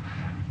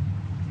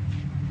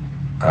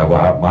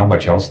 How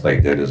much else they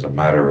did is a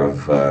matter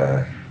of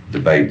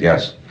debate,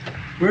 yes.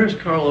 Where is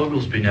Carl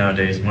Oglesby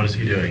nowadays, and what is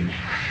he doing?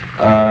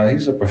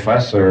 He's a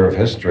professor of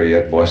history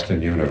at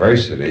Boston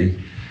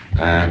University,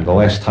 and the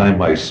last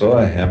time I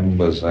saw him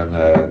was in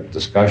a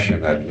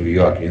discussion at New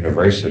York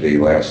University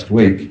last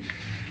week,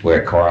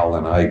 where Carl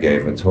and I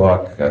gave a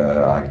talk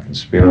on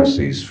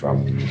conspiracies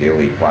from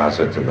Dealey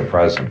Plaza to the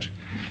present.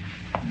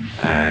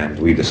 And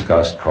we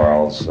discussed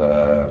Carl's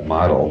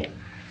model,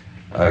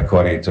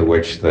 according to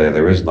which the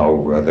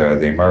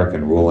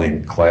American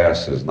ruling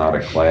class is not a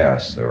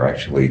class. There are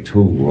actually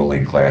 2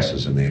 ruling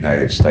classes in the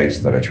United States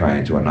that are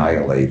trying to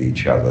annihilate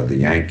each other. The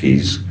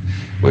Yankees,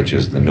 which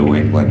is the New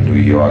England, New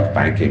York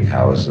banking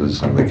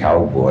houses, and the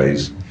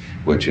Cowboys,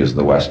 which is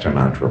the Western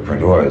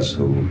entrepreneurs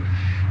who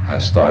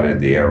started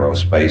the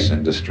aerospace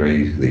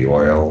industry, the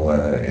oil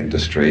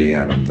industry,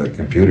 and the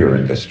computer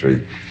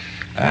industry.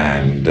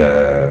 And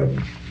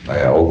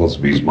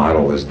Oglesby's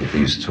model is that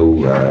these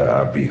two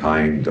are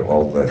behind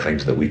all the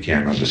things that we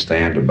can't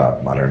understand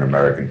about modern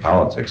American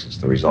politics. It's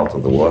the result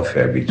of the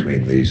warfare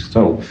between these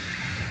two.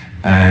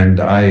 And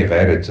I've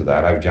added to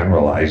that, I've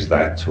generalized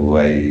that to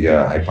a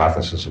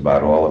hypothesis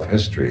about all of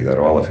history, that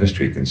all of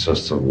history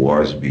consists of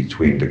wars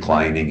between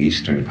declining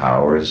Eastern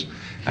powers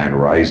and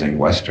rising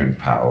Western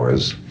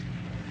powers,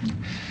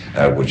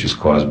 which is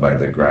caused by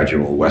the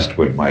gradual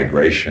westward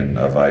migration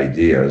of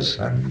ideas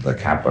and the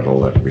capital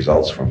that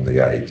results from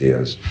the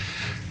ideas.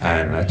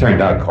 And it turned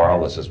out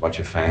Carl is as much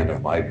a fan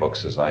of my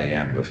books as I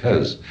am of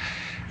his,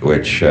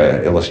 which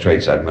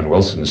illustrates Edmund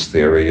Wilson's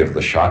theory of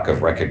the shock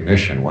of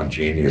recognition. One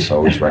genius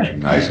always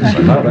recognizes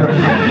another.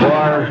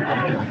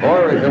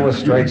 Or it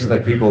illustrates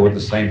that people with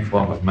the same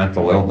form of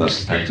mental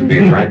illness tend to be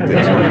attracted to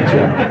each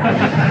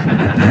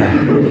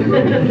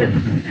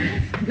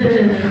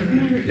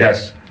other.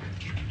 Yes?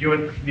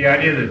 The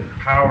idea that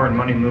power and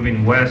money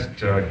moving west,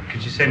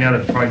 could you say now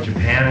that probably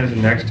Japan is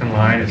next in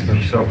line? It's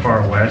moved so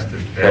far west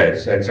that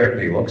It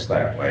certainly looks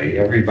that way.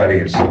 Everybody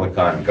in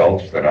Silicon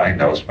Gulch that I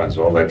know spends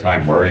all their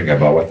time worrying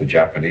about what the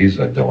Japanese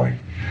are doing.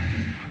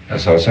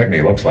 So it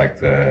certainly looks like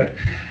there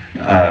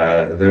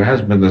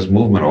has been this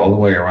movement all the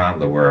way around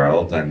the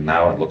world, and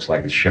now it looks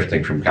like it's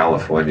shifting from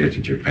California to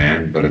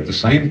Japan. But at the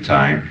same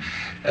time,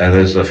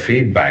 there's a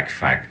feedback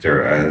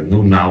factor.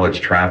 New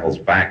knowledge travels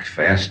back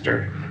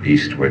faster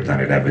eastward than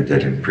it ever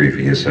did in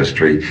previous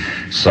history.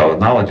 So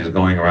knowledge is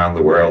going around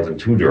the world in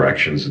two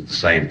directions at the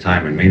same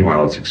time, and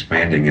meanwhile it's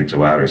expanding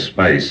into outer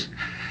space.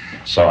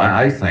 So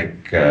I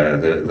think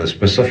the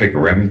specific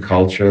rim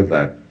culture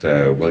that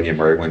William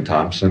Irwin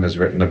Thompson has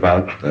written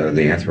about,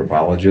 the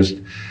anthropologist,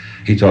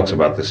 he talks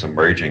about this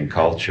emerging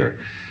culture,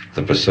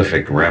 the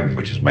Pacific Rim,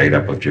 which is made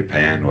up of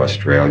Japan,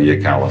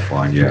 Australia,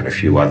 California, and a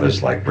few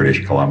others like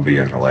British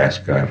Columbia and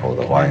Alaska and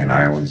the Hawaiian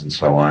Islands and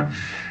so on.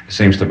 It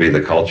seems to be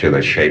the culture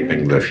that's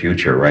shaping the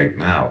future right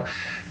now.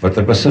 But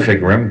the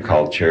Pacific Rim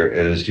culture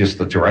is just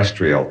the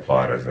terrestrial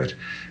part of it.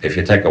 If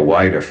you take a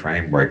wider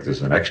framework,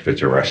 there's an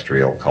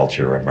extraterrestrial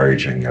culture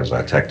emerging as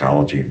our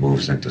technology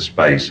moves into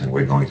space, and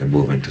we're going to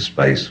move into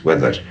space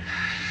with it.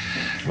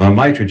 Well,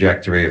 my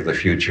trajectory of the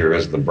future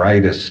is the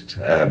brightest,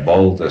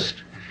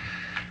 boldest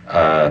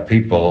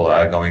people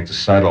are going to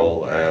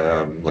settle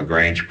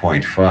Lagrange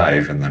point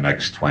 5 in the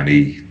next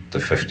 20 to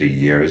 50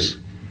 years.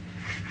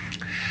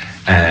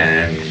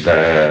 And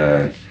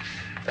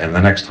in the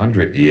next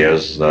 100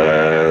 years,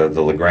 the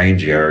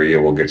Lagrange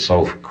area will get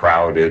so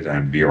crowded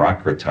and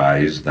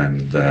bureaucratized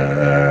and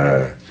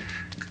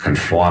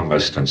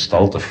conformist and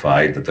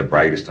stultified that the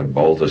brightest and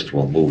boldest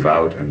will move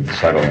out and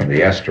settle in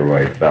the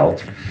asteroid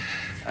belt.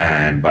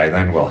 And by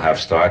then we'll have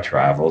star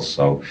travel,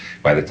 so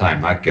by the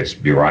time that gets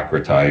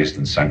bureaucratized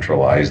and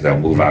centralized, they'll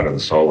move out of the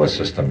solar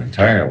system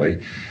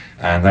entirely.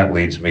 And that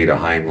leads me to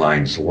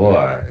Heinlein's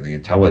law. The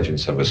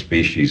intelligence of a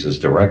species is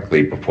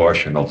directly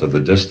proportional to the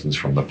distance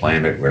from the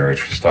planet where it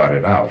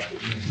started out.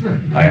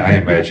 I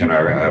imagine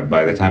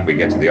by the time we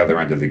get to the other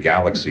end of the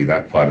galaxy,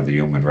 that part of the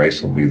human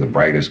race will be the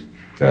brightest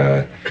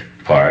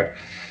part.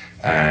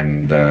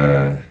 And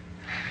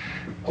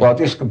well,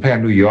 just compare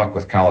New York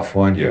with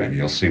California, and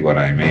you'll see what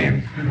I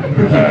mean.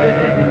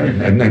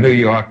 And New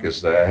York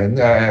is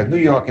New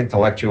York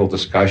intellectual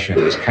discussion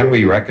is: can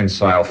we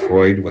reconcile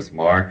Freud with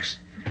Marx?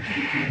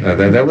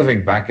 They're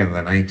living back in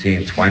the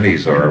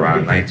 1920s or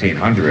around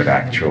 1900,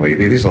 actually.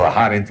 These are the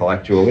hot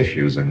intellectual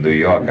issues in New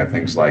York and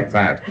things like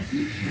that.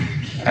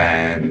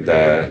 And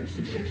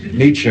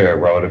Nietzsche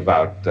wrote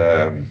about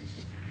the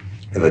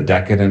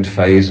decadent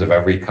phase of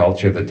every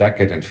culture. The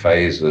decadent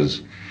phase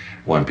is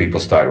when people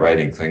start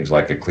writing things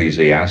like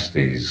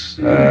Ecclesiastes,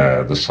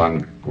 the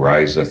sun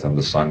riseth and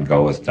the sun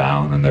goeth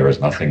down, and there is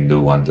nothing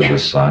new under the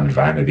sun,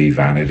 vanity,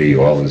 vanity,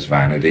 all is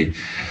vanity.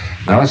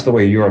 Now that's the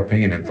way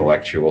European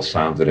intellectuals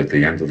sounded at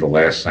the end of the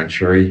last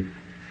century.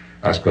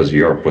 That's because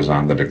Europe was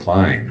on the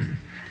decline.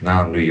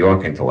 Now New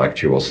York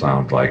intellectuals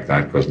sound like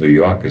that because New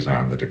York is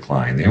on the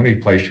decline. The only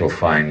place you'll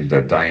find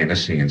the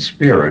Dionysian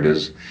spirit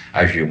is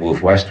as you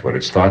move westward.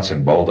 It starts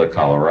in Boulder,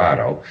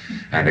 Colorado,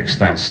 and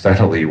extends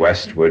steadily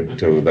westward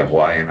to the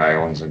Hawaiian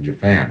Islands and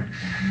Japan.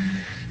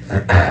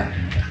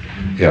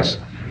 Yes.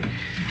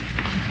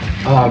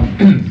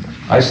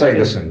 I say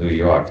this in New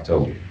York,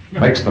 too.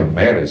 Makes them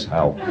mad as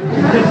hell.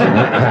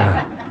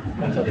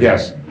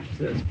 Yes.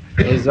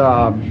 As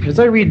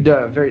I read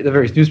the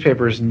various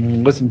newspapers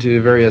and listen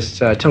to various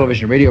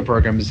television and radio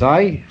programs,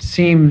 I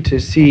seem to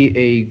see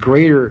a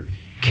greater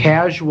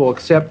casual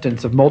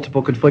acceptance of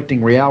multiple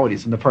conflicting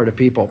realities on the part of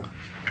people,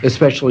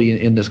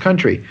 especially in this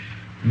country.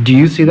 Do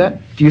you see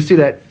that? Do you see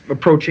that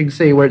approaching,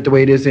 say, the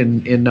way it is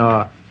in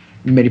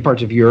many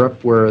parts of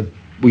Europe, where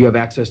we have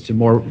access to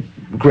more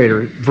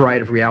greater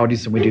variety of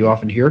realities than we do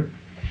often here?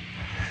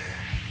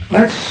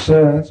 That's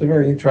a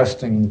very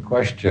interesting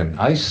question.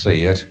 I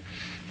see it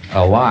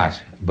a lot,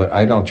 but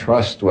I don't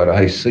trust what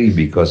I see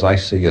because I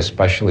see a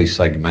specially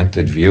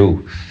segmented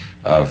view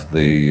of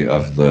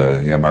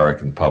the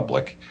American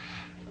public.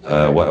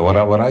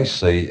 What I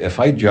see, if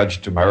I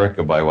judged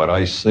America by what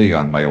I see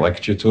on my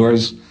lecture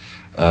tours,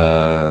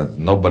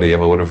 nobody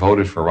ever would have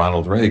voted for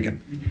Ronald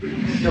Reagan.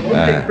 Now, one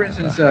thing, for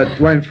instance,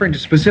 what I'm referring to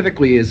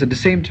specifically is at the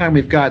same time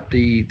we've got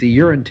the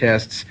urine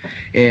tests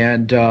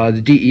and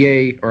the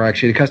DEA, or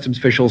actually the customs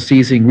officials,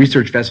 seizing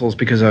research vessels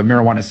because of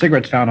marijuana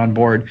cigarettes found on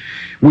board,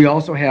 we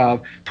also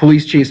have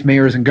police chiefs,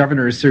 mayors, and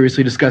governors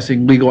seriously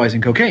discussing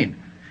legalizing cocaine.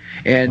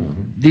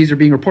 And these are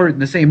being reported in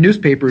the same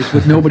newspapers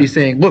with nobody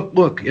saying,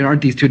 look, and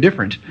aren't these two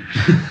different?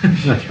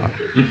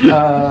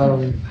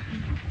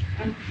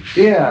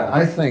 Yeah,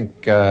 I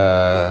think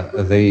that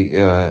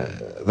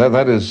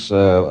is,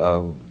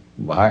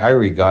 I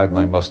regard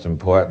my most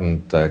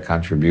important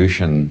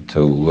contribution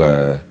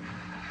to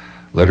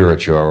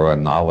literature or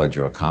knowledge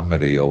or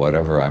comedy or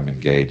whatever I'm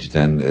engaged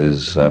in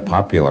is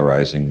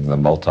popularizing the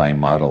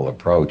multi-model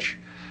approach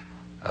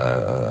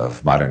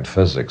of modern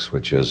physics,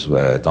 which is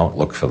don't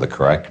look for the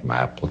correct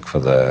map, look for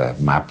the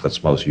map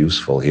that's most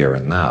useful here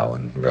and now,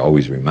 and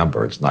always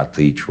remember it's not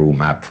the true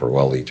map for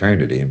all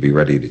eternity, and be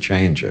ready to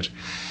change it.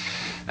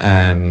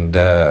 And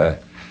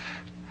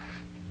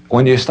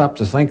when you stop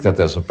to think that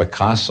there's a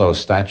Picasso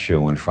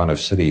statue in front of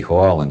City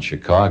Hall in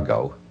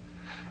Chicago,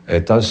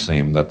 it does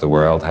seem that the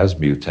world has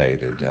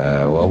mutated.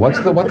 Well, what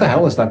the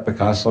hell is that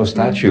Picasso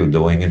statue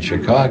doing in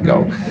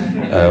Chicago?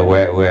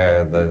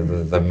 Where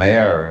the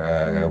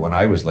mayor, when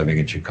I was living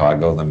in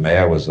Chicago, the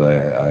mayor was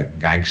a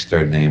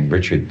gangster named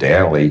Richard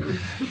Daley,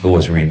 who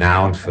was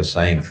renowned for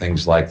saying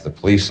things like, the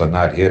police are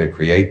not here to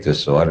create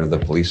disorder, the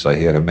police are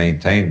here to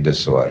maintain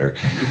disorder.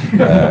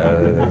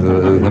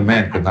 The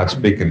man could not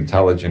speak an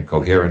intelligent,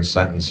 coherent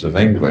sentence of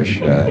English.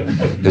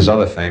 His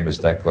other famous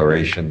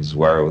declarations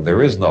were,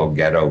 there is no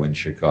ghetto in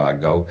Chicago,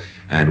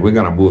 and we're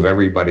going to move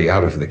everybody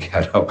out of the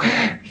ghetto.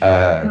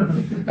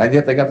 And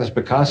yet they got this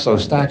Picasso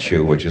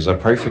statue, which is a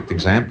perfect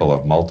example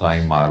of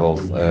multi-model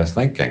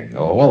thinking.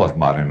 All of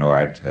modern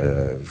art,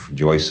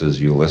 Joyce's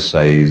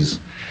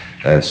Ulysses,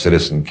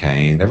 Citizen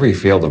Kane, every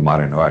field of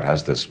modern art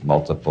has this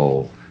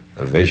multiple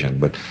vision.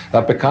 But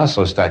that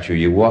Picasso statue,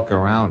 you walk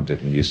around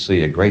it and you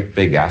see a great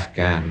big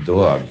Afghan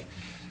dog,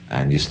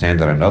 and you stand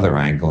at another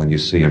angle and you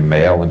see a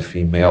male and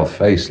female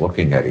face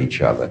looking at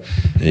each other.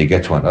 And you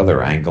get to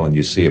another angle and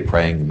you see a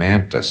praying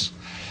mantis.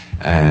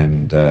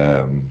 And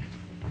to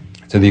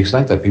the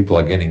extent that people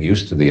are getting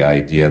used to the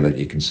idea that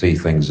you can see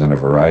things in a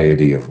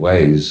variety of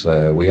ways,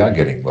 we are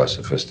getting more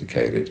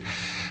sophisticated.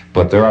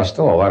 But there are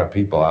still a lot of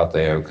people out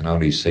there who can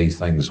only see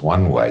things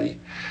one way.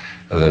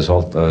 There's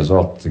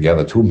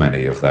altogether too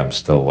many of them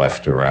still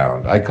left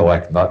around. I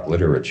collect nut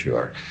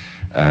literature.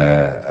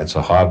 It's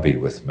a hobby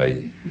with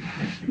me.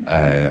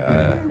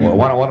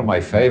 One of my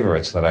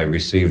favorites that I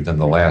received in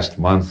the last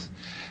month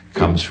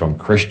comes from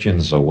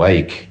Christians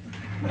Awake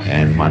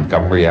in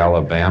Montgomery,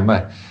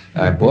 Alabama.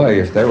 Boy,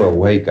 if they were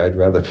awake, I'd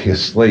rather be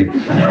asleep.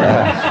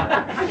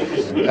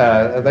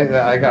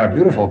 I got a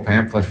beautiful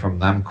pamphlet from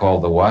them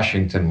called The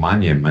Washington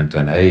Monument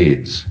and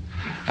AIDS.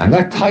 And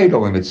that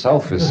title in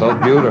itself is so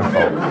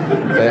beautiful.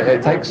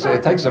 It takes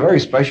a very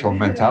special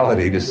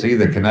mentality to see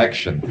the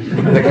connection.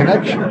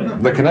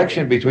 The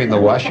connection between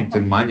the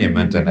Washington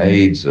Monument and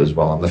AIDS is,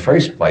 well, in the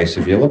first place,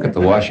 if you look at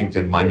the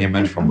Washington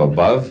Monument from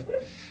above,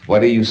 what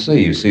do you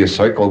see? You see a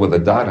circle with a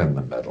dot in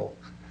the middle.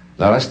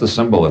 Now, that's the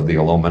symbol of the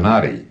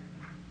Illuminati.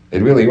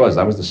 It really was.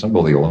 That was the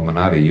symbol the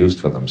Illuminati used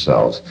for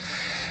themselves.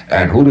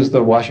 And who does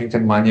the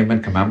Washington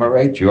Monument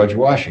commemorate? George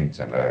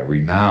Washington, a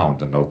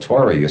renowned and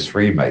notorious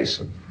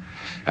Freemason.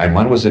 And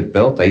when was it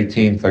built?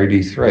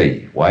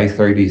 1833. Why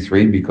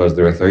 33? Because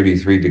there are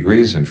 33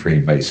 degrees in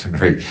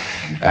Freemasonry.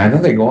 And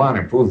then they go on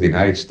and prove the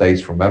United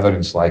States from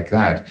evidence like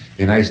that.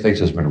 The United States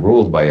has been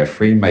ruled by a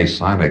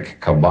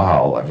Freemasonic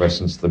cabal ever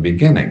since the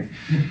beginning.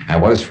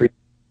 And what is Freemasonry?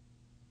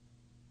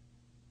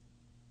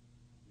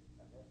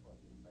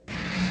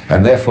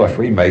 And therefore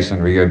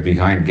Freemasonry are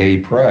behind gay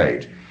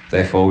pride.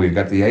 Therefore, we've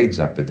got the AIDS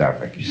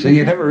epidemic. You see,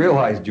 you never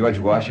realized George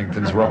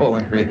Washington's role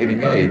in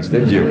creating AIDS,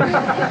 did you?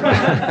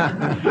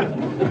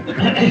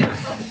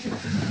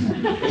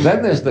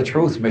 Then there's the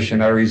truth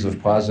missionaries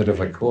of positive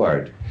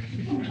accord.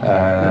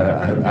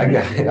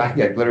 I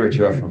get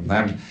literature from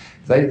them.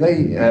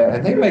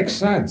 They make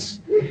sense.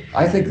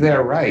 I think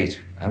they're right.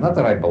 And not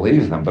that I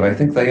believe them, but I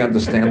think they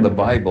understand the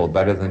Bible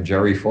better than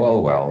Jerry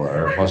Falwell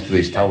or most of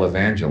these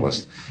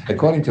televangelists.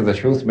 According to the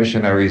truth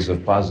missionaries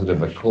of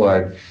positive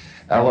accord,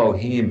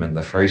 Elohim in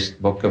the first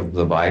book of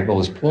the Bible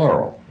is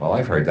plural. Well,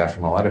 I've heard that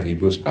from a lot of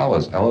Hebrew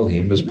scholars.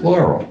 Elohim is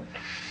plural.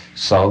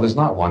 So there's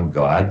not one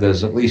God,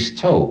 there's at least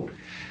two.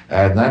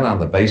 And then on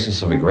the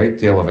basis of a great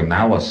deal of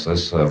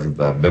analysis of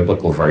the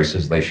biblical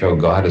verses, they show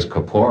God as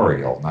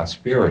corporeal, not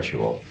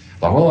spiritual.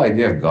 The whole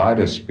idea of God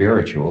as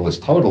spiritual is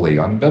totally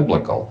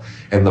unbiblical.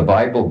 In the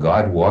Bible,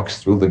 God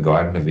walks through the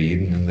Garden of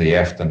Eden in the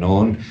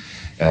afternoon.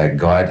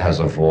 God has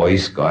a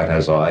voice, God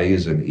has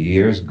eyes and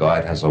ears,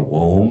 God has a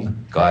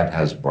womb, God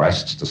has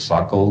breasts to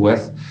suckle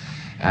with.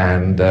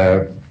 And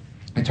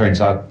It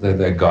turns out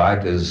that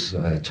God is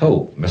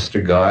two,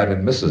 Mr. God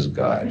and Mrs.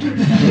 God.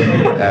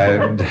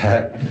 And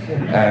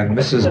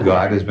Mrs.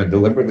 God has been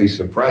deliberately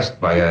suppressed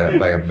by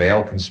a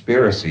male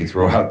conspiracy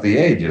throughout the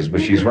ages,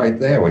 but she's right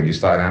there when you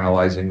start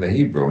analyzing the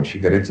Hebrew. And she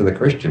got into the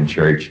Christian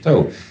church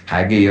too.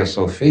 Hagia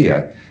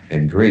Sophia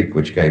in Greek,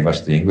 which gave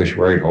us the English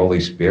word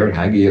Holy Spirit.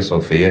 Hagia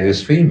Sophia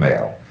is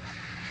female.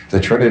 The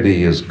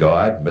Trinity is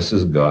God,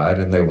 Mrs. God,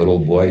 and their little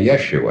boy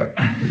Yeshua.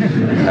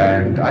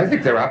 And I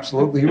think they're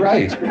absolutely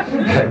right.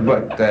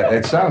 But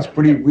it sounds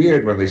pretty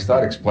weird when they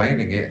start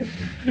explaining it.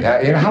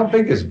 How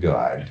big is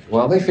God?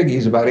 Well, they figure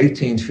he's about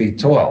 18 feet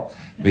tall,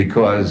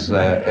 because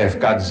if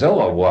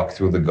Godzilla walked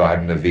through the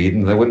Garden of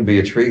Eden, there wouldn't be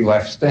a tree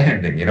left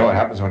standing. You know what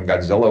happens when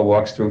Godzilla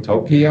walks through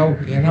Tokyo?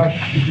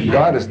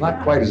 God is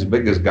not quite as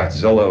big as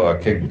Godzilla or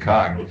King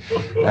Kong.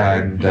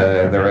 And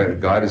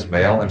God is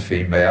male and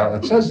female.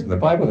 It says in the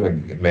Bible,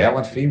 male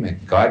and female.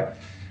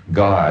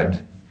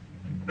 God's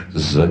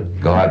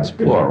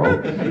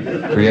plural,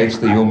 creates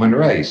the human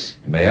race.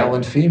 Male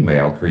and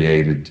female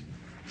created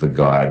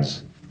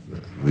the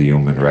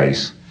human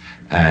race.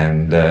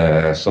 And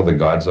so the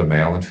gods are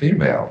male and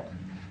female.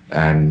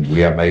 And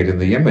we are made in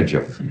the image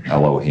of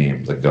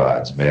Elohim, the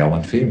gods, male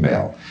and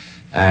female.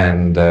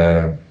 And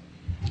then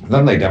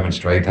they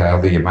demonstrate how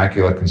the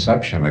Immaculate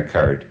Conception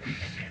occurred.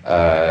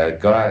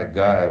 God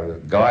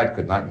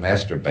could not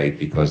masturbate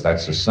because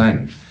that's a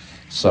sin.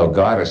 So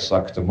God has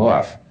sucked him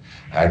off.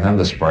 And then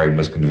the sperm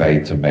was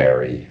conveyed to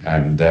Mary.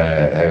 And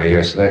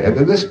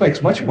this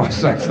makes much more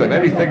sense than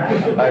anything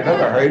I've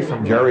ever heard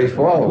from Jerry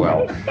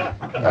Falwell.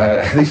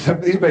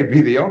 These may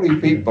be the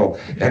only people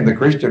in the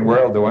Christian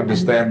world who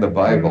understand the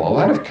Bible. A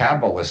lot of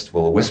Kabbalists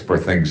will whisper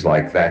things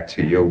like that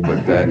to you,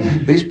 but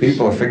these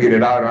people have figured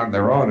it out on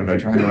their own and are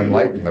trying to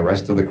enlighten the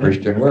rest of the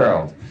Christian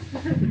world.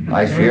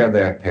 I fear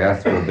their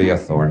path will be a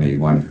thorny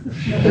one.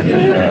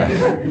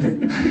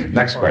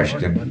 Next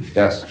question.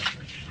 Yes.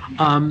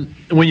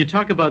 When you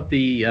talk about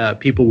the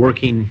people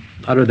working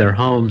out of their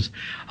homes,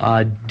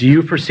 do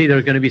you foresee there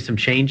are going to be some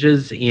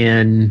changes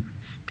in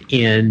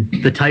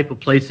the type of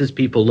places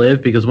people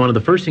live? Because one of the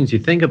first things you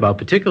think about,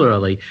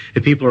 particularly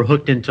if people are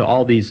hooked into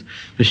all these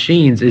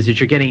machines, is that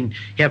you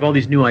have all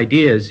these new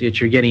ideas, yet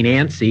you're getting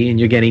antsy and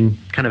you're getting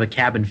kind of a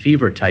cabin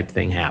fever type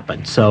thing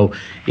happen. So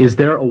is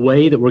there a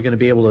way that we're going to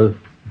be able to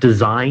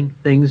design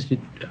things,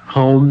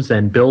 homes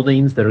and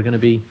buildings that are going to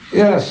be?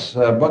 Yes,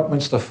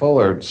 Buckminster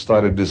Fuller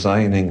started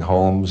designing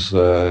homes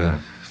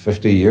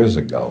 50 years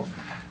ago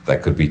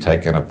that could be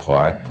taken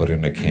apart, put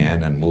in a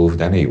can, and moved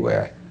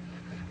anywhere.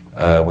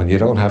 When you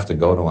don't have to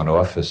go to an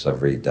office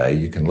every day,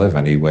 you can live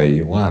anywhere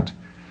you want.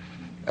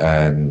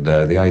 And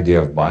the idea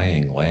of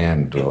buying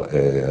land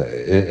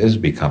is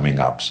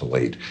becoming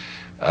obsolete.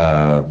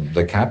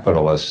 The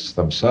capitalists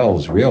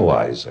themselves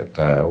realize it.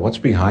 What's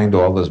behind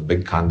all this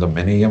big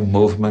condominium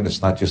movement?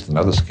 It's not just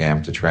another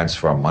scam to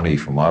transfer money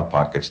from our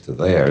pockets to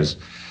theirs.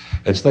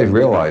 It's they've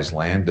realized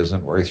land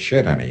isn't worth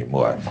shit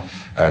anymore.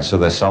 So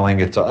they're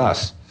selling it to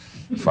us,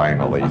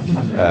 finally.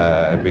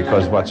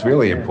 Because what's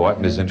really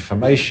important is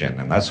information,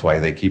 and that's why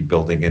they keep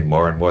building in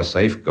more and more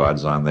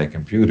safeguards on their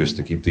computers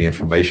to keep the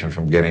information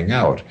from getting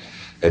out.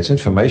 It's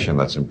information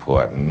that's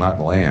important, not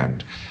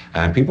land.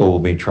 And people will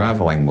be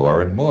traveling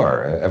more and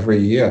more every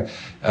year.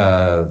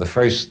 The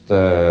first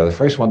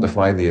one to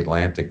fly the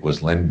Atlantic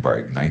was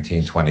Lindbergh,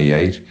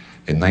 1928.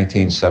 In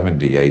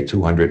 1978,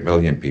 200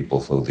 million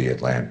people flew the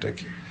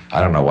Atlantic.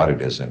 I don't know what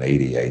it is in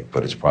 88,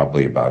 but it's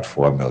probably about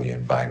 4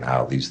 million by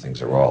now. These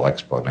things are all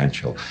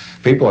exponential.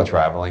 People are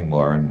traveling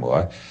more and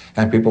more,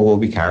 and people will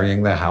be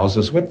carrying their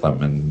houses with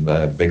them in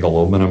big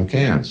aluminum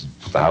cans.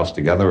 Put the house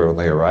together when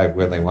they arrive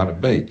where they want to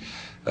be.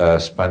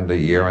 Spend a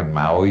year in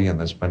Maui, and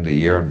then spend a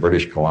year in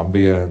British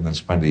Columbia, and then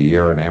spend a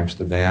year in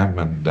Amsterdam,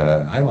 and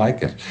I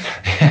like it.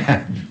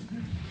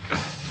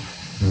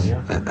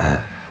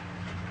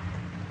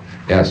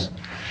 Yes?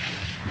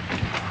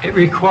 It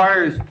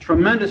requires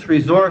tremendous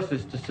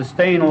resources to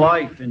sustain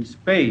life in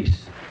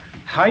space.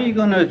 How are you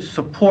going to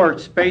support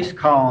space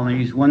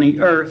colonies when the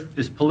Earth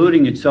is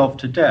polluting itself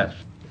to death?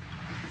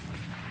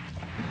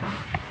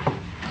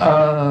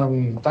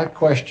 That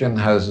question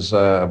has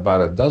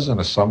about a dozen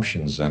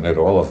assumptions in it,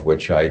 all of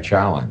which I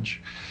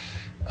challenge.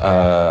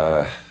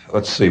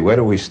 Let's see, where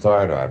do we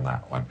start on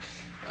that one?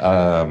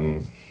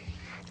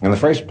 In the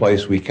first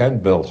place, we can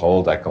build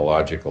whole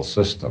ecological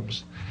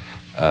systems.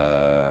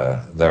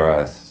 There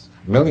are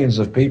millions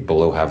of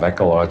people who have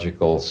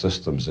ecological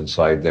systems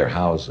inside their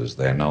houses.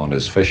 They're known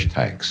as fish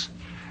tanks.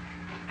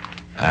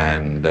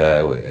 And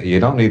you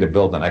don't need to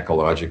build an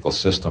ecological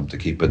system to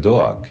keep a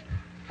dog.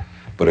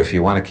 But if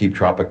you want to keep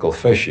tropical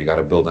fish, you got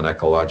to build an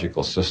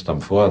ecological system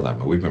for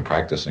them. And we've been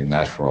practicing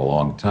that for a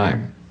long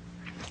time.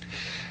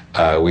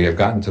 We have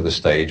gotten to the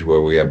stage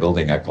where we are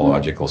building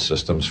ecological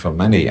systems for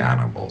many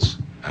animals.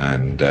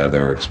 And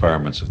there are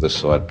experiments of this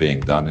sort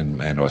being done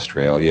in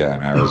Australia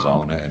and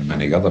Arizona and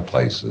many other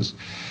places.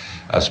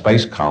 A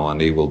space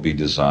colony will be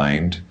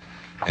designed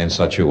in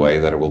such a way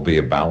that it will be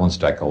a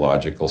balanced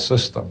ecological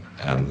system.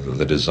 And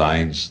the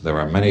designs, there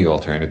are many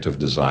alternative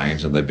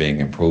designs, and they're being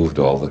improved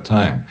all the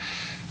time.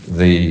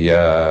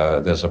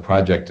 There's a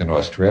project in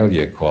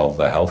Australia called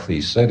the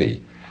Healthy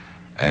City,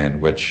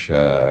 in which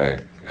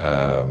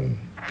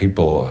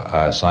people,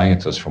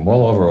 scientists from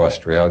all over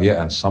Australia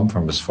and some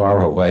from as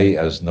far away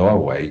as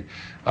Norway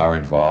are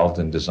involved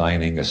in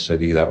designing a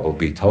city that will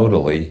be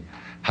totally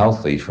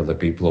healthy for the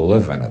people who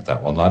live in it,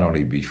 that will not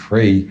only be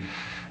free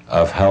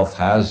of health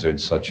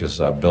hazards such as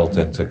built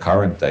into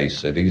current day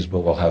cities, but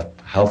will have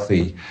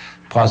healthy,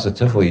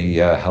 positively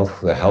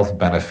health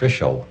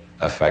beneficial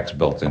effects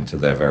built into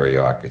their very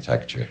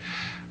architecture.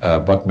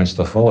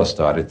 Buckminster Fuller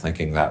started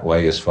thinking that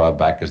way as far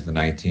back as the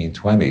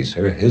 1920s.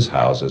 His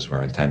houses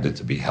were intended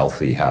to be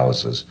healthy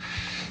houses,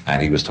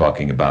 and he was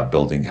talking about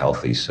building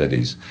healthy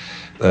cities.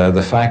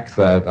 The fact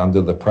that under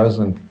the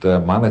present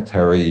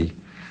monetary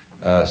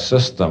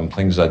system,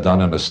 things are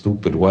done in a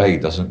stupid way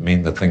doesn't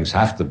mean that things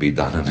have to be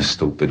done in a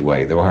stupid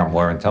way. There are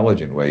more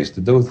intelligent ways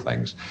to do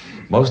things.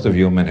 Most of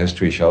human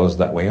history shows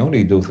that we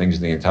only do things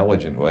the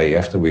intelligent way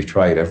after we've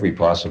tried every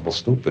possible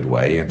stupid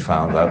way and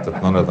found out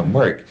that none of them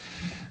work.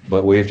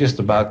 But we've just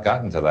about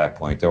gotten to that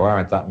point. There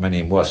aren't that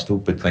many more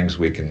stupid things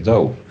we can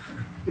do.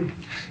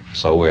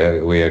 So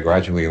we are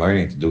gradually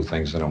learning to do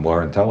things in a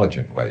more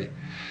intelligent way.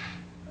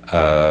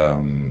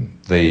 One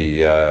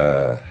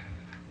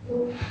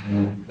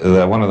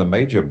of the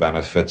major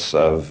benefits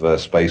of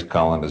space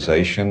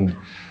colonization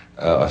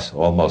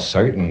almost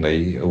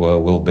certainly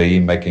will be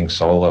making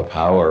solar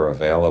power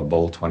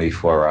available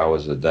 24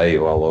 hours a day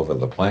all over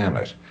the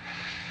planet.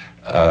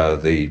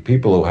 The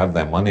people who have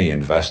their money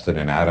invested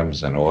in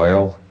atoms and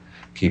oil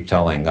keep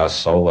telling us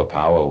solar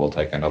power will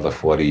take another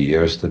 40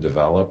 years to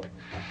develop.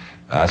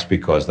 That's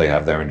because they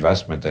have their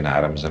investment in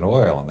atoms and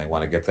oil and they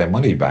want to get their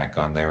money back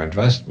on their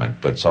investment.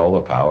 But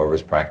solar power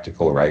is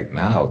practical right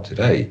now,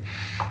 today.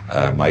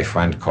 My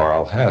friend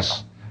Carl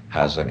Hess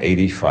has an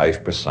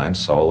 85%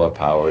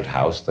 solar-powered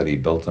house that he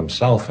built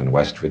himself in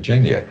West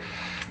Virginia.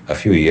 A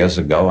few years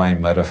ago, I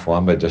met a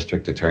former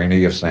district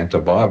attorney of Santa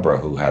Barbara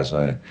who has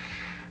a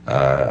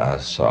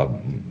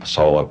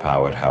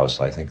solar-powered house.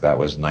 I think that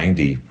was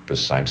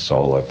 90%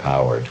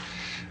 solar-powered.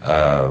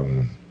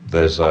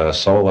 There's a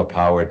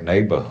solar-powered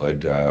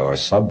neighborhood or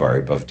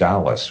suburb of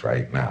Dallas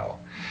right now.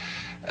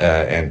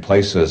 In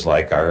places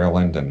like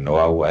Ireland and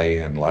Norway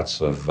and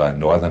lots of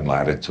northern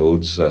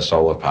latitudes,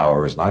 solar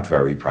power is not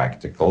very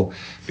practical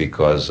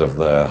because of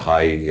the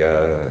high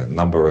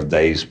number of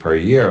days per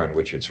year in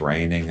which it's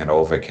raining and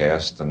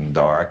overcast and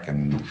dark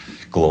and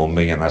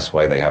gloomy, and that's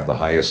why they have the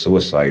highest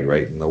suicide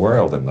rate in the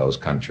world in those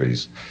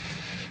countries.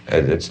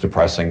 It's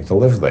depressing to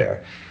live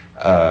there.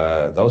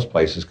 Those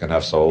places can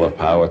have solar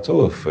power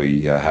too if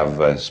we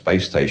have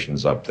space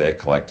stations up there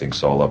collecting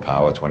solar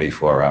power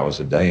 24 hours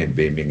a day and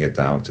beaming it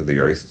down to the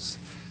Earth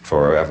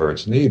for wherever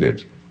it's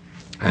needed.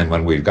 And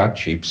when we've got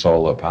cheap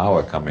solar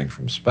power coming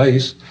from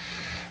space,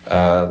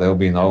 there'll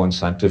be no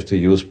incentive to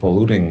use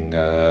polluting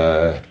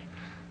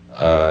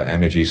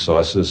energy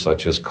sources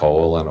such as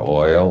coal and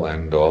oil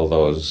and all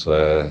those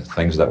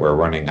things that we're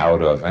running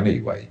out of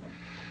anyway.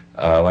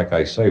 Like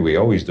I say, we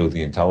always do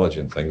the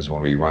intelligent things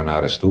when we run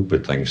out of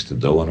stupid things to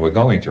do, and we're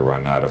going to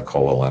run out of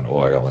coal and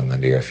oil in the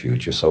near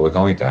future, so we're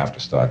going to have to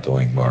start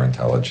doing more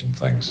intelligent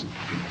things.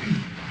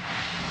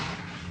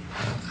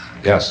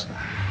 Yes?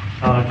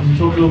 Can you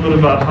talk a little bit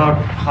about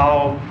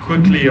how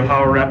quickly or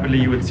how rapidly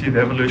you would see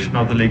the evolution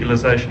of the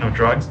legalization of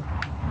drugs?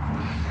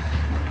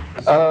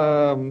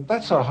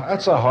 That's a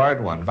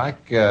hard one.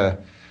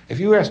 If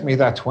you asked me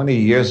that 20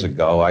 years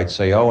ago, I'd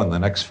say, in the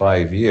next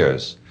 5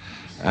 years.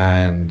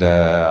 And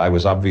I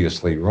was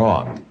obviously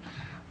wrong,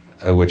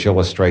 which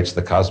illustrates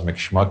the cosmic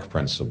schmuck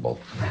principle.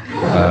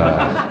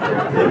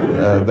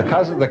 The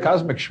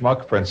cosmic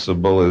schmuck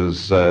principle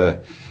is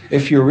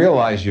if you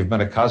realize you've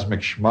been a cosmic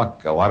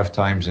schmuck a lot of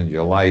times in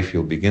your life,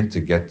 you'll begin to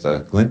get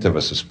a glint of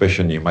a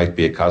suspicion you might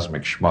be a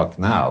cosmic schmuck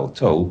now,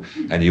 too,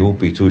 and you won't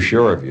be too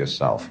sure of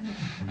yourself.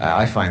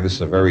 I find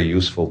this a very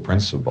useful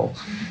principle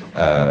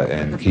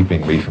in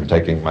keeping me from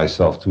taking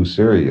myself too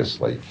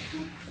seriously.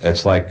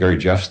 It's like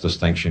Gurdjieff's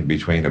distinction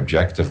between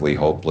objectively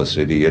hopeless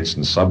idiots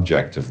and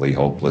subjectively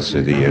hopeless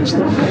idiots.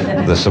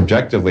 The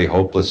subjectively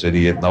hopeless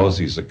idiot knows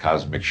he's a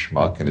cosmic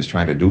schmuck and is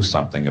trying to do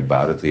something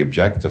about it. The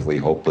objectively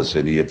hopeless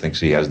idiot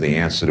thinks he has the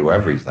answer to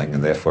everything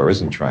and therefore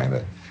isn't trying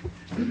to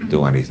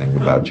do anything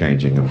about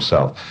changing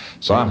himself.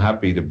 So I'm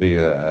happy to be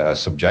a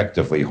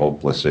subjectively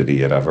hopeless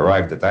idiot. I've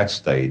arrived at that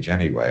stage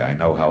anyway. I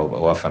know how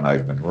often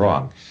I've been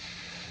wrong.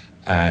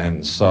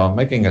 And so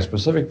making a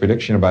specific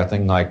prediction about a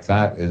thing like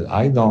that is,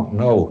 I don't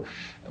know.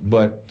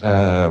 But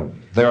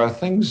there are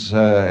things,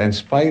 in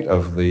spite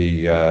of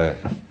the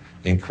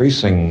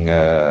increasing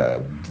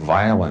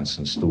violence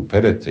and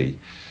stupidity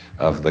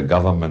of the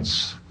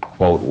government's,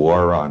 quote,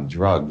 war on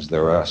drugs,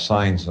 there are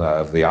signs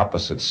of the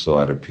opposite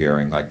sort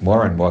appearing, like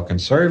more and more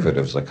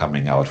conservatives are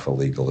coming out for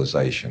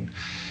legalization.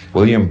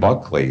 William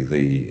Buckley,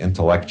 the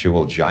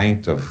intellectual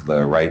giant of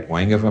the right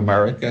wing of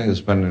America,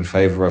 has been in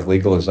favor of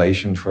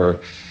legalization for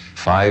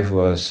 5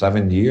 or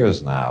 7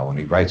 years now, and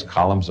he writes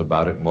columns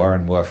about it more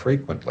and more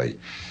frequently.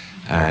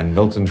 And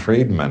Milton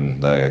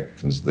Friedman, the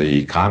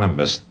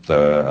economist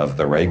of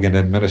the Reagan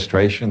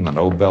administration, the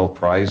Nobel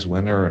Prize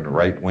winner in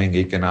right-wing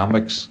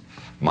economics,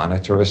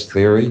 monetarist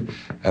theory,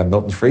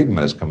 Milton Friedman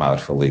has come out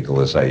for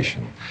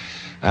legalization.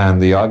 And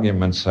the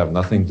arguments have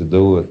nothing to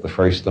do with the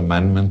First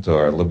Amendment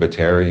or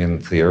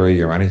libertarian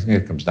theory or anything.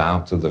 It comes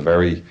down to the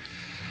very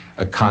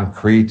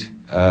concrete,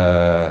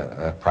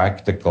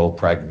 practical,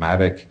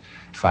 pragmatic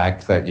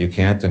fact that you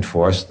can't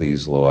enforce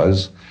these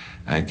laws.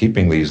 And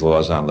keeping these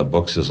laws on the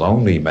books is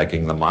only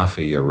making the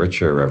mafia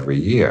richer every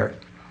year.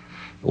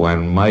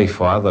 When my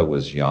father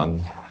was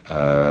young,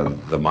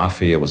 the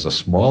mafia was a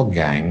small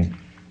gang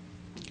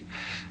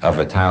of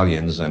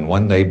Italians in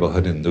one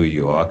neighborhood in New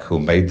York who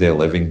made their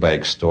living by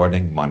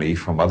extorting money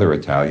from other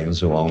Italians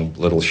who owned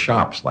little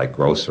shops like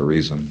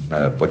groceries and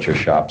butcher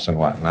shops and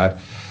whatnot,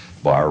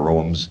 bar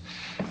rooms.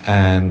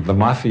 And the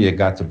mafia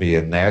got to be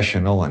a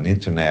national and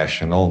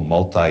international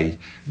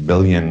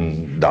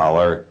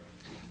multi-billion-dollar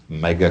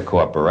mega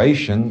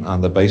corporation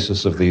on the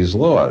basis of these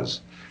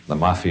laws. The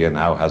mafia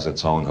now has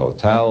its own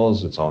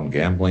hotels, its own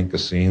gambling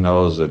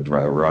casinos. It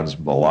runs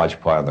a large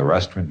part of the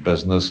restaurant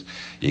business.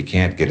 You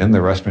can't get in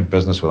the restaurant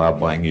business without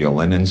buying your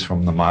linens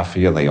from the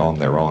mafia. They own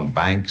their own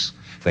banks.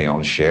 They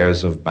own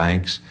shares of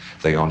banks.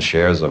 They own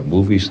shares of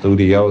movie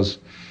studios.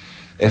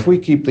 If we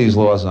keep these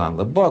laws on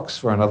the books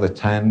for another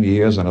 10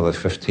 years, another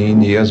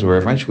 15 years, we're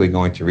eventually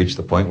going to reach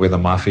the point where the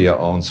mafia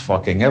owns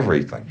fucking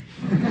everything.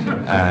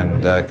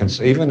 And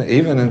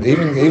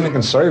even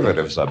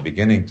conservatives are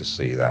beginning to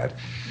see that.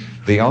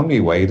 The only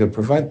way to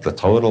prevent the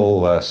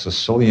total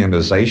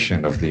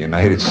Sicilianization of the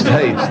United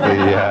States,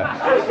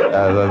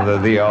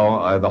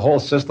 the whole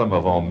system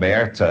of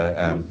omerta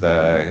and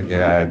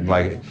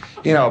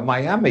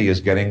Miami is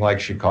getting like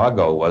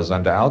Chicago was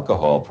under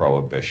alcohol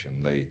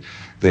prohibition.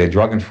 The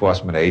drug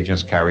enforcement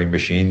agents carry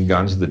machine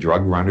guns. The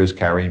drug runners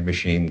carry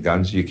machine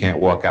guns. You can't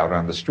walk out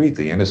on the street.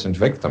 The innocent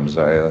victims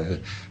are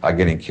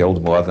getting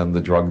killed more than the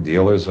drug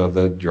dealers or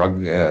the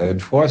drug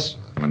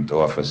enforcement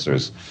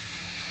officers.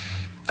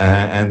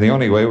 And the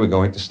only way we're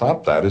going to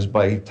stop that is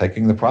by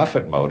taking the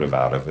profit motive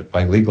out of it,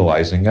 by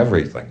legalizing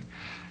everything.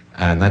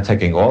 And then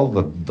taking all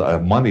the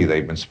money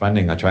they've been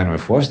spending on trying to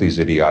enforce these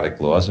idiotic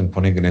laws and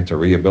putting it into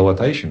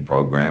rehabilitation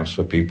programs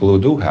for people who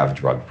do have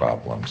drug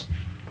problems.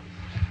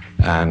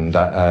 And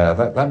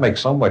that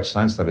makes so much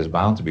sense that it's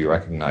bound to be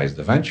recognized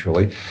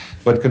eventually.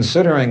 But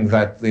considering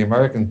that the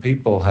American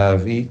people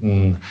have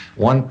eaten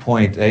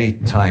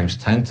 1.8 times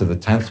 10 to the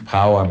 10th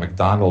power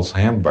McDonald's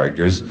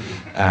hamburgers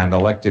and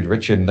elected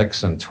Richard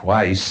Nixon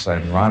twice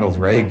and Ronald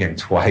Reagan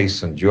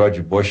twice and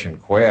George Bush and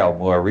Quayle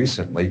more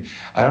recently,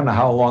 I don't know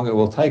how long it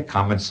will take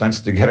common sense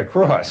to get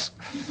across.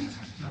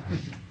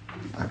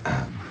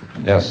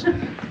 Yes?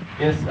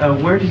 Yes,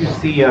 where do you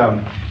see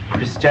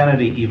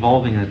Christianity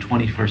evolving in the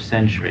 21st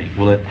century?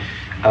 Will it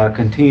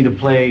continue to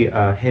play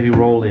a heavy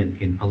role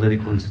in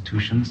political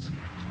institutions?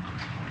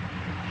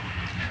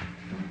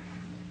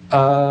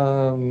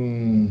 All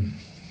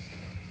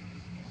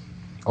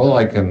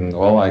I can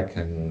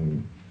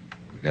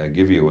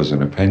give you is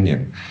an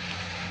opinion.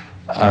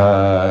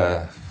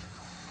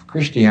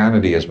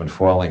 Christianity has been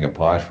falling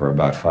apart for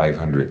about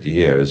 500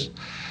 years.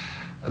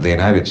 The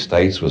United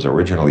States was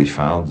originally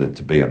founded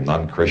to be a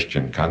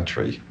non-Christian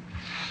country.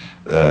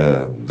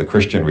 The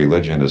Christian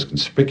religion is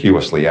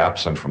conspicuously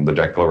absent from the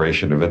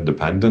Declaration of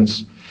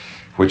Independence,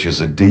 which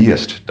is a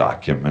deist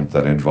document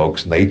that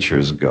invokes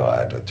nature's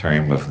God, a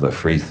term of the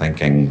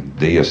free-thinking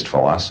deist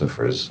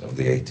philosophers of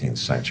the 18th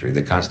century.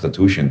 The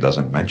Constitution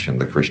doesn't mention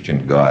the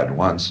Christian God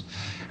once,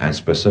 and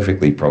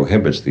specifically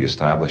prohibits the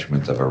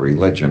establishment of a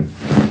religion.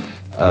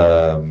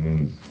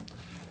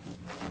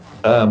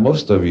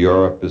 Most of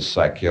Europe is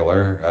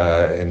secular.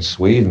 In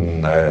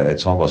Sweden,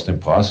 it's almost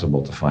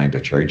impossible to find a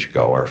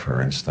churchgoer,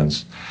 for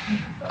instance.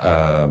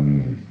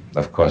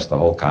 Of course, the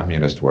whole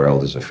communist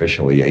world is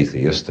officially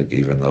atheistic,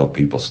 even though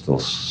people still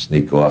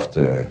sneak off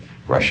to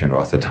Russian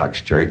Orthodox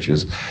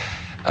churches.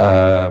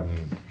 I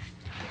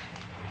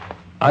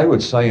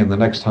would say in the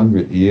next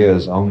 100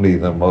 years, only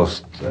the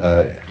most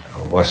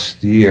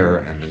austere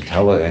and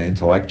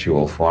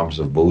intellectual forms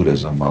of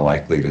Buddhism are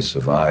likely to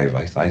survive.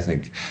 I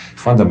think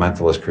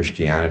fundamentalist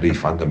Christianity,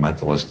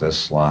 fundamentalist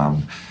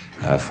Islam,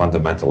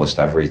 fundamentalist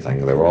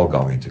everything, they're all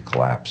going to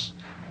collapse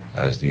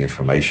as the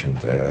information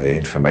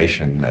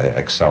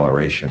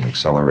acceleration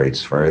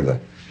accelerates further.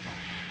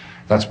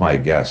 That's my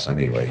guess,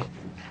 anyway.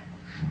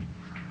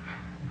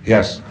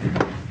 Yes?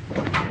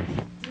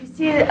 Do you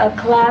see a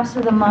collapse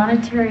of the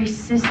monetary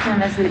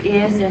system as it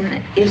is,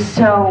 and if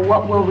so,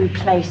 what will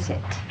replace it?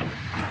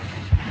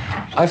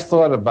 I've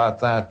thought about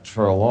that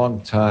for a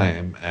long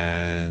time,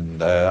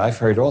 and I've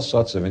heard all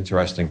sorts of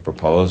interesting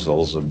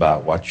proposals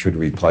about what should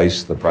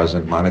replace the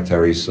present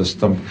monetary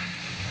system.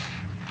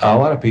 A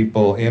lot of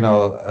people,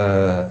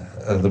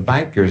 the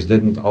bankers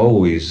didn't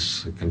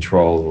always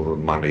control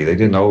money. They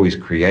didn't always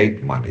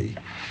create money.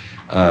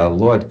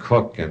 Lord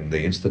Cook in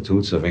the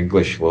Institutes of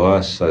English Law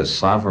says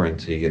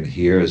sovereignty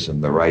inheres in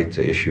the right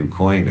to issue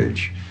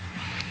coinage,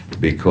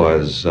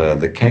 because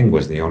the king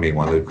was the only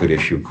one who could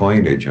issue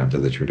coinage under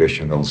the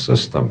traditional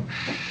system.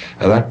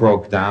 That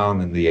broke down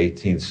in the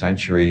 18th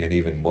century and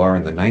even more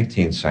in the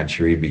 19th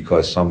century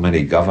because so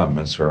many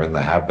governments were in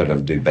the habit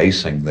of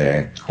debasing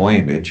their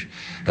coinage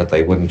that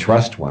they wouldn't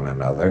trust one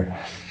another.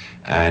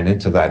 And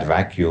into that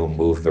vacuum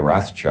moved the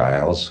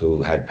Rothschilds,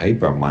 who had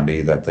paper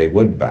money that they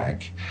would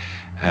back.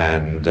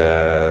 And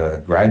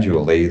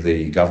gradually,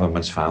 the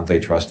governments found they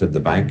trusted the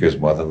bankers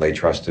more than they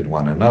trusted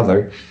one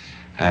another.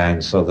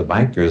 And so the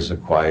bankers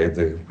acquired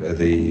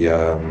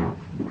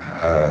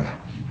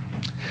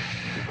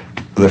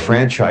the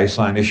franchise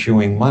on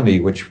issuing money,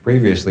 which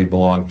previously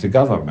belonged to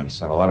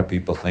governments. And a lot of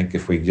people think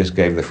if we just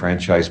gave the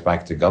franchise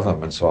back to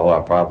governments, all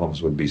our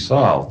problems would be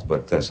solved.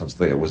 But since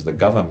it was the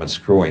government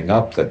screwing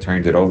up that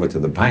turned it over to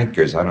the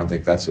bankers, I don't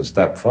think that's a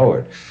step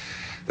forward.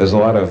 There's a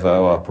lot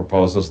of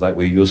proposals that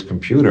we use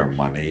computer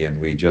money and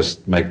we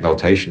just make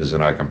notations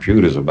in our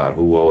computers about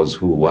who owes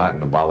who what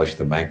and abolish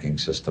the banking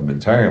system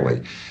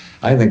entirely.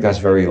 I think that's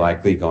very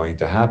likely going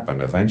to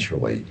happen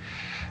eventually.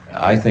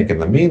 I think in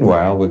the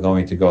meanwhile, we're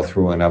going to go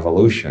through an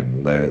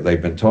evolution.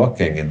 They've been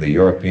talking in the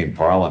European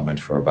Parliament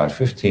for about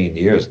 15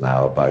 years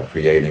now about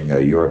creating a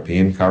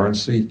European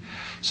currency,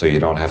 so you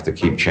don't have to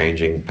keep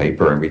changing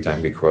paper every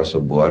time you cross a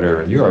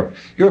border. In Europe,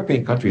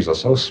 European countries are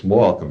so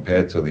small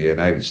compared to the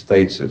United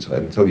States,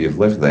 until you've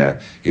lived there,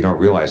 you don't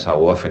realize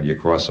how often you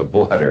cross a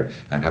border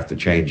and have to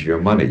change your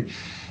money.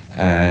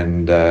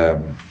 And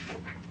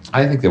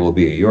I think there will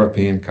be a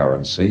European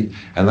currency,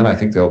 and then I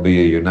think there'll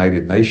be a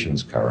United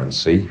Nations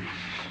currency.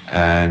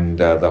 And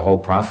the whole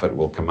profit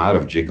will come out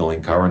of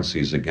jiggling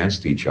currencies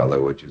against each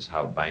other, which is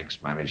how banks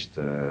manage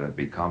to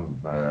become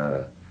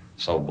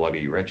so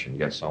bloody rich and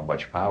get so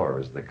much power,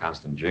 is the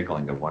constant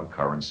jiggling of one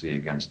currency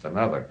against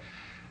another.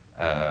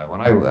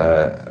 When I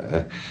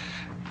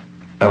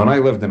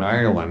lived in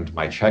Ireland,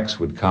 my checks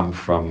would come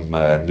from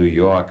New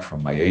York,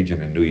 from my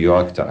agent in New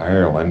York to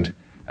Ireland,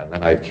 and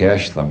then I'd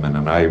cash them in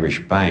an Irish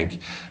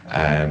bank.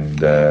 And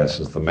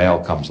since the mail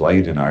comes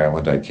late in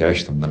Ireland, I'd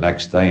cash them the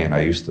next day. And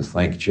I used to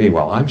think, gee,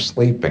 while I'm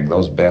sleeping,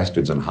 those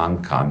bastards in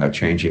Hong Kong are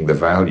changing the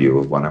value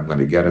of what I'm going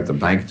to get at the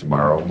bank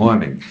tomorrow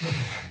morning,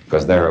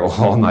 because they're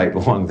all night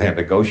long, they're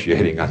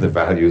negotiating on the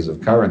values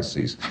of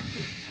currencies.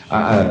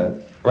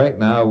 Right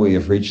now, we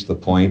have reached the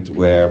point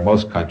where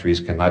most countries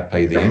cannot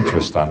pay the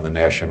interest on the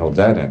national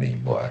debt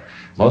anymore.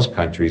 Most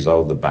countries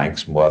owe the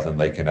banks more than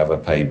they can ever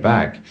pay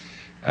back.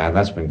 And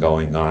that's been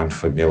going on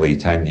for nearly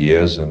 10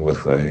 years, and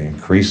with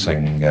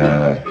increasing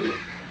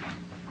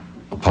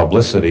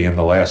publicity in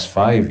the last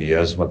 5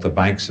 years, what the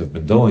banks have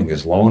been doing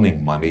is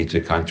loaning money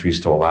to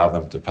countries to allow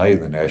them to pay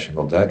the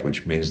national debt,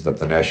 which means that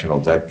the national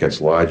debt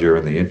gets larger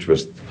and the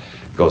interest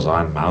goes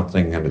on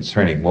mounting, and it's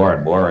turning more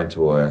and more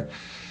into a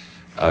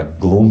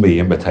gloomy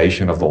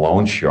imitation of the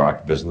loan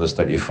shark business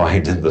that you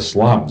find in the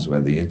slums,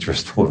 where the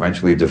interest will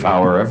eventually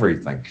devour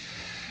everything.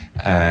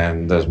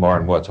 And there's more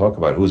and more talk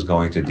about who's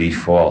going to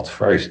default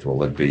first.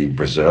 Will it be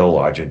Brazil,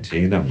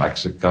 Argentina,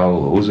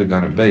 Mexico? Who's it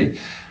going to be?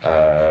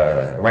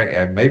 Right,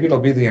 and maybe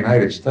it'll be the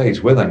United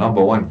States. We're the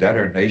 #1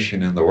 debtor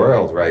nation in the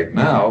world right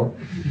now,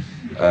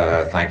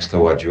 thanks to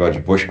what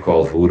George Bush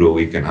called voodoo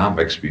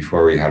economics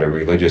before he had a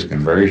religious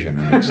conversion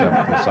and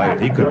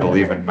decided he could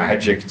believe in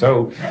magic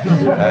too.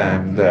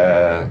 And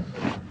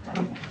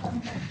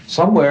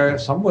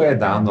Somewhere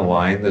down the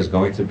line, there's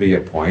going to be a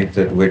point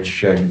at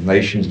which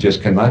nations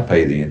just cannot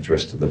pay the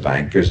interest to the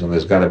bankers, and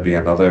there's got to be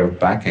another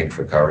backing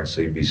for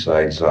currency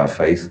besides our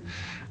faith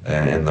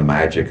in the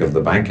magic of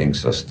the banking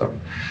system.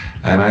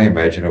 And I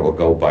imagine it will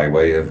go by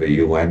way of a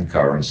UN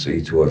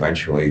currency to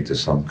eventually to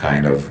some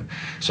kind of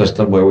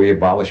system where we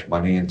abolish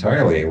money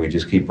entirely and we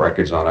just keep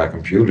records on our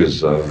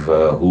computers of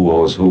who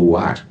owes who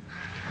what.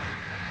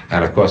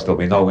 And of course, there'll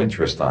be no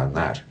interest on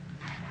that.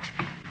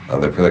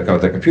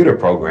 The computer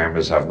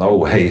programmers have no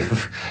way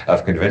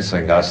of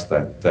convincing us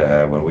that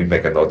when we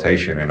make a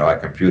notation in our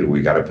computer,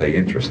 we got to pay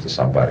interest to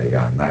somebody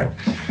on that.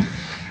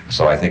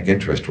 So I think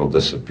interest will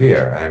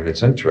disappear, and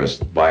it's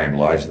interest, by and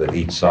large, that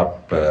eats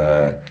up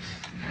the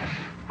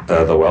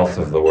wealth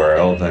of the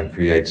world and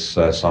creates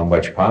so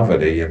much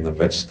poverty in the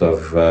midst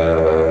of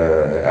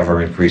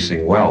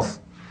ever-increasing wealth.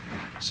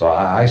 So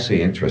I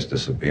see interest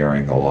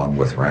disappearing along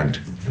with rent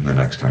in the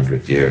next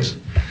 100 years.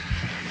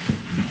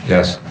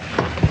 Yes?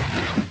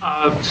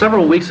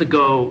 Several weeks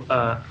ago,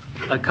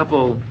 a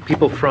couple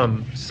people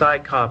from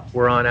PsyCop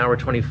were on Hour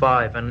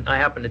 25, and I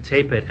happened to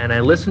tape it, and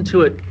I listened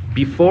to it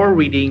before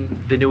reading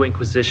The New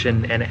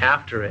Inquisition and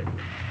after it.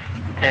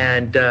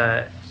 And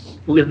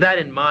with that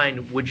in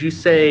mind, would you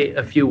say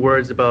a few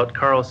words about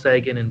Carl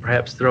Sagan and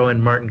perhaps throw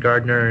in Martin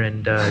Gardner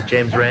and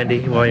James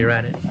Randi while you're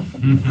at it?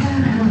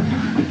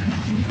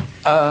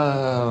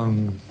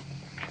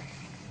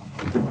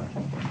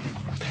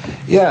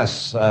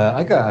 Yes,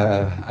 I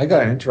got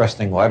an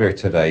interesting letter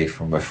today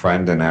from a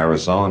friend in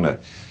Arizona.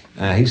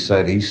 He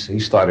said he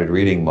started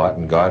reading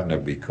Martin Gardner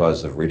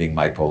because of reading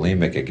my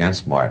polemic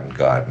against Martin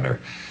Gardner.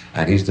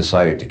 And he's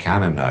decided to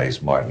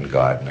canonize Martin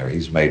Gardner.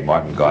 He's made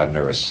Martin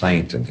Gardner a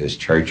saint in his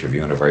Church of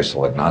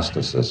Universal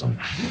Agnosticism.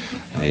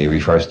 And he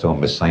refers to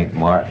him as Saint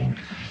Martin.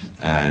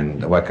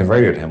 And what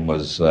converted him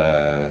was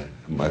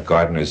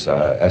Gardner's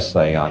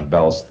essay on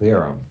Bell's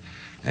theorem,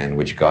 in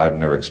which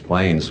Gardner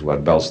explains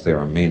what Bell's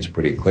theorem means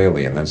pretty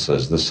clearly, and then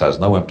says this has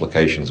no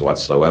implications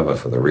whatsoever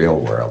for the real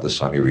world.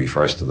 This only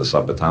refers to the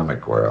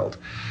subatomic world.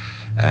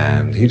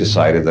 And he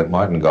decided that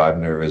Martin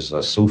Gardner is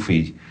a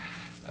Sufi,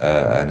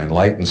 an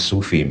enlightened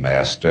Sufi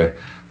master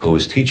who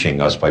is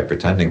teaching us by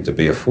pretending to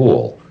be a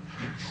fool.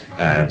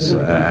 And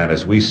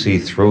as we see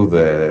through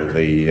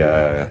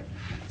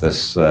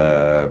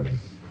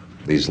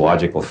these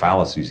logical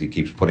fallacies he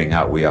keeps putting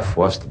out, we are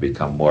forced to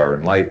become more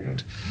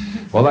enlightened.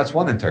 Well, that's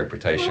one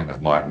interpretation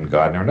of Martin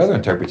Gardner. Another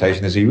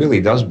interpretation is he really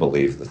does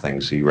believe the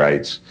things he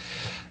writes.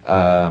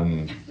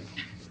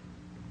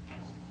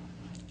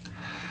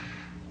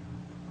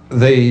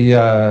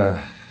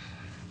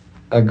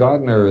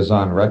 Gardner is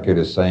on record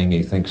as saying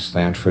he thinks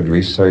Stanford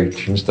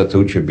Research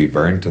Institute should be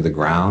burned to the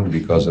ground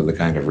because of the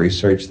kind of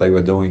research they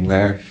were doing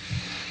there.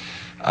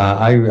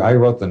 I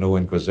wrote The New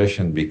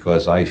Inquisition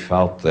because I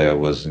felt there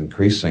was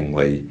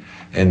increasingly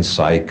in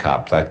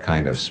PsyCop that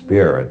kind of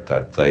spirit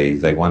that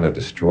they want to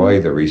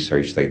destroy the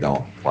research they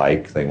don't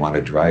like. They want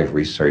to drive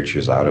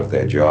researchers out of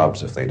their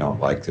jobs if they don't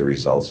like the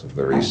results of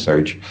the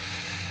research.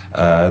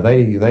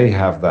 They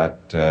have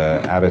that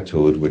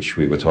attitude, which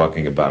we were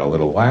talking about a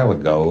little while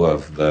ago,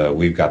 of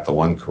we've got the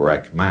one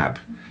correct map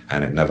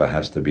and it never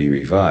has to be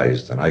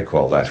revised, and I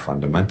call that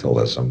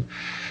fundamentalism.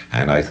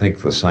 And I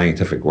think the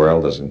scientific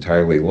world has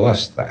entirely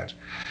lost that,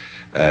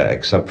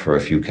 except for a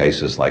few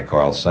cases like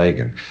Carl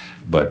Sagan.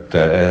 But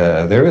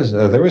there is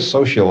a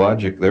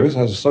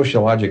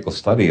sociological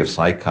study of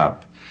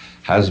PsyCop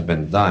has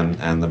been done,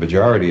 and the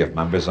majority of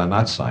members are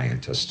not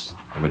scientists.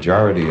 The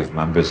majority of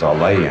members are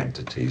lay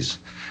entities.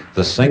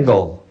 The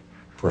single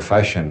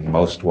profession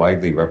most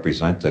widely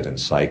represented in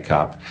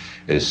PsyCop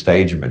is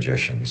stage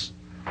magicians,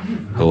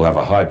 who have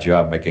a hard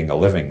job making a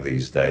living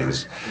these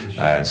days,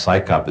 and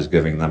PsyCop is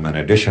giving them an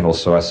additional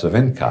source of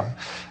income.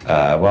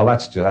 Well,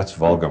 that's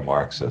vulgar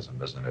Marxism,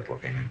 isn't it,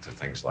 looking into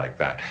things like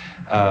that?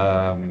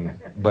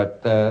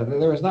 But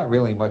there is not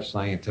really much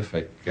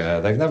scientific,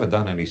 they've never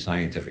done any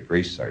scientific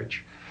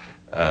research.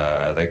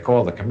 They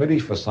call the Committee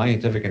for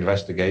Scientific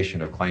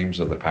Investigation of Claims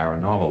of the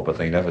Paranormal, but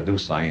they never do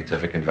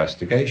scientific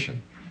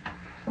investigation.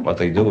 What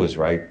they do is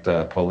write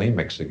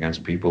polemics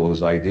against people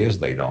whose ideas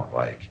they don't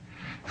like.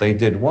 They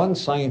did one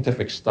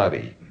scientific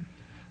study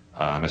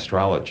on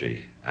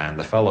astrology, and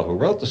the fellow who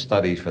wrote the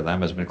study for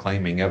them has been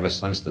claiming ever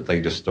since that they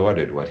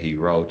distorted what he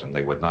wrote and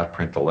they would not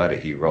print the letter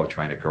he wrote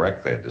trying to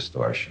correct their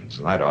distortions.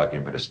 And that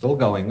argument is still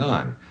going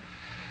on.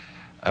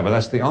 But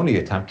that's the only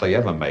attempt they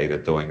ever made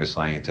at doing a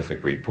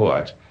scientific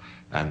report,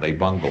 and they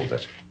bungled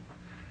it.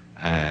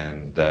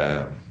 And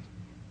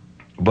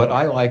but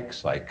I like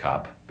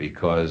PsyCop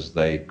because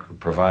they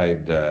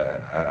provide,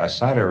 a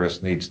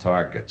satirist needs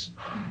targets.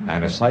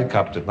 And if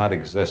PsyCop did not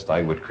exist,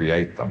 I would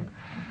create them.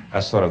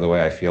 That's sort of the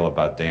way I feel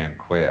about Dan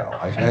Quayle.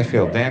 I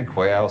feel Dan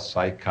Quayle,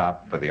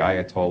 PsyCop, the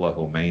Ayatollah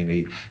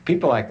Khomeini,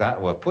 people like that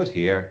were put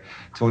here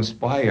to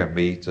inspire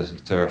me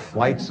to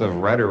flights of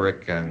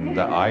rhetoric and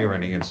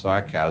irony and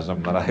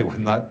sarcasm that I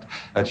would not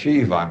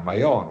achieve on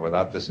my own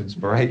without this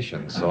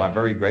inspiration. So I'm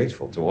very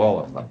grateful to all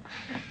of them.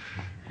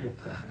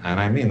 And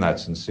I mean that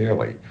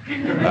sincerely.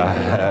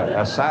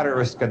 A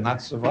satirist cannot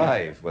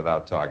survive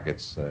without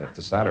targets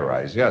to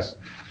satirize. Yes?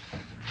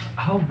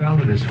 How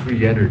valid is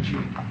free energy?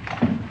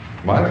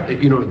 What?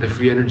 You know, the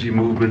free energy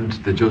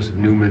movement, the Joseph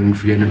Newman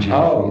free energy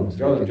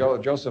movement. Oh,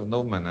 Joseph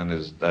Newman and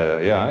his,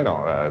 yeah, I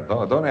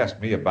don't ask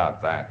me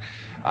about that.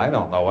 I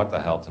don't know what the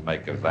hell to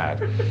make of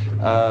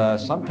that.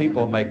 Some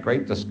people make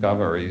great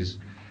discoveries,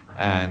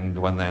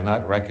 and when they're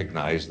not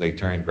recognized, they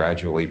turn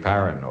gradually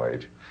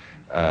paranoid.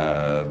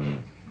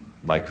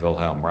 Like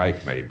Wilhelm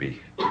Reich,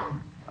 maybe,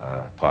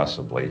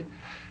 possibly.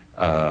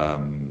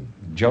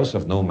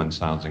 Joseph Newman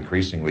sounds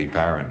increasingly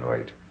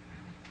paranoid.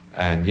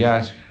 And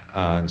yet,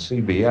 on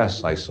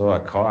CBS, I saw a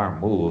car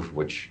move,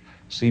 which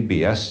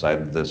CBS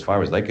said, as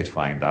far as they could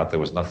find out, there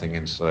was nothing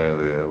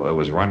inside, it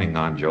was running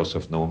on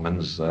Joseph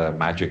Newman's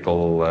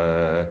magical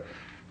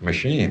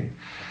machine.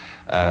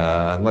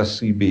 Unless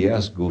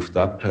CBS goofed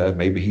up,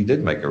 maybe he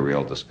did make a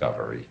real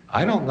discovery.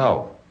 I don't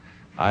know.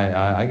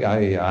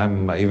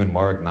 I'm even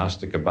more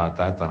agnostic about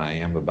that than I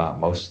am about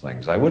most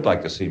things. I would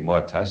like to see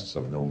more tests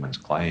of Newman's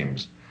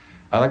claims.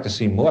 I'd like to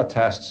see more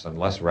tests and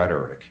less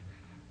rhetoric.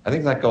 I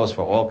think that goes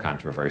for all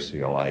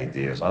controversial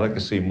ideas. I'd like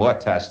to see more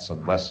tests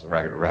and less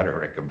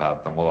rhetoric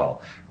about them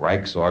all.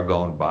 Reich's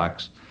orgone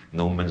box,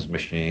 Newman's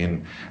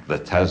machine, the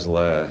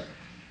Tesla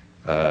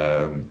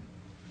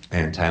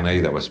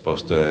antennae that was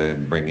supposed to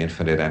bring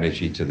infinite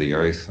energy to the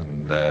Earth,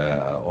 and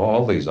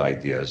all these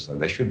ideas.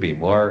 There should be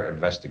more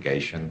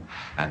investigation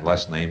and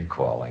less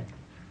name-calling.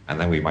 And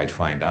then we might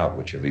find out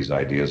which of these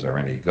ideas are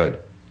any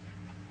good.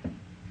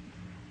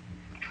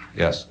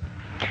 Yes?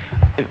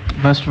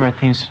 Most of our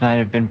themes tonight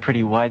have been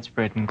pretty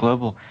widespread and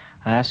global.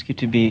 I ask you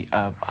to be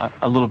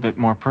a little bit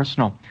more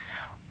personal.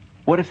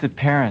 What if the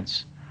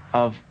parents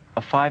of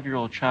a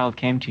 5-year-old child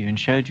came to you and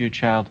showed you a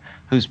child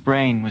whose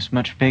brain was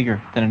much bigger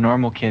than a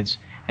normal kid's,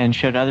 and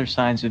showed other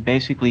signs of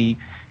basically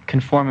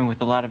conforming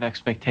with a lot of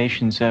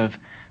expectations of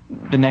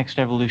the next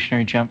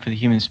evolutionary jump for the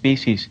human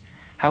species?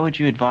 how would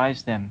you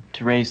advise them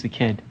to raise the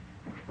kid?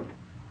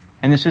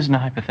 And this isn't a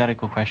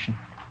hypothetical question.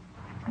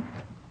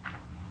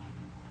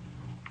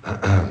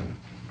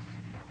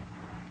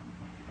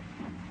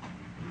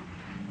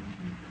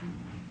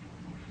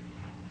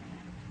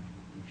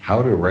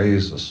 How to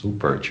raise a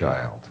super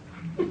child.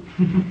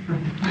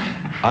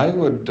 I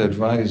would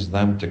advise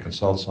them to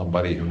consult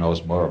somebody who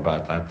knows more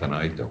about that than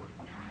I do.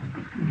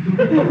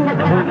 Who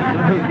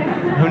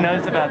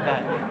knows about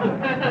that?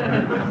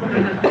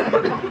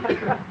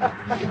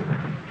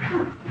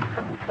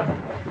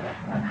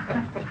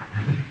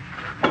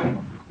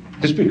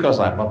 Just because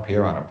I'm up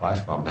here on a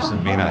platform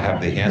doesn't mean I have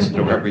the answer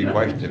to every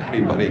question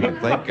anybody can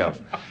think of.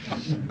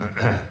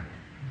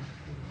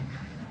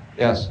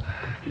 Yes?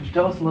 Could you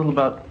tell us a little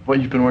about what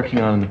you've been working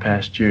on in the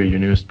past year, your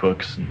newest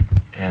books,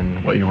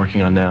 and what you're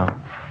working on now?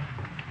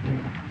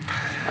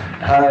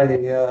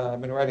 I've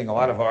been writing a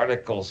lot of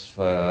articles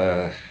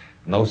for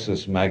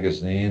Gnosis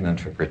magazine and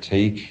for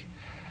Critique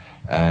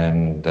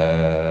and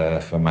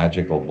for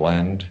Magical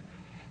Blend.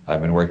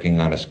 I've been working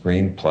on a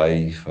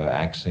screenplay for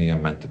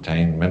Axiom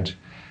Entertainment.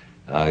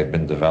 I've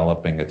been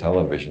developing a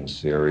television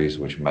series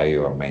which may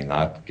or may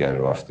not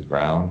get off the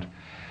ground.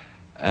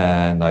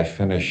 And I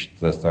finished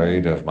the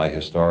third of my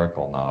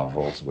historical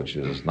novels, which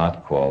is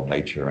not called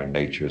Nature and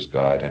Nature's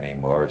God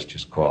anymore. It's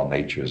just called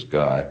Nature's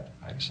God.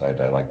 I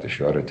decided I liked the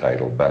shorter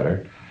title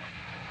better.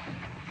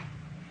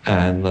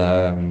 And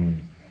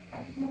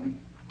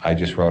I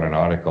just wrote an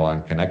article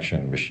on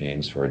connection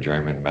machines for a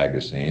German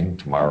magazine.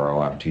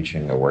 Tomorrow I'm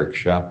teaching a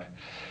workshop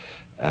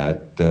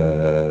at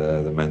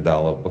the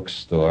Mandela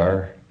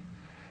bookstore.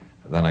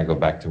 Then I go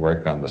back to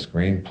work on the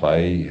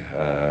screenplay.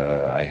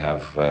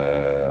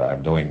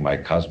 I'm doing my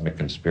Cosmic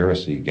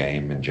Conspiracy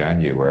game in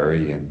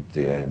January, and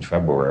in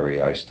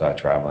February I start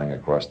traveling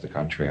across the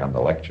country on the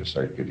lecture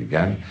circuit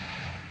again.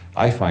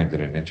 I find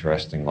it an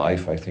interesting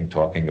life. I think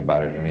talking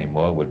about it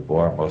anymore would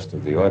bore most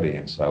of the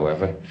audience,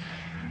 however.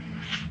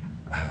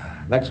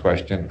 Next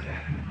question.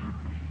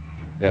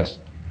 Yes?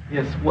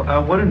 Yes,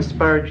 what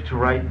inspired you to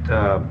write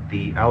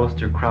the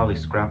Aleister Crowley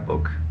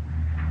scrapbook?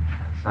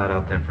 It's not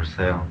out there for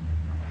sale.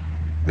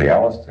 The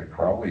Aleister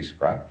Crowley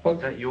scrapbook?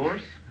 Is that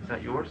yours? Is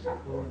that yours?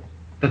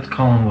 That's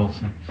Colin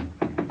Wilson.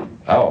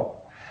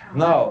 Oh,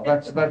 no,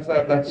 that's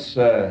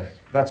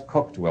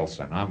cooked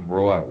Wilson. I'm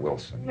raw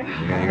Wilson. You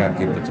got to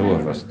keep the two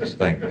of us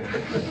distinct.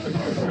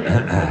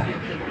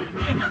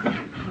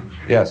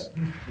 Yes.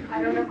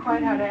 I don't know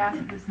quite how to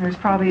ask this, and there's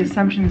probably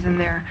assumptions in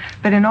there.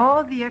 But in all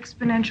of the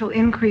exponential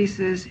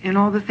increases in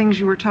all the things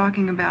you were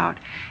talking about,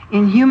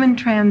 in human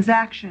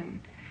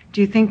transaction, do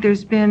you think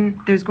there's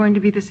going to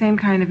be the same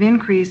kind of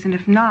increase? And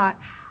if not,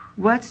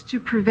 what's to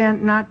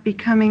prevent not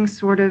becoming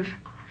sort of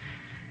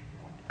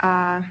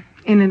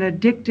in an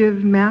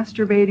addictive,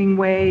 masturbating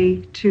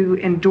way to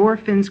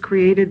endorphins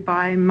created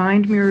by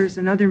mind mirrors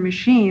and other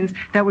machines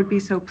that would be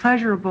so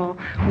pleasurable?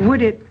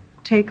 Would it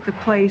take the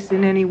place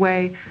in any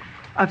way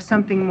of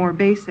something more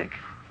basic?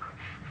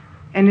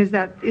 And is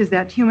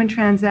that human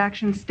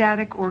transaction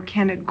static, or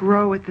can it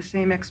grow at the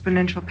same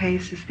exponential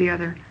pace as the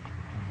other?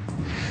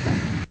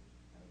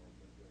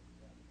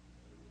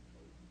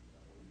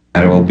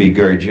 And it will be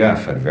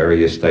Gurdjieff at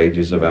various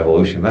stages of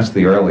evolution. That's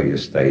the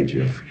earliest stage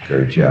of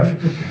Gurdjieff.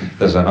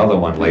 There's another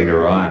one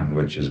later on,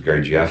 which is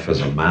Gurdjieff as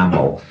a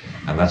mammal,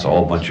 and that's a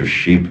whole bunch of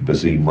sheep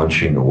busy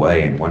munching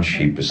away, and one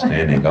sheep is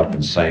standing up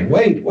and saying,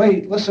 wait,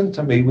 listen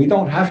to me, we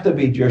don't have to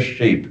be just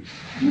sheep.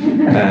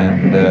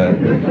 And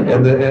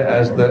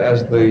as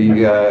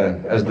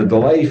the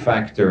delay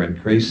factor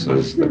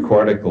increases, the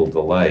cortical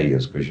delay,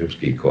 as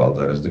Krzyzewski called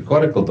it, as the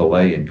cortical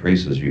delay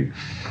increases,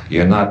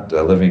 you're not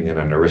living in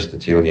an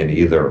Aristotelian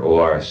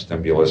either-or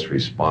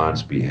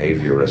stimulus-response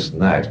behaviorist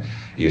net.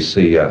 You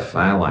see a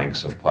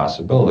phalanx of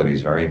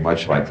possibilities, very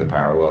much like the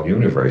parallel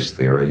universe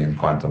theory in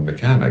quantum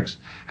mechanics,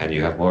 and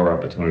you have more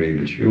opportunity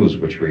to choose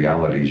which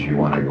realities you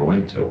want to go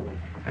into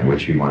and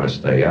which you want to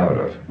stay out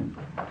of.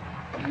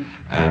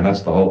 And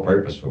that's the whole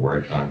purpose for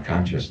work on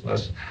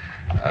consciousness.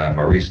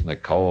 Maurice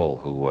Nicole,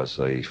 who was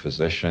a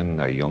physician,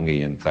 a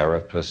Jungian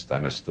therapist,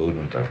 and a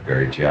student of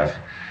Gurdjieff,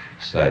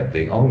 said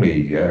the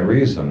only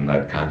reason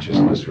that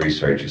consciousness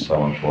research is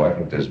so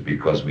important is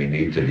because we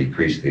need to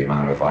decrease the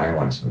amount of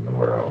violence in the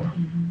world.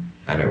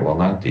 And it will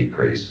not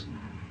decrease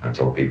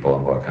until people are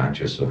more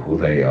conscious of who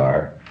they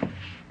are,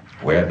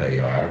 where they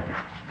are,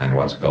 and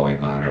what's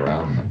going on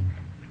around them.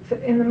 So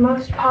in the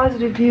most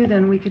positive view,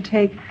 then, we could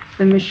take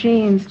the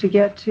machines to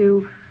get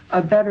to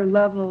a better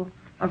level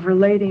of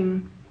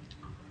relating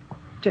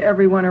to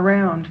everyone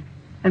around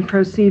and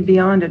proceed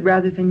beyond it,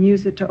 rather than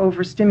use it to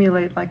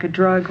overstimulate like a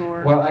drug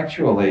or... Well,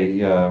 actually,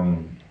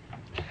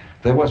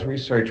 there was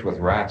research with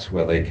rats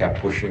where they kept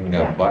pushing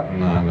a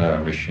button on a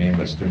machine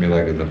that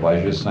stimulated the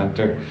pleasure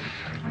center.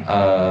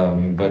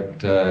 But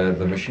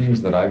the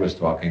machines that I was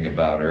talking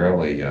about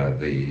earlier,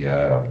 the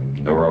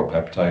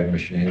neuropeptide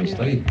machines,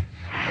 they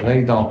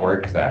don't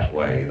work that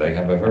way. They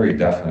have a very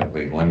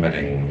definitely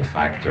limiting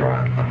factor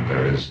on them.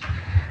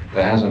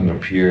 There hasn't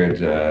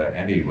appeared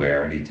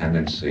anywhere any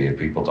tendency of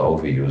people to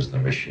overuse the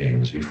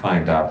machines. You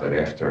find out that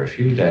after a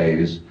few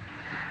days,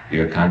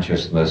 your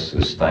consciousness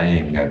is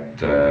staying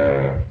at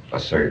a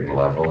certain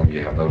level and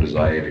you have no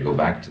desire to go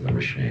back to the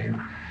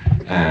machine.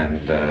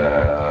 And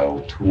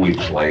 2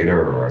 weeks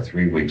later or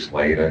 3 weeks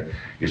later,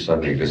 you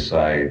suddenly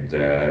decide,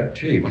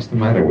 gee, what's the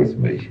matter with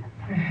me?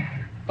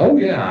 Oh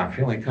yeah, I'm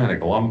feeling kind of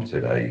glum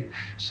today.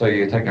 So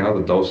you take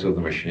another dose of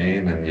the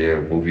machine and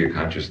you move your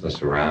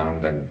consciousness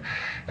around, and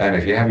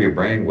if you have your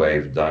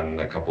brainwave done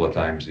a couple of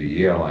times a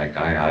year, like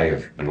I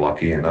have been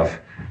lucky enough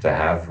to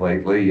have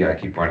lately, I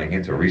keep running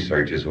into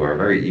researchers who are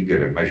very eager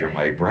to measure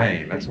my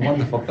brain. That's a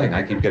wonderful thing.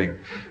 I keep getting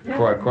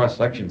cross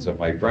sections of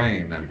my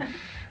brain, and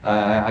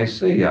I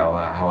see how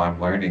I'm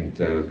learning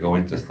to go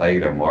into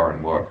theta more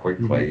and more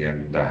quickly,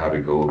 and how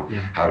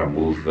to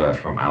move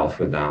from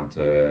alpha down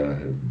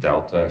to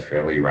delta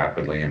fairly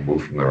rapidly, and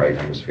move from the right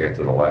hemisphere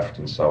to the left,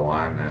 and so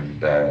on.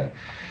 And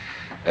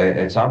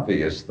it's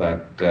obvious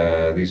that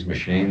these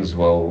machines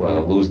will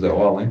lose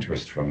all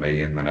interest from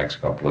me in the next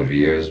couple of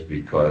years,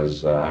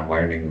 because I'm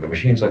learning the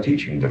machines are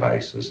teaching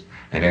devices,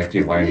 and after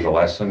you've learned the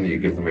lesson, you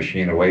give the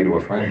machine away to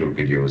a friend who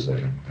could use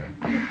it.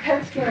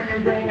 PET scan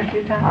your brain a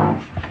few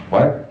times.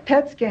 What?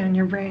 PET scan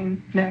your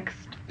brain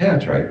next. Yeah,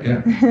 that's right,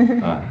 yeah.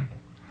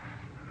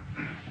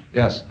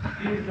 Yes?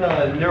 These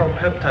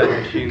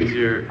neuropeptide machines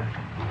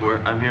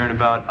I'm hearing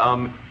about,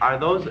 are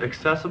those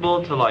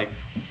accessible to like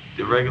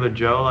the regular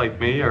Joe like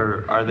me,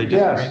 or are they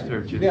just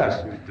research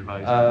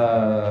devices?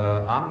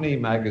 Omni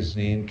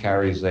magazine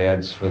carries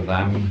ads for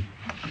them.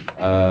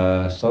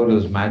 So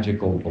does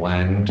Magical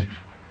Blend.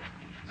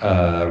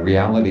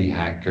 Reality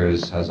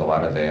Hackers has a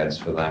lot of ads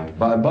for them.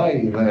 Go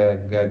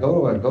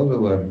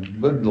to a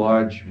good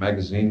large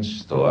magazine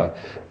store,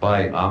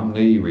 buy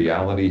Omni,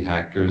 Reality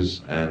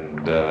Hackers,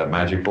 and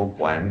Magical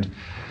Blend.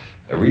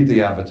 Read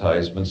the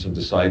advertisements and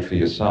decide for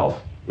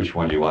yourself which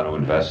one you want to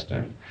invest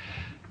in.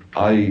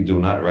 I do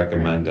not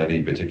recommend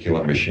any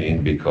particular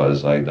machine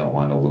because I don't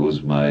want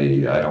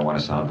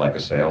to sound like a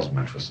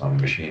salesman for some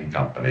machine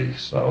company.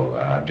 So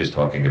I'm just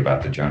talking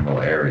about the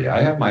general area. I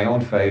have my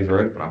own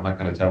favorite, but I'm not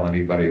going to tell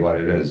anybody what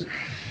it is.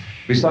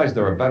 Besides,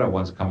 there are better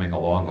ones coming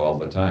along all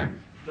the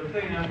time. The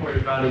thing I'm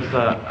worried about is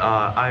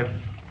I've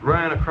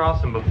ran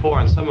across them before,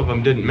 and some of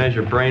them didn't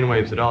measure brain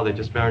waves at all. They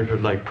just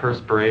measured like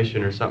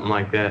perspiration or something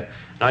like that.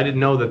 And I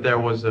didn't know that there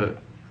was a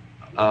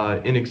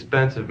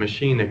inexpensive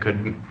machine that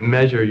could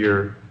measure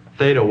your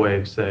theta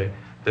waves, say,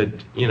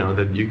 that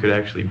you could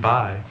actually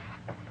buy.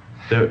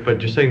 But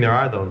you're saying there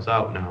are those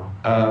out now?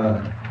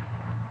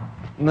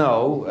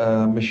 No,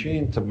 a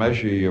machine to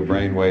measure your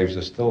brain waves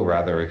is still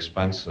rather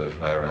expensive,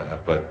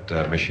 but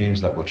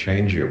machines that will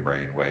change your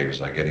brain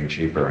waves are getting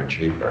cheaper and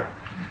cheaper.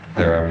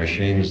 There are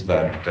machines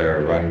that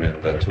run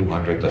in the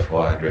 $200 to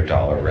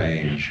 $400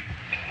 range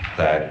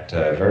that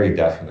very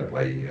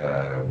definitely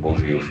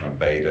move you from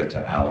beta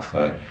to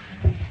alpha,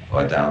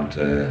 or down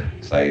to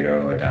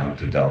theta, or down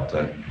to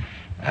delta.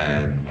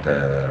 And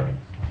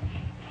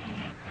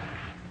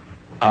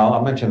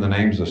I'll mention the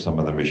names of some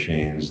of the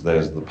machines.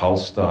 There's the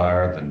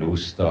Pulsar, the New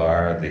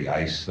Star, the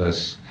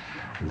ISIS,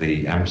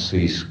 the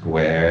MC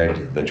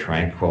Squared, the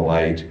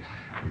Tranquilite,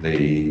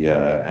 the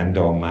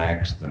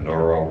Endomax, the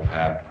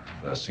NeuroPep,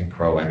 the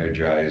Synchro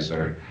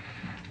Energizer,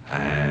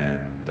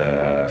 and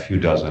a few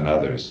dozen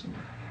others.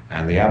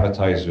 And the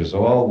advertisers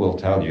all will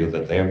tell you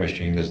that their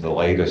machine is the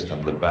latest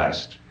and the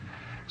best.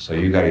 So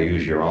you got to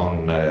use your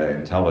own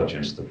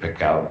intelligence to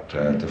pick out,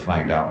 to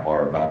find out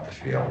more about the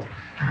field.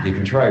 You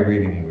can try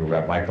reading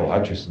Michael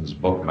Hutchison's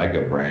book,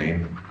 Mega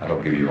Brain.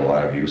 That'll give you a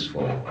lot of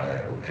useful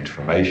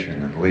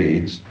information and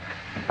leads.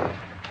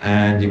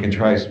 And you can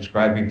try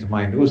subscribing to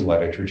my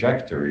newsletter,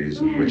 Trajectories,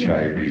 in which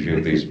I review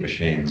these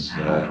machines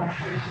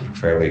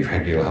fairly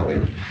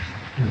regularly.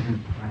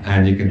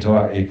 And you can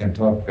talk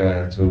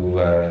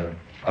to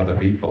other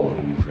people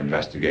who've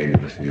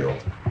investigated the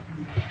field.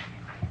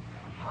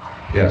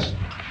 Yes.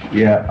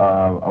 Yeah,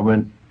 I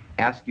want to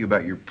ask you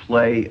about your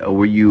play.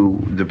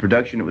 The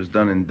production that was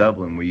done in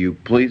Dublin, were you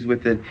pleased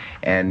with it,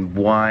 and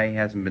why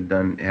hasn't it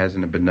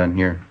been done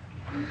here?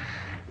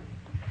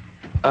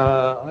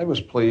 I was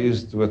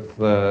pleased with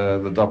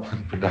the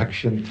Dublin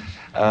production.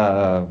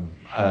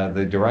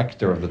 The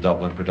director of the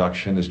Dublin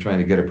production is trying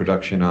to get a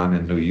production on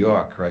in New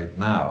York right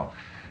now.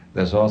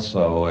 There's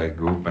also a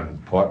group in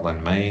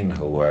Portland, Maine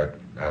who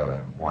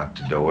want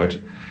to do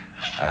it.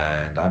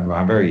 And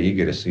I'm very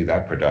eager to see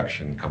that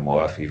production come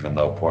off, even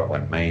though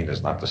Portland, Maine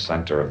is not the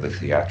center of the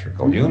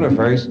theatrical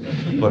universe,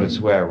 but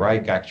it's where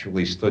Reich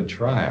actually stood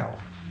trial.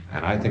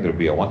 And I think it would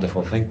be a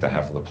wonderful thing to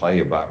have the play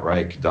about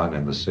Reich done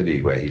in the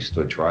city where he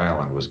stood trial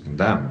and was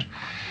condemned.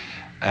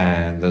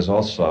 And there's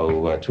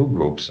also two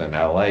groups in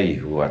LA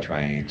who are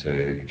trying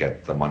to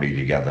get the money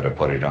together to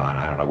put it on.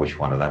 I don't know which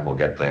one of them will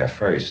get there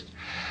first.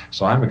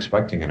 So I'm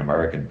expecting an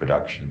American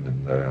production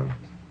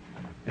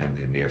in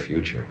the near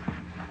future.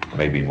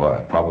 Maybe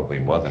probably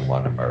more than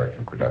one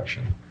American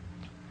production.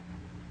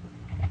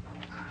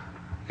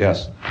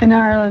 Yes? In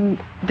Ireland,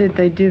 did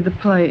they do the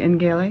play in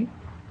Gaelic?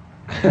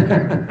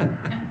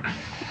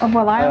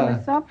 Well, I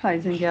always saw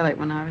plays in Gaelic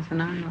when I was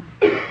in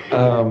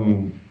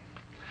Ireland.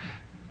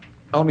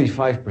 Only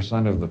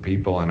 5% of the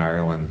people in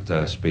Ireland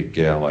speak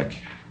Gaelic.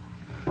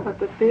 But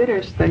the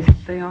theaters,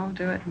 they all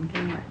do it in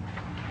Gaelic.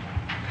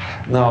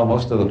 No,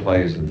 most of the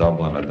plays in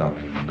Dublin are done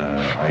in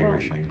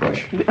Irish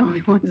English. The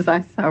only ones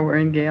I saw were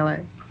in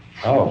Gaelic.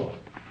 Oh.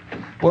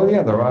 Well,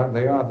 yeah, there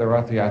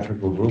are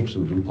theatrical groups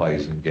who do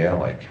plays in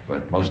Gaelic,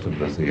 but most of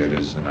the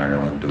theaters in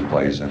Ireland do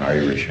plays in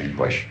Irish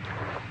English,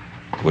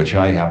 which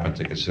I happen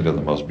to consider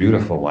the most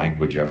beautiful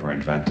language ever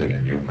invented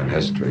in human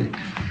history.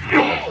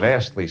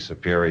 Vastly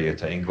superior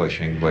to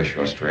English,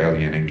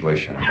 Australian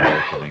English, and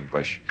American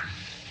English.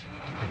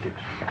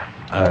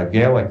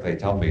 Gaelic, they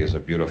tell me, is a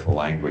beautiful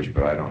language,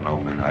 but I don't know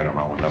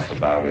enough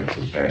about it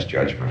to pass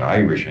judgment.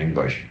 Irish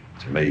English,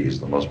 to me, is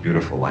the most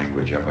beautiful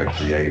language ever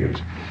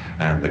created.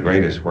 And the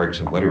greatest works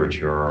of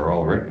literature are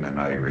all written in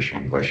Irish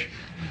English.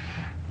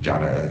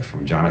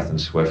 From Jonathan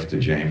Swift to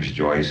James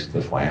Joyce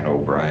to Flann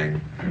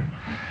O'Brien.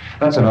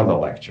 That's another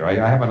lecture. I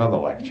have another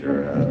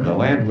lecture, The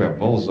Land Where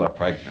Bulls Are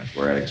Pregnant,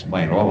 where I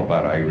explain all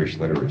about Irish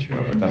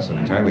literature, but that's an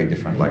entirely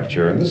different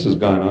lecture, and this has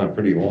gone on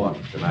pretty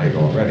long tonight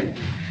already.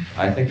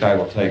 I think I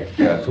will take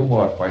 2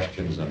 more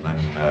questions and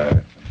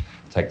then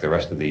take the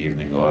rest of the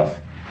evening off.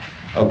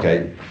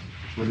 Okay.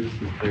 What is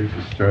the play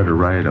To Start a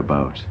Riot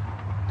about?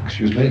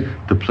 Excuse me?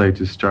 The play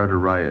To Start a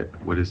Riot,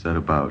 what is that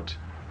about?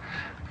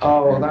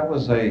 Oh, that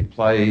was a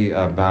play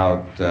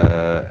about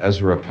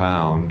Ezra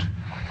Pound,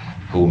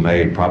 who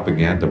made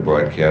propaganda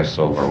broadcasts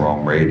over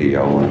Rome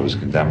Radio and was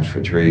condemned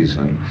for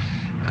treason.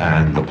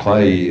 And the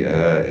play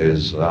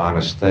is on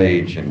a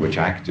stage in which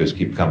actors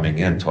keep coming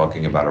in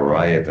talking about a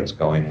riot that's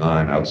going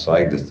on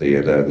outside the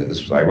theater.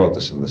 I wrote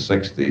this in the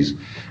 60s,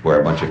 where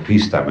a bunch of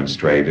peace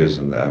demonstrators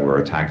were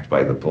attacked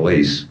by the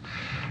police.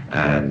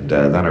 And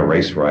then a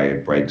race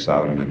riot breaks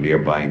out in a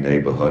nearby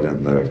neighborhood,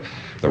 and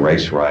the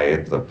race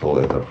riot, the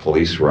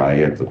police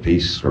riot, the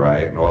peace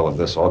riot, and all of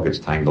this all gets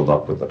tangled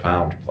up with the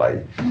Pound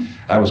play.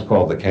 That was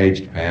called The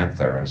Caged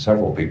Panther, and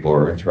several people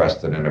were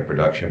interested in a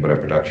production, but a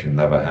production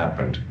never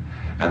happened.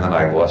 And then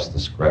I lost the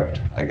script.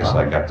 I guess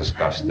I got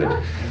disgusted.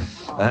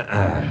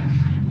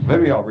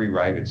 Maybe I'll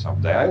rewrite it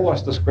someday. I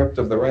lost the script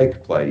of the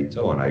Rake play,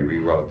 too, and I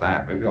rewrote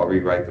that. Maybe I'll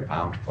rewrite the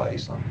Pound play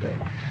someday.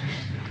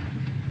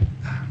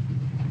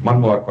 One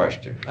more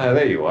question.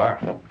 There you are.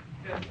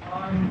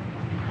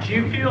 Do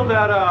you feel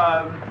that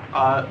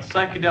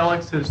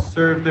psychedelics have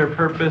served their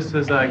purpose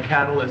as a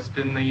catalyst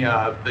in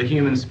the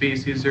human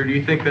species, or do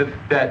you think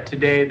that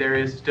today there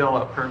is still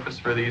a purpose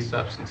for these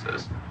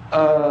substances?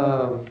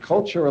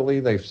 Culturally,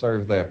 they've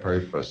served their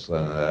purpose.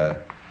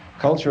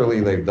 Culturally,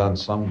 they've done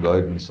some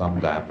good and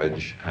some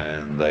damage,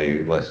 and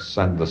they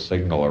send the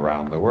signal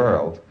around the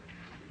world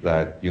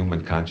that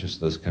human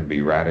consciousness can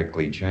be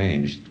radically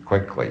changed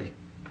quickly.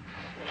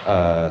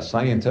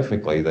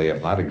 Scientifically, they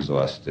have not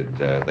exhausted.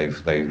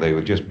 They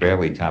were just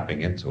barely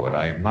tapping into it.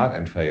 I am not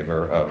in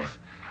favor of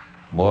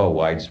more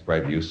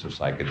widespread use of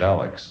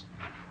psychedelics.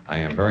 I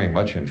am very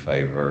much in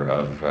favor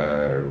of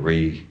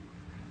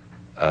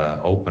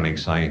opening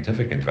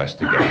scientific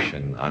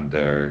investigation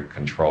under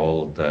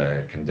controlled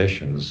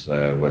conditions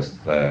with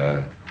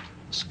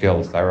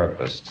skilled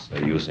therapists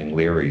using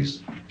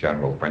Leary's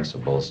general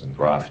principles and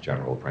Groff's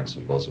general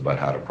principles about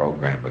how to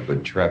program a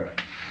good trip.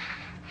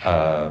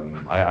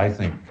 I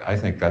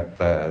think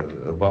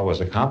that what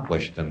was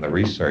accomplished in the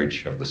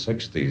research of the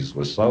 60s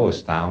was so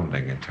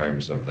astounding in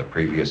terms of the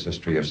previous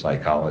history of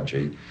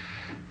psychology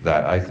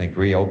that I think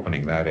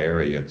reopening that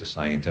area to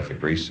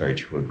scientific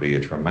research would be a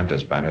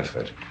tremendous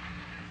benefit.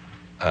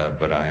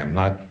 But I'm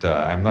not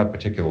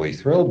particularly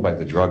thrilled by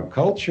the drug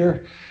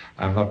culture.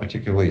 I'm not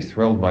particularly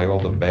thrilled by all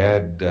the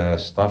bad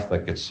stuff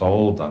that gets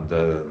sold under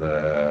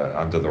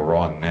the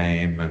wrong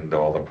name and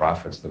all the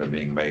profits that are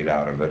being made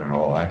out of it and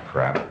all that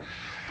crap.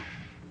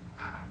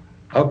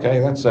 Okay,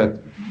 that's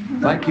it.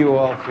 Thank you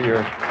all for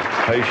your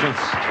patience.